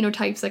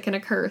phenotypes that can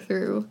occur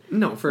through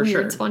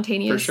weird,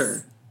 spontaneous. For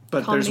sure.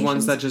 But there's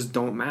ones that just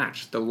don't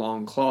match. The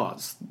long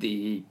claws,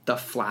 the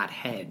flat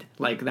head.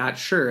 Like that,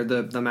 sure,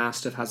 the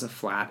Mastiff has a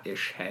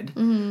flat-ish head,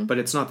 but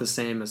it's not the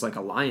same as like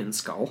a lion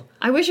skull.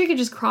 I wish you could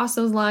just cross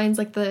those lines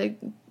like the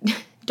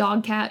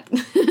dog cat.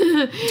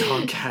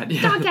 Dog cat,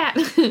 yeah. Dog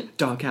cat.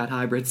 Dog cat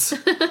hybrids.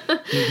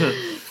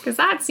 Because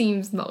that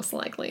seems most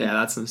likely. Yeah,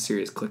 that's some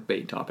serious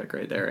clickbait topic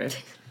right there, eh?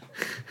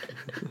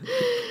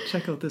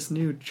 Check out this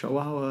new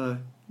Chihuahua.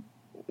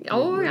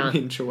 Oh, yeah.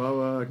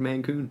 Chihuahua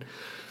Mancoon.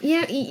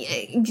 Yeah,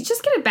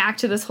 just get it back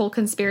to this whole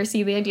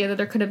conspiracy, the idea that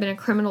there could have been a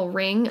criminal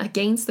ring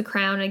against the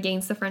crown and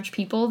against the French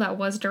people that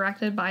was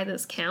directed by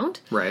this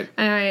count. Right.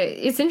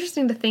 It's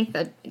interesting to think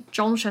that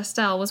Jean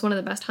Chastel was one of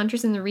the best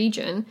hunters in the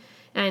region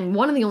and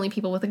one of the only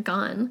people with a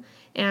gun.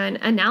 And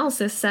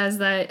analysis says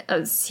that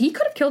he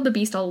could have killed the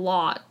beast a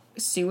lot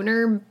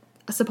sooner,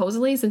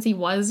 supposedly, since he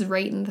was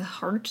right in the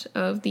heart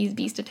of these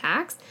beast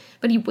attacks.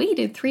 But he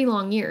waited 3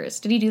 long years.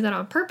 Did he do that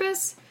on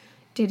purpose?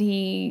 Did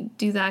he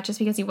do that just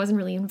because he wasn't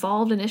really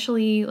involved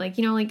initially? Like,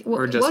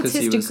 or just what's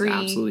his because he degree?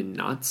 was absolutely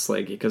nuts?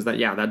 Like, because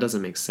that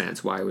doesn't make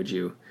sense. Why would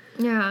you?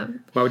 Yeah.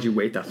 Why would you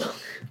wait that long?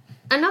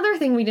 Another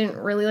thing we didn't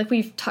really,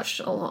 we've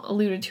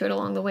alluded to it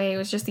along the way,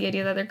 was just the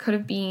idea that there could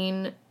have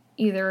been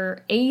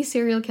either a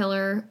serial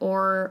killer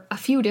or a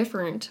few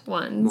different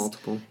ones.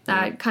 Multiple.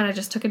 That kind of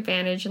just took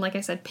advantage and, like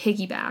I said,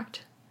 piggybacked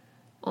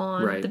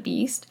on the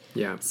beast.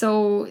 Yeah.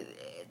 So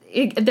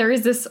there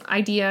is this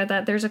idea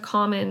that there's a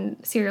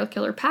common serial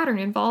killer pattern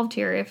involved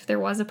here. If there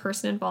was a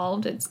person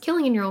involved, it's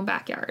killing in your own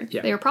backyard.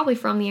 Yeah. They were probably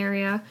from the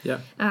area.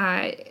 Yeah.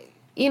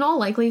 In all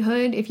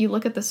likelihood, if you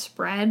look at the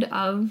spread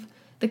of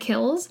the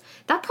kills,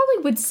 that probably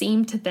would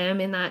seem to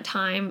them in that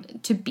time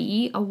to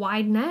be a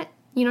wide net.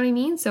 You know what I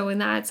mean? So in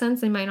that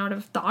sense, they might not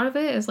have thought of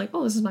it as like,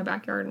 oh, this is my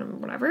backyard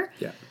and whatever.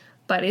 Yeah.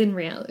 But in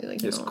reality,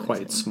 it's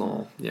quite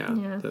small.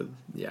 Yeah.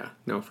 Yeah.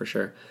 No, for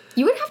sure.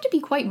 You would have to be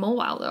quite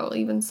mobile, though,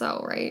 even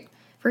so, right?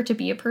 For it to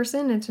be a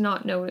person and to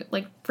not know,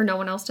 for no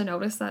one else to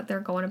notice that they're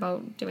going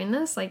about doing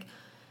this,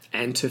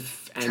 and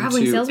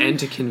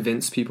to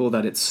convince people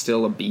that it's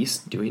still a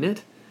beast doing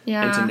it.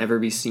 Yeah. And to never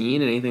be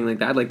seen and anything like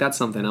that. Like, that's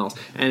something else.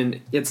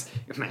 And it's,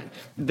 man,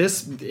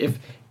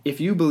 if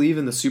you believe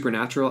in the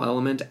supernatural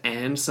element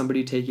and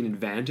somebody taking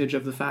advantage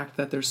of the fact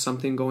that there's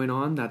something going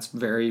on that's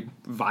very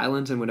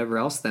violent and whatever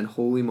else, then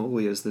holy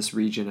moly is this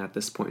region at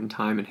this point in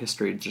time in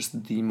history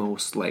just the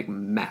most,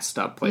 messed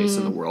up place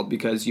in the world,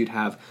 because you'd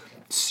have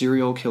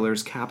serial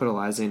killers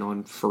capitalizing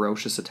on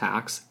ferocious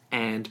attacks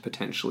and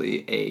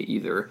potentially a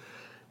either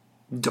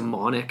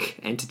demonic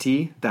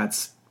entity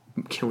that's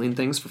killing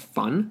things for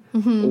fun,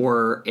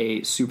 or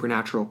a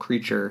supernatural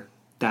creature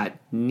that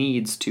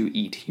needs to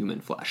eat human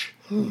flesh.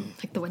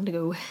 Like the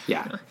Wendigo.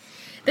 Yeah.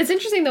 It's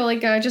interesting,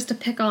 though, just to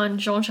pick on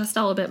Jean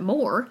Chastel a bit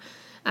more.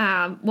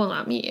 Well,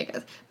 not me, I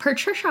guess.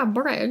 Patricia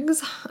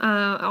Briggs,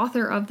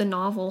 author of the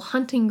novel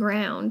Hunting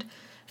Ground,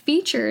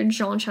 featured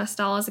Jean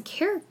Chastel as a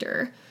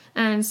character.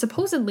 And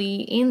supposedly,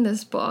 in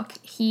this book,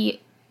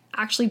 he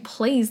actually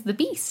plays the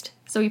beast.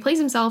 So he plays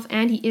himself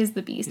and he is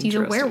the beast. He's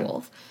a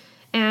werewolf.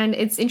 And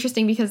it's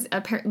interesting because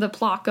the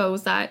plot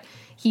goes that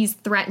he's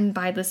threatened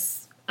by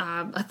this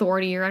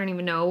authority, or I don't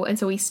even know, and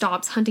so he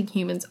stops hunting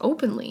humans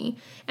openly.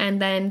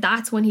 And then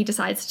that's when he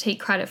decides to take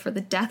credit for the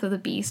death of the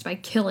beast by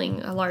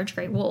killing a large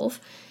gray wolf.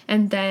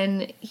 And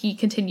then he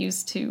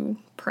continues to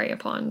prey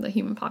upon the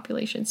human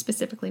population,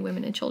 specifically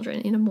women and children,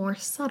 in a more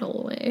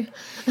subtle way.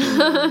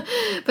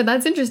 But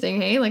that's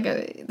interesting, hey?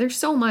 There's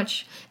so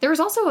much. There was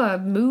also a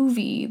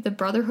movie, The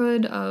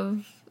Brotherhood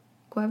of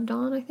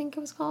Gevaudan, I think it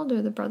was called,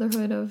 or the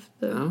Brotherhood of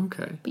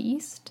the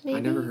Beast, maybe?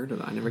 I never heard of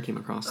that. I never came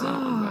across that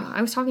one. But...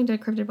 I was talking to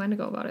Cryptid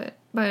Wendigo about it.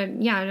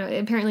 But yeah,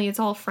 apparently it's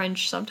all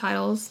French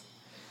subtitles.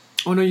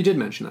 Oh, no, you did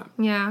mention that.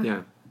 Yeah. Yeah.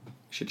 You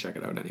should check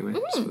it out anyway,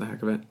 just for the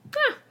heck of it.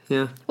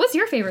 Yeah. What's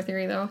your favorite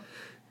theory, though?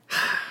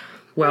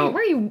 Well...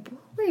 Where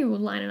are you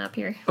lining up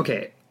here?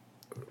 Okay.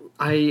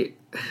 I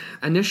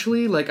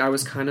initially, I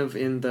was kind of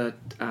in the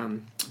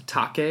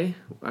take,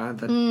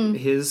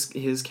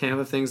 his camp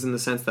of things, in the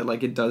sense that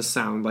it does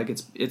sound like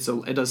it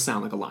does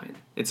sound like a lion.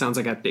 It sounds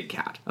like a big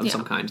cat of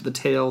some kind. The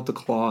tail, the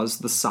claws,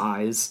 the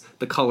size,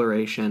 the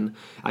coloration.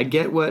 I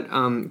get what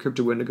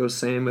Cryptid Wendigo's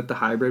saying with the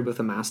hybrid with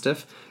a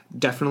mastiff.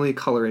 Definitely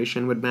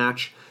coloration would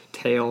match.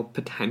 Tail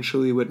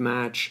potentially would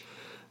match.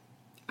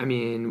 I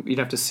mean, you'd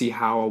have to see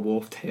how a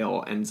wolf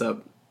tail ends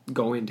up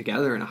going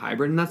together in a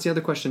hybrid, and that's the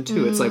other question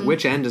too. It's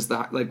which end is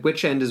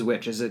which end is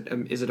which? Is it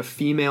a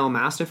female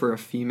mastiff or a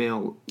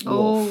female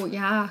wolf? Oh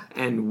yeah.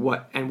 And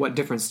what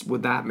difference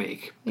would that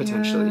make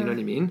potentially? You know what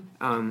I mean?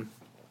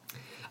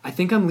 I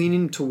think I'm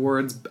leaning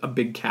towards a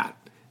big cat,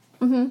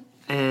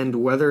 and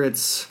whether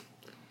it's,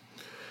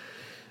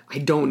 I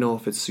don't know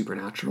if it's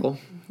supernatural,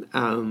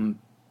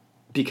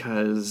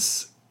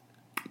 because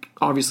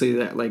obviously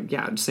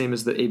that same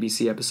as the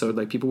ABC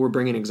episode, people were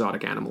bringing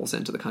exotic animals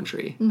into the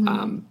country.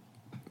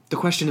 The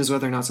question is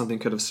whether or not something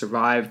could have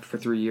survived for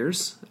 3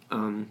 years,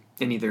 and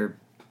either,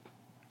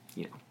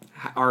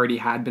 already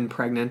had been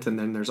pregnant and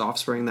then there's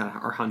offspring that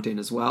are hunting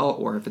as well,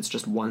 or if it's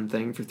just one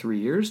thing for 3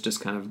 years,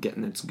 just kind of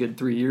getting its good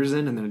 3 years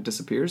in and then it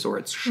disappears, or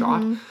it's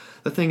shot.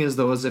 The thing is,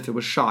 though, is if it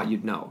was shot,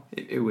 you'd know.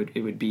 It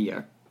would be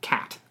a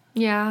cat.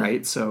 Yeah.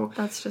 Right? So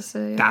that's just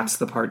that's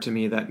the part to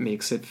me that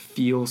makes it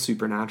feel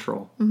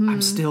supernatural.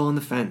 I'm still on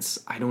the fence.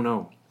 I don't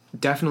know.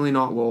 Definitely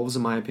not wolves,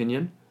 in my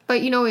opinion.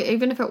 But,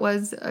 even if it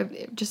was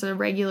just a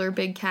regular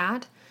big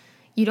cat,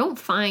 you don't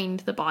find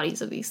the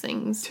bodies of these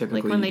things.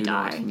 Typically, when they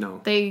die. Not,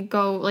 no. They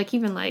go,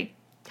 even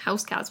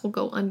house cats will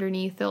go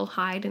underneath. They'll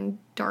hide in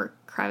dark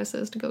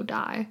crevices to go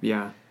die.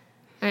 Yeah.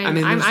 And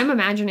I'm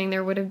imagining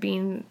there would have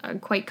been a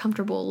quite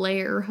comfortable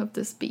lair of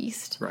this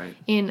beast. Right.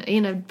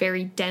 In a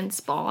very dense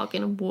bog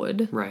in a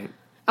wood. Right.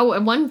 Oh,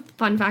 and one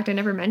fun fact I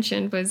never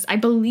mentioned was, I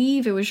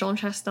believe it was Jean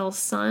Chastel's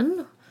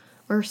son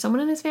or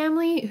someone in his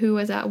family who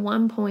was at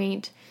one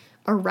point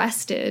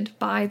arrested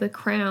by the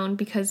crown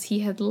because he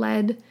had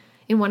led,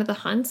 in one of the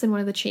hunts, in one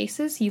of the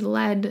chases, he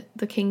led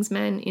the king's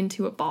men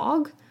into a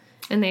bog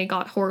and they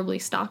got horribly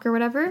stuck or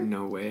whatever.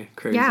 No way.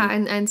 Crazy. Yeah,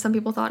 and some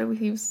people thought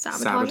he was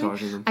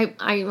sabotaging them.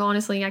 I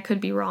honestly, I could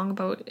be wrong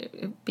about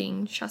it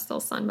being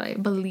Chastel's son, but I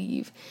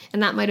believe.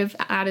 And that might have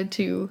added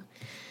to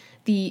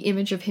the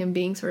image of him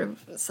being sort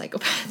of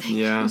psychopathic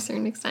to a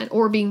certain extent,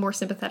 or being more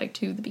sympathetic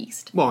to the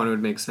beast. Well, and it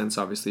would make sense,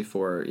 obviously,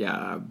 for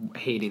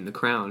hating the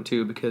crown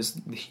too, because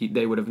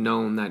they would have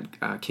known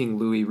that King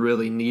Louis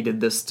really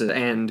needed this to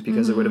end,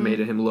 because it would have made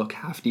him look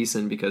half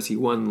decent, because he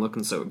wasn't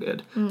looking so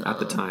good at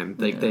the time.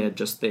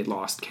 They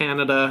lost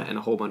Canada and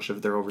a whole bunch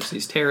of their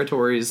overseas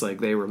territories.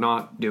 They were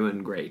not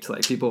doing great.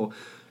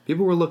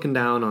 People were looking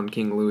down on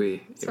King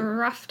Louis. It's a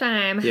rough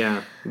time.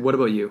 Yeah. What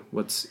about you?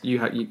 If you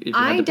had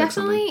to pick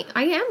something?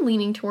 I am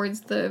leaning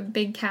towards the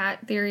big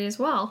cat theory as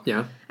well.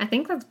 Yeah. I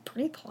think that's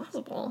pretty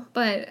plausible,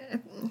 but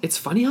it's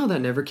funny how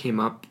that never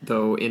came up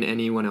though in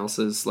anyone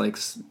else's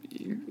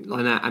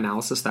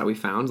analysis that we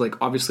found.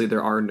 Obviously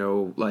there are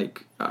no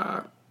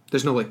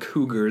there's no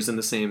cougars in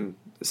the same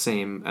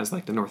as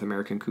the North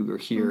American cougar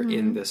here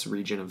in this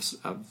region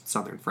of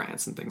southern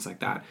France and things like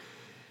that.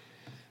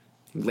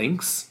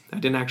 Lynx? I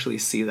didn't actually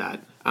see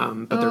that,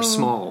 but they're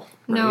small.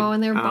 Right? No,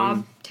 and they're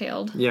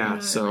bob-tailed. Yeah,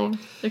 so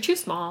they're too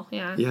small.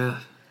 Yeah.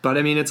 Yeah, but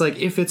I mean, it's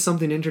if it's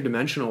something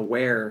interdimensional,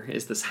 where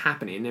is this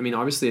happening? I mean,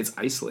 obviously it's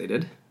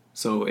isolated.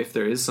 So if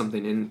there is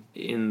something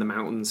in the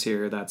mountains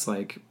here, that's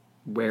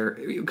where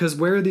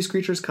are these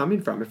creatures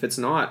coming from? If it's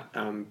not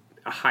a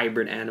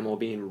hybrid animal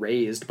being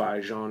raised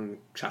by Jean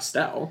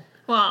Chastel.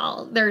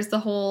 Well, there's the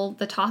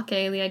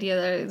the idea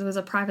that it was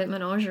a private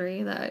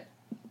menagerie that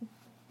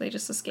they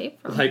just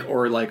escaped from. Private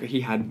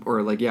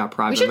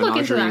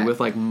menagerie with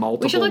multiple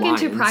We should look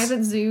lions. into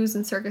private zoos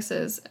and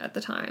circuses at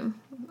the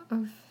time.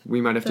 We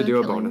might have to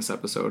do a bonus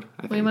episode,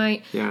 I think. We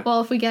might. Yeah.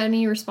 Well, if we get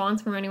any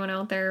response from anyone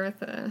out there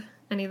with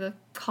any of the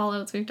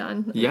call-outs we've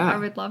done, I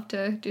would love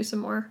to do some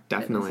more.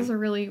 Definitely. This is a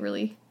really,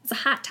 really... It's a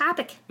hot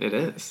topic. It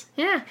is.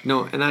 Yeah.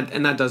 No, and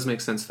that does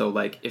make sense, though.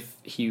 If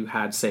you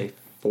had, say,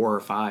 4 or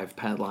 5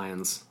 pet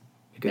lions,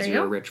 because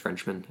you're a rich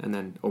Frenchman, and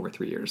then over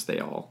 3 years, they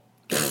all...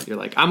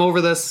 You're I'm over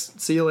this.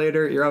 See you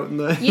later. You're out in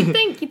the... You'd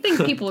think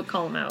people would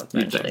call him out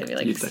eventually. They'd be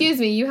like, excuse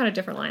me, you had a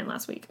different lion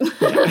last week.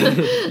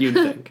 You'd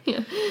think. Yeah.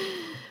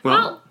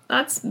 Well,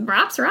 that's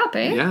wraps her up,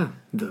 eh? Yeah.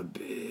 The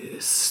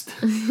Beast.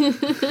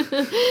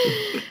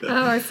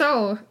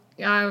 So,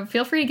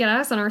 feel free to get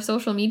us on our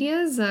social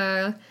medias.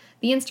 The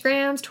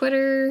Instagrams,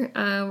 Twitter,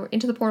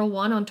 Into the Portal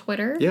 1 on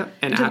Twitter. Yeah,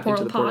 and Into the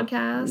Portal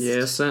Podcast.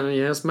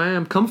 Yes,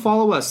 ma'am. Come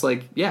follow us.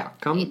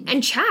 Come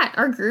and chat.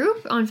 Our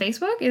group on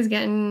Facebook is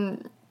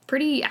getting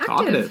pretty active.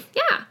 Talkative.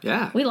 Yeah.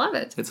 Yeah. We love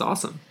it. It's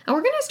awesome. And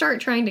we're going to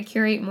start trying to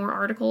curate more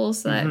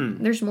articles so that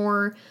there's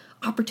more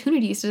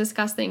opportunities to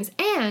discuss things.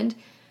 And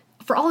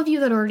for all of you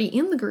that are already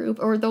in the group,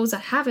 or those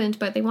that haven't,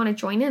 but they want to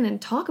join in and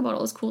talk about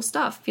all this cool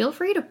stuff, feel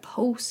free to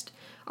post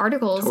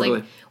articles. Totally.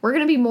 Like, we're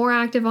going to be more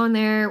active on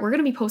there. We're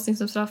going to be posting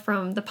some stuff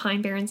from the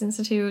Pine Barrens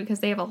Institute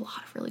because they have a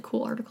lot of really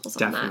cool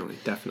articles on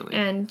that. Definitely.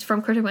 And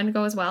from Cryptic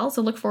Wendigo as well.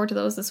 So look forward to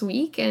those this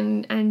week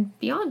and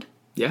beyond.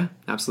 Yeah,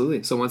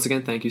 absolutely. So once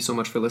again, thank you so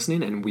much for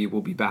listening, and we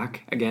will be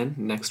back again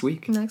next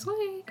week. Next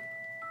week.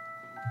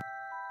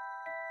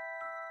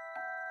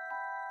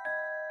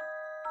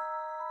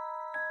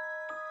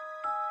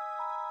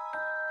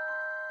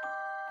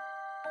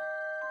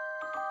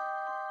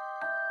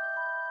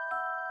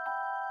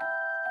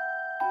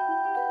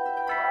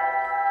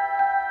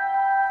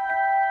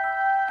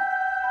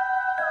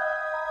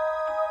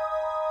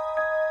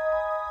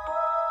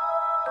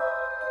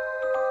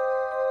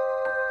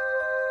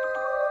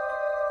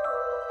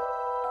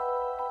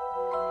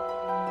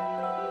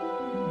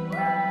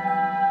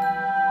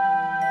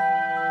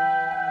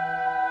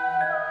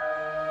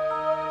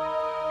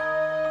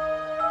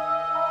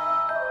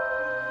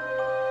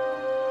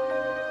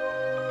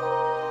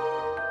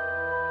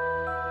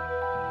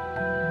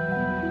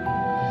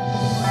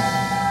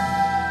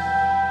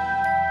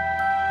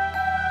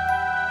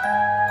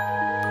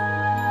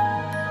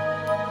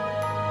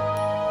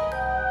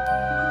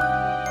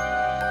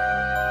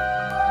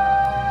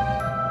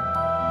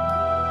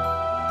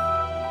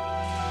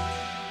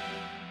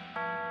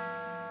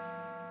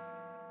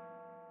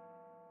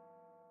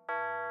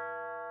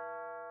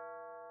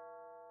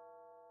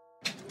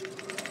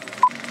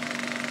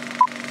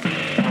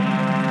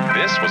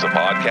 This was a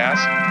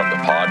podcast from the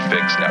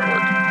Podfix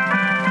Network.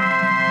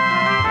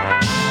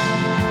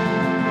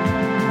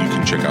 You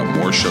can check out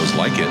more shows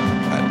like it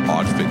at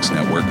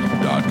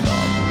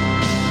podfixnetwork.com.